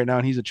Miami right now,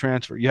 and he's a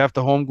transfer. You have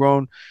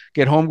to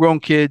get homegrown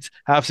kids,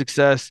 have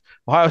success.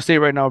 Ohio State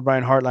right now,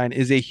 Brian Hartline,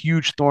 is a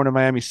huge thorn in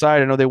Miami's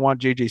side. I know they want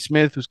J.J.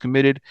 Smith, who's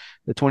committed,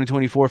 the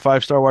 2024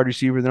 5-star wide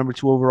receiver, the number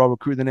 2 overall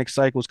recruit in the next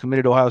cycle, is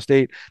committed to Ohio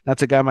State.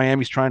 That's a guy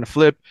Miami's trying to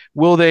flip.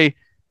 Will they?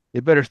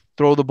 They better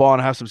throw the ball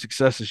and have some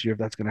success this year if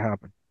that's going to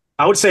happen.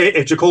 I would say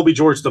if Jacoby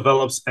George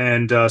develops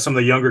and some of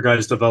the younger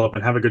guys develop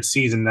and have a good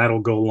season, that'll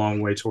go a long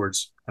way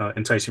towards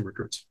enticing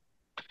recruits.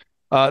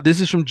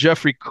 This is from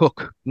Jeffrey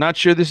Cook. Not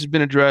sure this has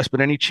been addressed, but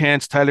any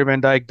chance Tyler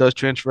Van Dyke does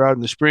transfer out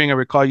in the spring? I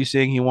recall you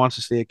saying he wants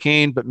to stay at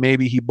Kane, but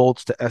maybe he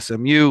bolts to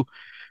SMU.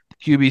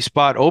 QB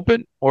spot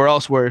open or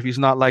elsewhere if he's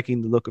not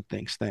liking the look of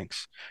things.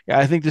 Thanks. Yeah,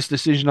 I think this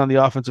decision on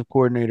the offensive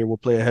coordinator will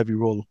play a heavy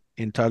role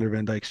in Tyler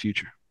Van Dyke's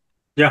future.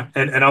 Yeah,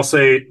 and I'll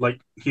say, like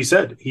he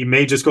said, he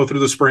may just go through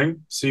the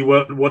spring, see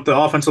what the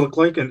offense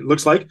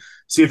looks like,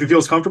 see if he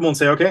feels comfortable, and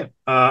say, okay,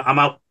 I'm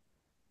out.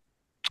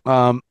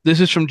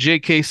 This is from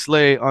J.K.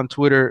 Slay on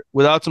Twitter.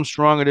 Without some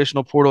strong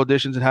additional portal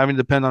additions and having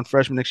to depend on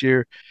freshmen next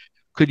year,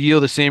 could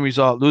yield the same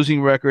result.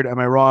 Losing record, am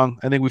I wrong?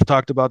 I think we've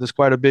talked about this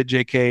quite a bit,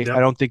 J.K. Yep.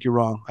 I don't think you're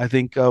wrong. I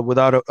think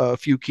without a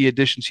few key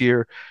additions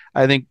here,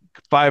 I think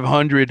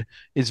 500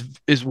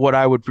 is what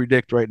I would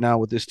predict right now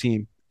with this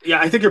team. Yeah,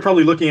 I think you're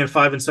probably looking at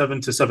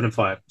 5-7 to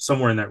 7-5,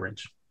 somewhere in that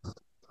range.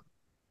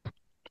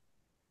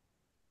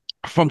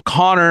 From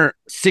Connor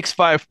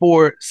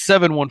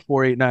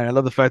 654-71489. I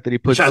love the fact that he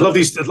puts. I love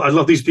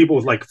these people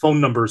with like phone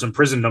numbers and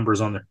prison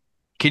numbers on there.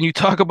 Can you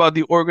talk about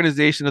the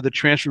organization of the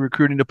transfer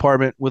recruiting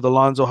department with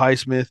Alonzo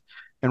Highsmith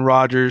and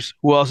Rogers?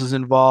 Who else is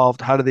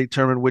involved? How do they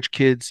determine which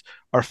kids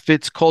are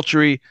fits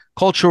culturally?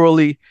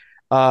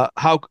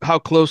 How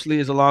closely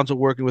is Alonzo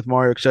working with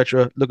Mario,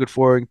 etc.? Looking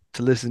forward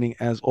to listening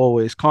as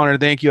always. Connor,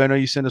 thank you. I know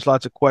you send us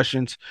lots of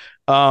questions.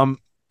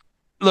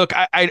 Look,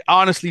 I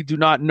honestly do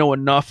not know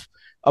enough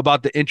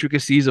about the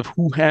intricacies of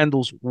who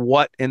handles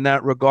what in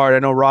that regard. I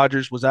know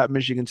Rogers was at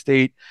Michigan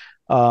State,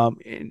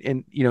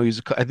 and you know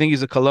I think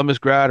he's a Columbus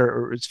grad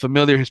or it's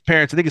familiar. I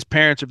think his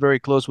parents are very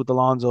close with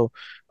Alonzo,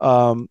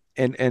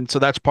 and so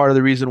that's part of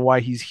the reason why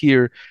he's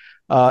here.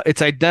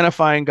 It's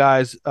identifying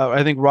guys.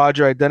 I think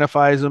Roger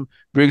identifies them,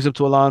 brings them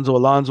to Alonzo.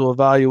 Alonzo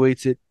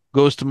evaluates it,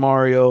 goes to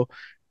Mario,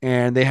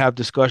 and they have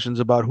discussions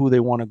about who they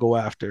want to go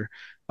after.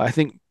 I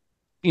think,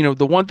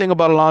 the one thing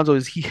about Alonzo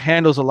is he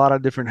handles a lot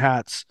of different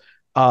hats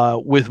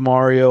with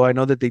Mario. I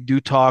know that they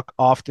do talk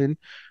often.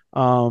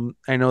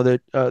 I know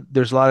that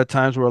there's a lot of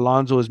times where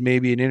Alonzo is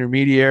maybe an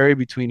intermediary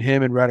between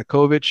him and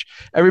Radakovich.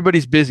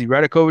 Everybody's busy.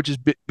 Radakovich is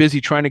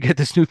busy trying to get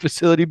this new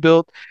facility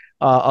built.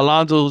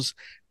 Alonzo's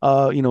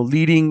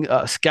leading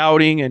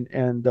scouting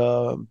and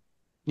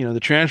the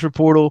transfer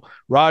portal.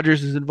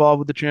 Rogers is involved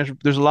with the transfer.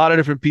 There's a lot of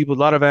different people, a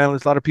lot of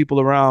analysts, a lot of people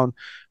around,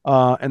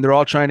 and they're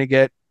all trying to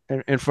get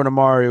in front of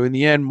Mario. In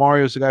the end,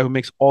 Mario's the guy who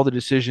makes all the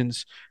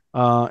decisions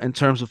in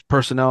terms of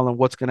personnel and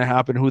what's going to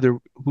happen, who they're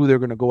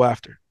going to go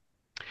after.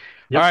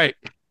 Yep. All right.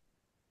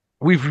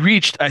 We've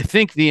reached, I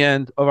think, the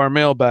end of our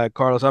mailbag,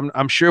 Carlos.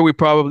 I'm sure we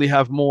probably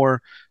have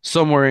more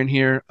somewhere in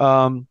here.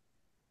 I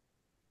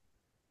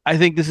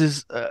think this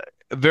is a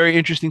very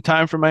interesting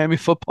time for Miami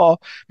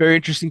football, very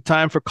interesting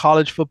time for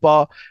college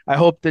football. I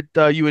hope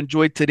that you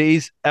enjoyed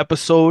today's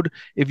episode.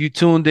 If you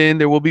tuned in,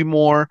 there will be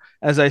more,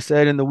 as I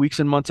said, in the weeks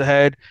and months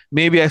ahead.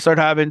 Maybe I start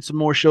having some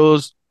more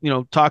shows,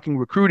 talking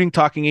recruiting,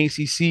 talking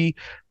ACC,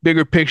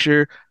 bigger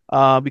picture,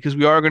 because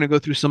we are going to go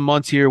through some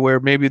months here where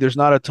maybe there's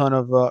not a ton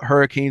of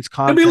Hurricanes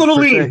content. It'll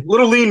be a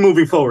little lean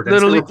moving forward. It's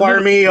going to require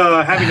me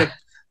having to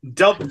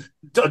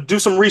do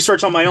some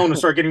research on my own and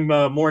start getting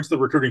more into the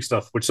recruiting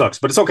stuff, which sucks,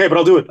 but it's okay. But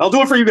I'll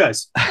do it for you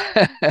guys.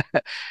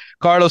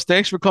 Carlos,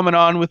 thanks for coming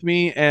on with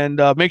me,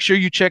 and make sure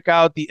you check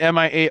out the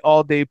MIA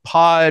All Day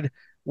Pod,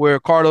 where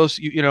Carlos,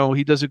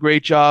 he does a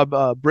great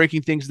job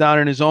breaking things down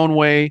in his own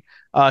way.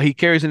 He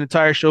carries an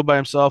entire show by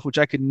himself, which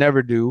I could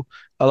never do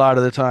a lot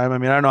of the time. I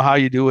mean, I don't know how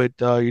you do it.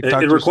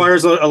 It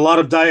requires a lot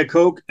of Diet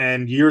Coke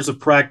and years of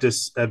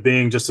practice at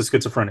being just a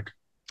schizophrenic.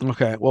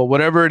 Okay, well,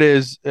 whatever it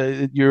is,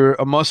 you're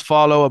a must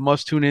follow, a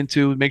must tune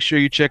into. Make sure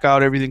you check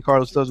out everything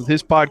Carlos does with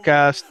his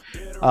podcast.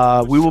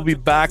 We will be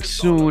back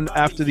soon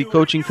after the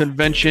coaching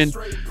convention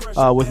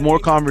with more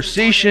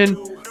conversation.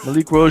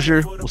 Malik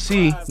Rozier, we'll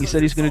see. He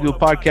said he's going to do a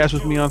podcast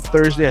with me on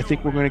Thursday. I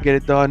think we're going to get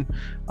it done.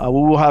 We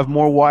will have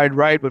more Wide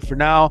Right, but for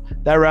now,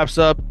 that wraps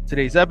up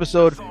today's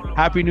episode.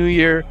 Happy New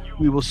Year.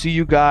 We will see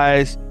you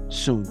guys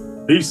soon.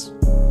 Peace.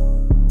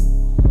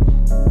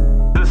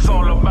 It's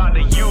all about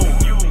the youth.